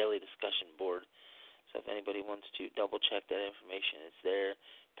the daily discussion board. So if anybody wants to double-check that information, it's there.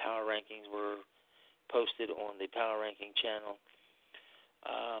 Power rankings were posted on the Power Ranking channel.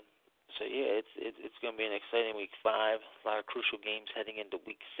 So, yeah, it's going to be an exciting Week 5. A lot of crucial games heading into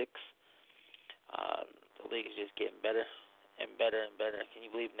Week 6. The league is just getting better and better and better. Can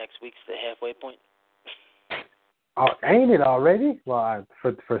you believe next week's the halfway point? Oh, ain't it already? Well,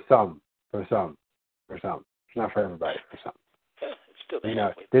 for some. It's not for everybody. For some. It's still the You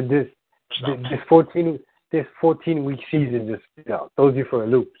know, halfway point. this 14-week season just throws you for a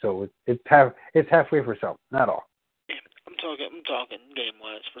loop. So it's halfway for some, not all. I'm talking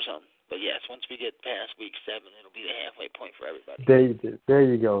game-wise for some. But yes, once we get past Week 7, it'll be the halfway point for everybody. There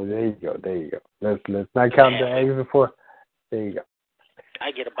you go. Let's not count the eggs before. There you go.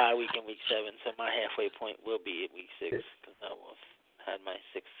 I get a bye week in Week 7, so my halfway point will be at Week 6 because I will have had my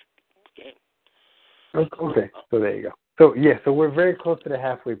 6th game. Okay, so there you go. So we're very close to the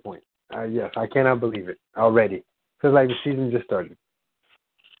halfway point. Yes, I cannot believe it already. Feels like the season just started.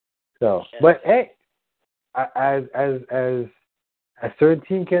 So, but hey, as certain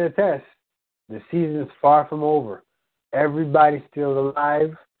team can attest, the season is far from over. Everybody's still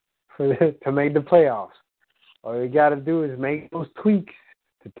alive to make the playoffs. All you got to do is make those tweaks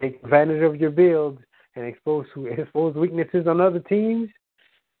to take advantage of your build and expose weaknesses on other teams.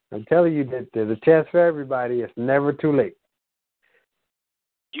 I'm telling you that there's a chance for everybody. It's never too late.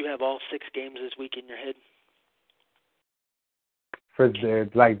 Do you have all 6 games this week in your head? For the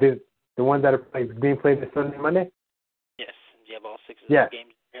ones that are being played this Sunday, Monday? Yes. Do you have all 6 of those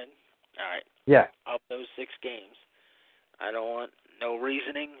games in your head? All right. Yeah. Of those 6 games, I don't want no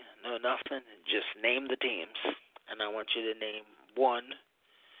reasoning, no nothing. Just name the teams, and I want you to name one,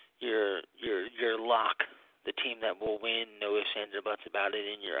 your lock, the team that will win, no ifs, ands, or buts about it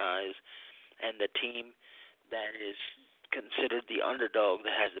in your eyes, and the team that is considered the underdog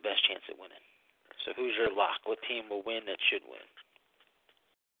that has the best chance at winning. So who's your lock? What team will win that should win?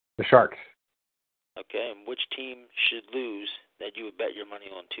 The Sharks. Okay, and which team should lose that you would bet your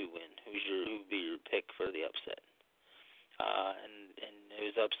money on to win? Who would be your pick for the upset? And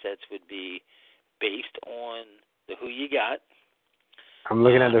those upsets would be based on the who you got. I'm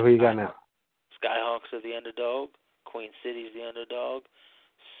looking at the who you got now. Skyhawks are the underdog. Queen City's the underdog.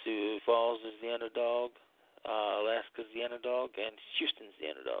 Sioux Falls is the underdog. Alaska's the underdog. And Houston's the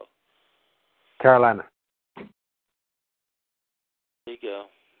underdog. Carolina. There you go.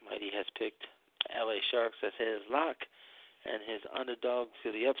 Mighty has picked LA Sharks as his lock. And his underdog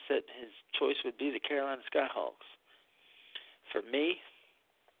to the upset, his choice would be the Carolina Skyhawks. For me,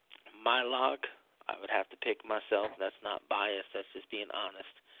 my lock, I would have to pick myself. That's not biased. That's just being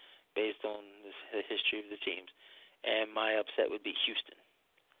honest based on the history of the teams. And my upset would be Houston.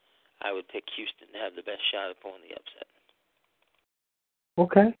 I would pick Houston to have the best shot at pulling the upset.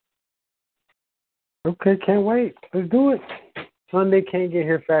 Okay, can't wait. Let's do it. Sunday can't get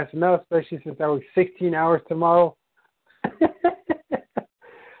here fast enough, especially since I work 16 hours tomorrow.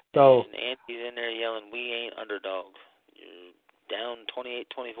 So, and Andy's in there yelling, "We ain't underdogs." You're down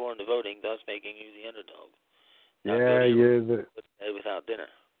 28-24 in the voting, thus making you the underdog. Now you're the without dinner.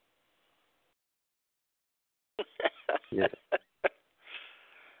 Yeah.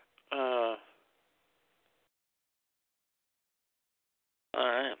 All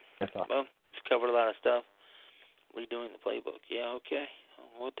right. Well, we've covered a lot of stuff. Redoing the playbook. Yeah, okay.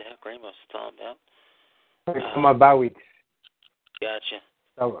 What the heck Ramos is talking about? My bye weeks. Gotcha.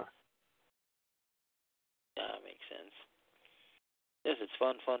 Over. That makes sense. Yes, it's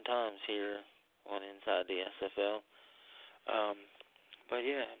fun times here on Inside the SFL. But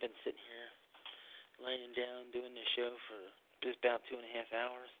yeah, I've been sitting here laying down doing this show for just about 2.5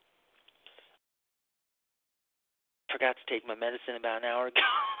 hours. Forgot to take my medicine about an hour ago.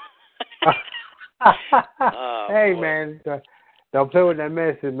 Hey, boy. man, don't play with that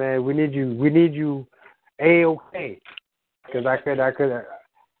medicine, man. We need you A-okay. Because I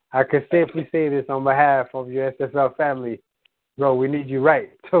could safely say this on behalf of your SFL family. Bro, we need you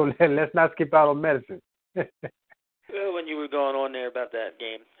right. So let's not skip out on medicine. Well, when you were going on there about that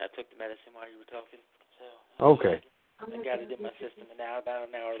game, I took the medicine while you were talking. So Okay. I got it in my system about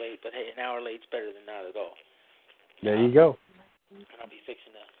an hour late. But, hey, an hour late's better than not at all. There you go. And I'll be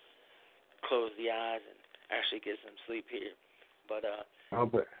fixing to close the eyes and actually get some sleep here. But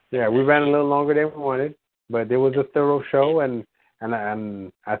yeah, we ran a little longer than we wanted, but it was a thorough show, and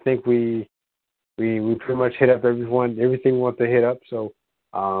I think we pretty much hit up everything we want to hit up. So,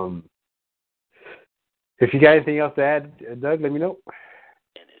 if you got anything else to add, Doug, let me know.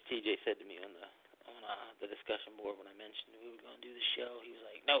 And as TJ said to me on the discussion board when I mentioned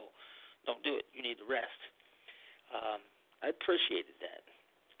need to rest. I appreciated that,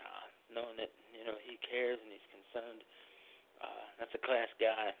 knowing that, he cares and he's concerned. That's a class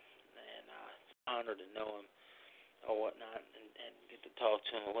guy, and it's an honor to know him or whatnot and get to talk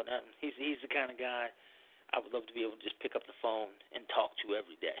to him or whatnot. He's the kind of guy I would love to be able to just pick up the phone and talk to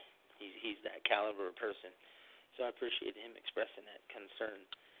every day. He's that caliber of person. So I appreciate him expressing that concern.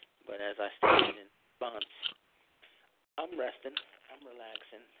 But as I stated in response, I'm resting, I'm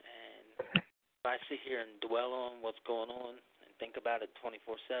relaxing, and if I sit here and dwell on what's going on and think about it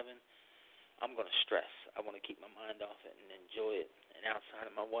 24/7, I'm going to stress. I want to keep my mind off it and enjoy it. And outside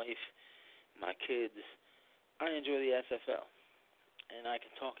of my wife, my kids, I enjoy the SFL. And I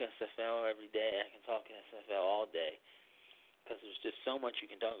can talk SFL every day. I can talk SFL all day because there's just so much you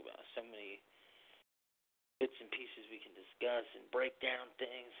can talk about, so many bits and pieces we can discuss and break down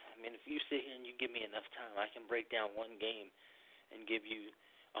things. I mean, if you sit here and you give me enough time, I can break down one game and give you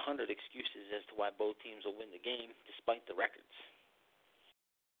 100 excuses as to why both teams will win the game despite the records.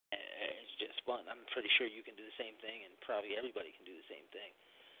 It's just fun. I'm pretty sure you can do the same thing, and probably everybody can do the same thing.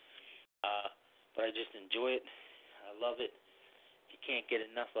 But I just enjoy it. I love it. You can't get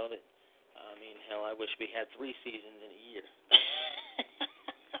enough of it. I mean, hell, I wish we had 3 seasons in a year.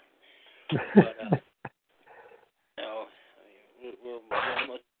 But, we're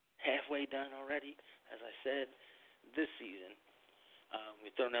almost halfway done already. As I said, this season,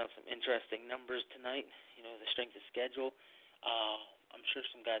 we've thrown out some interesting numbers tonight, the strength of schedule. I'm sure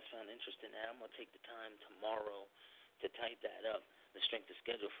some guys found interest in that. I'm going to take the time tomorrow to type that up, the strength of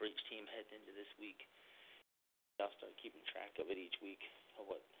schedule for each team heading into this week. I'll start keeping track of it each week of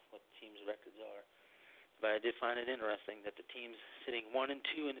what teams' records are. But I did find it interesting that the teams sitting 1 and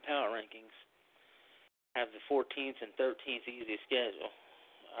 2 in the power rankings have the 14th and 13th easiest schedule.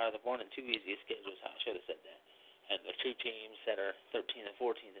 The 1 and 2 easiest schedules, I should have said that. And the 2 teams that are 13th and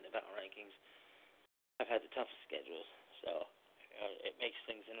 14th in the power rankings have had the toughest schedules. So it makes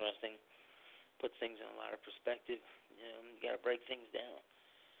things interesting, puts things in a lot of perspective. You got to break things down,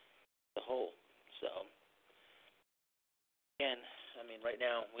 the whole. So, again, I mean, right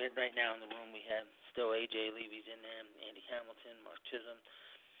now in the room we have still A.J. Levy's in there, Andy Hamilton, Mark Chisholm,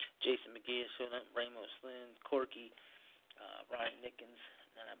 Jason McGee is showing up, Ramos Lynn, Corky, Ryan Nickens,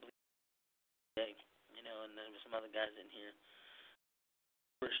 and I believe and then there's some other guys in here.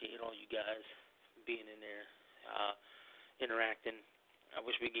 Appreciate all you guys being in there, interacting. I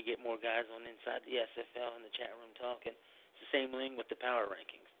wish we could get more guys on inside the SFL in the chat room talking. It's the same thing with the power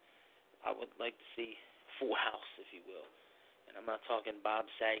rankings. I would like to see full house, if you will. And I'm not talking Bob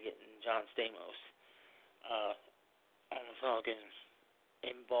Saget and John Stamos. I'm talking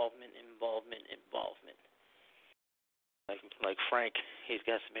involvement. Like Frank, he's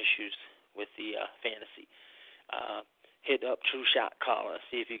got some issues with the fantasy. Hit up True Shot Caller,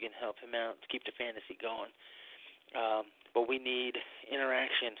 see if you can help him out to keep the fantasy going. But we need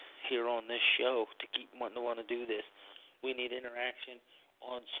interaction here on this show to keep wanting to do this. We need interaction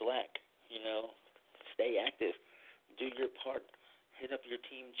on Slack. Stay active. Do your part. Hit up your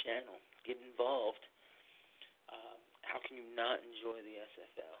team channel. Get involved. How can you not enjoy the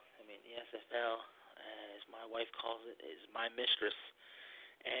SFL? I mean, the SFL, as my wife calls it, is my mistress.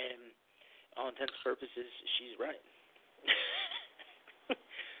 And all intents and purposes, she's right.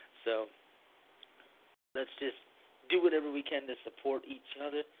 So let's just do whatever we can to support each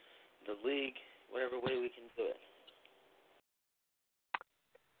other, the league, whatever way we can do it.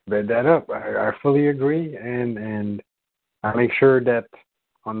 Bet that up. I fully agree, and I make sure that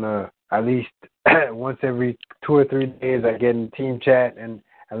on the at least once every 2 or 3 days I get in team chat and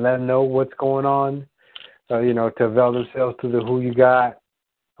let them know what's going on. So to avail themselves to the Who You Got,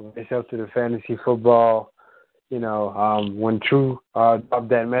 themselves to the fantasy football. When True dropped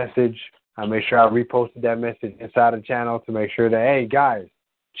that message, I make sure I reposted that message inside the channel to make sure that, hey, guys,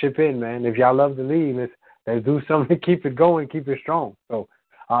 chip in, man. If y'all love the league, let's do something to keep it going, keep it strong. So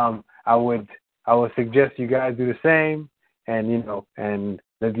I would suggest you guys do the same, and and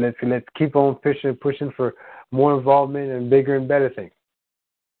let's keep on pushing for more involvement and bigger and better things.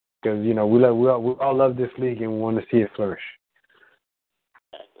 Because we all love this league and we want to see it flourish.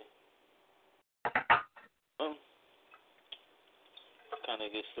 Kind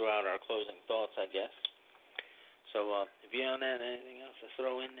of just throw out our closing thoughts, I guess. So if you don't have anything else to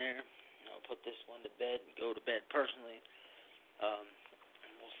throw in there, I'll put this one to bed and go to bed personally. And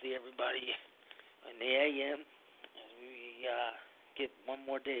we'll see everybody in the AM as we get one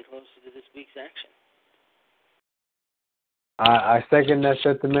more day closer to this week's action. I second that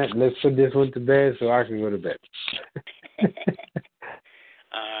sentiment. Let's put this one to bed so I can go to bed.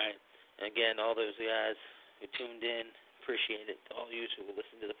 All right. Again, all those guys who tuned in, appreciate it. All you who will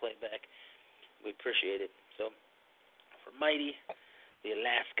listen to the playback, We appreciate it. So, for Mighty, the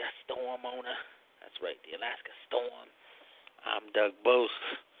Alaska Storm owner, that's right, the Alaska Storm, I'm Doug Bose.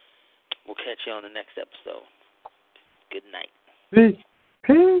 We'll catch you on the next episode. Good night.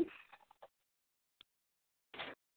 Peace.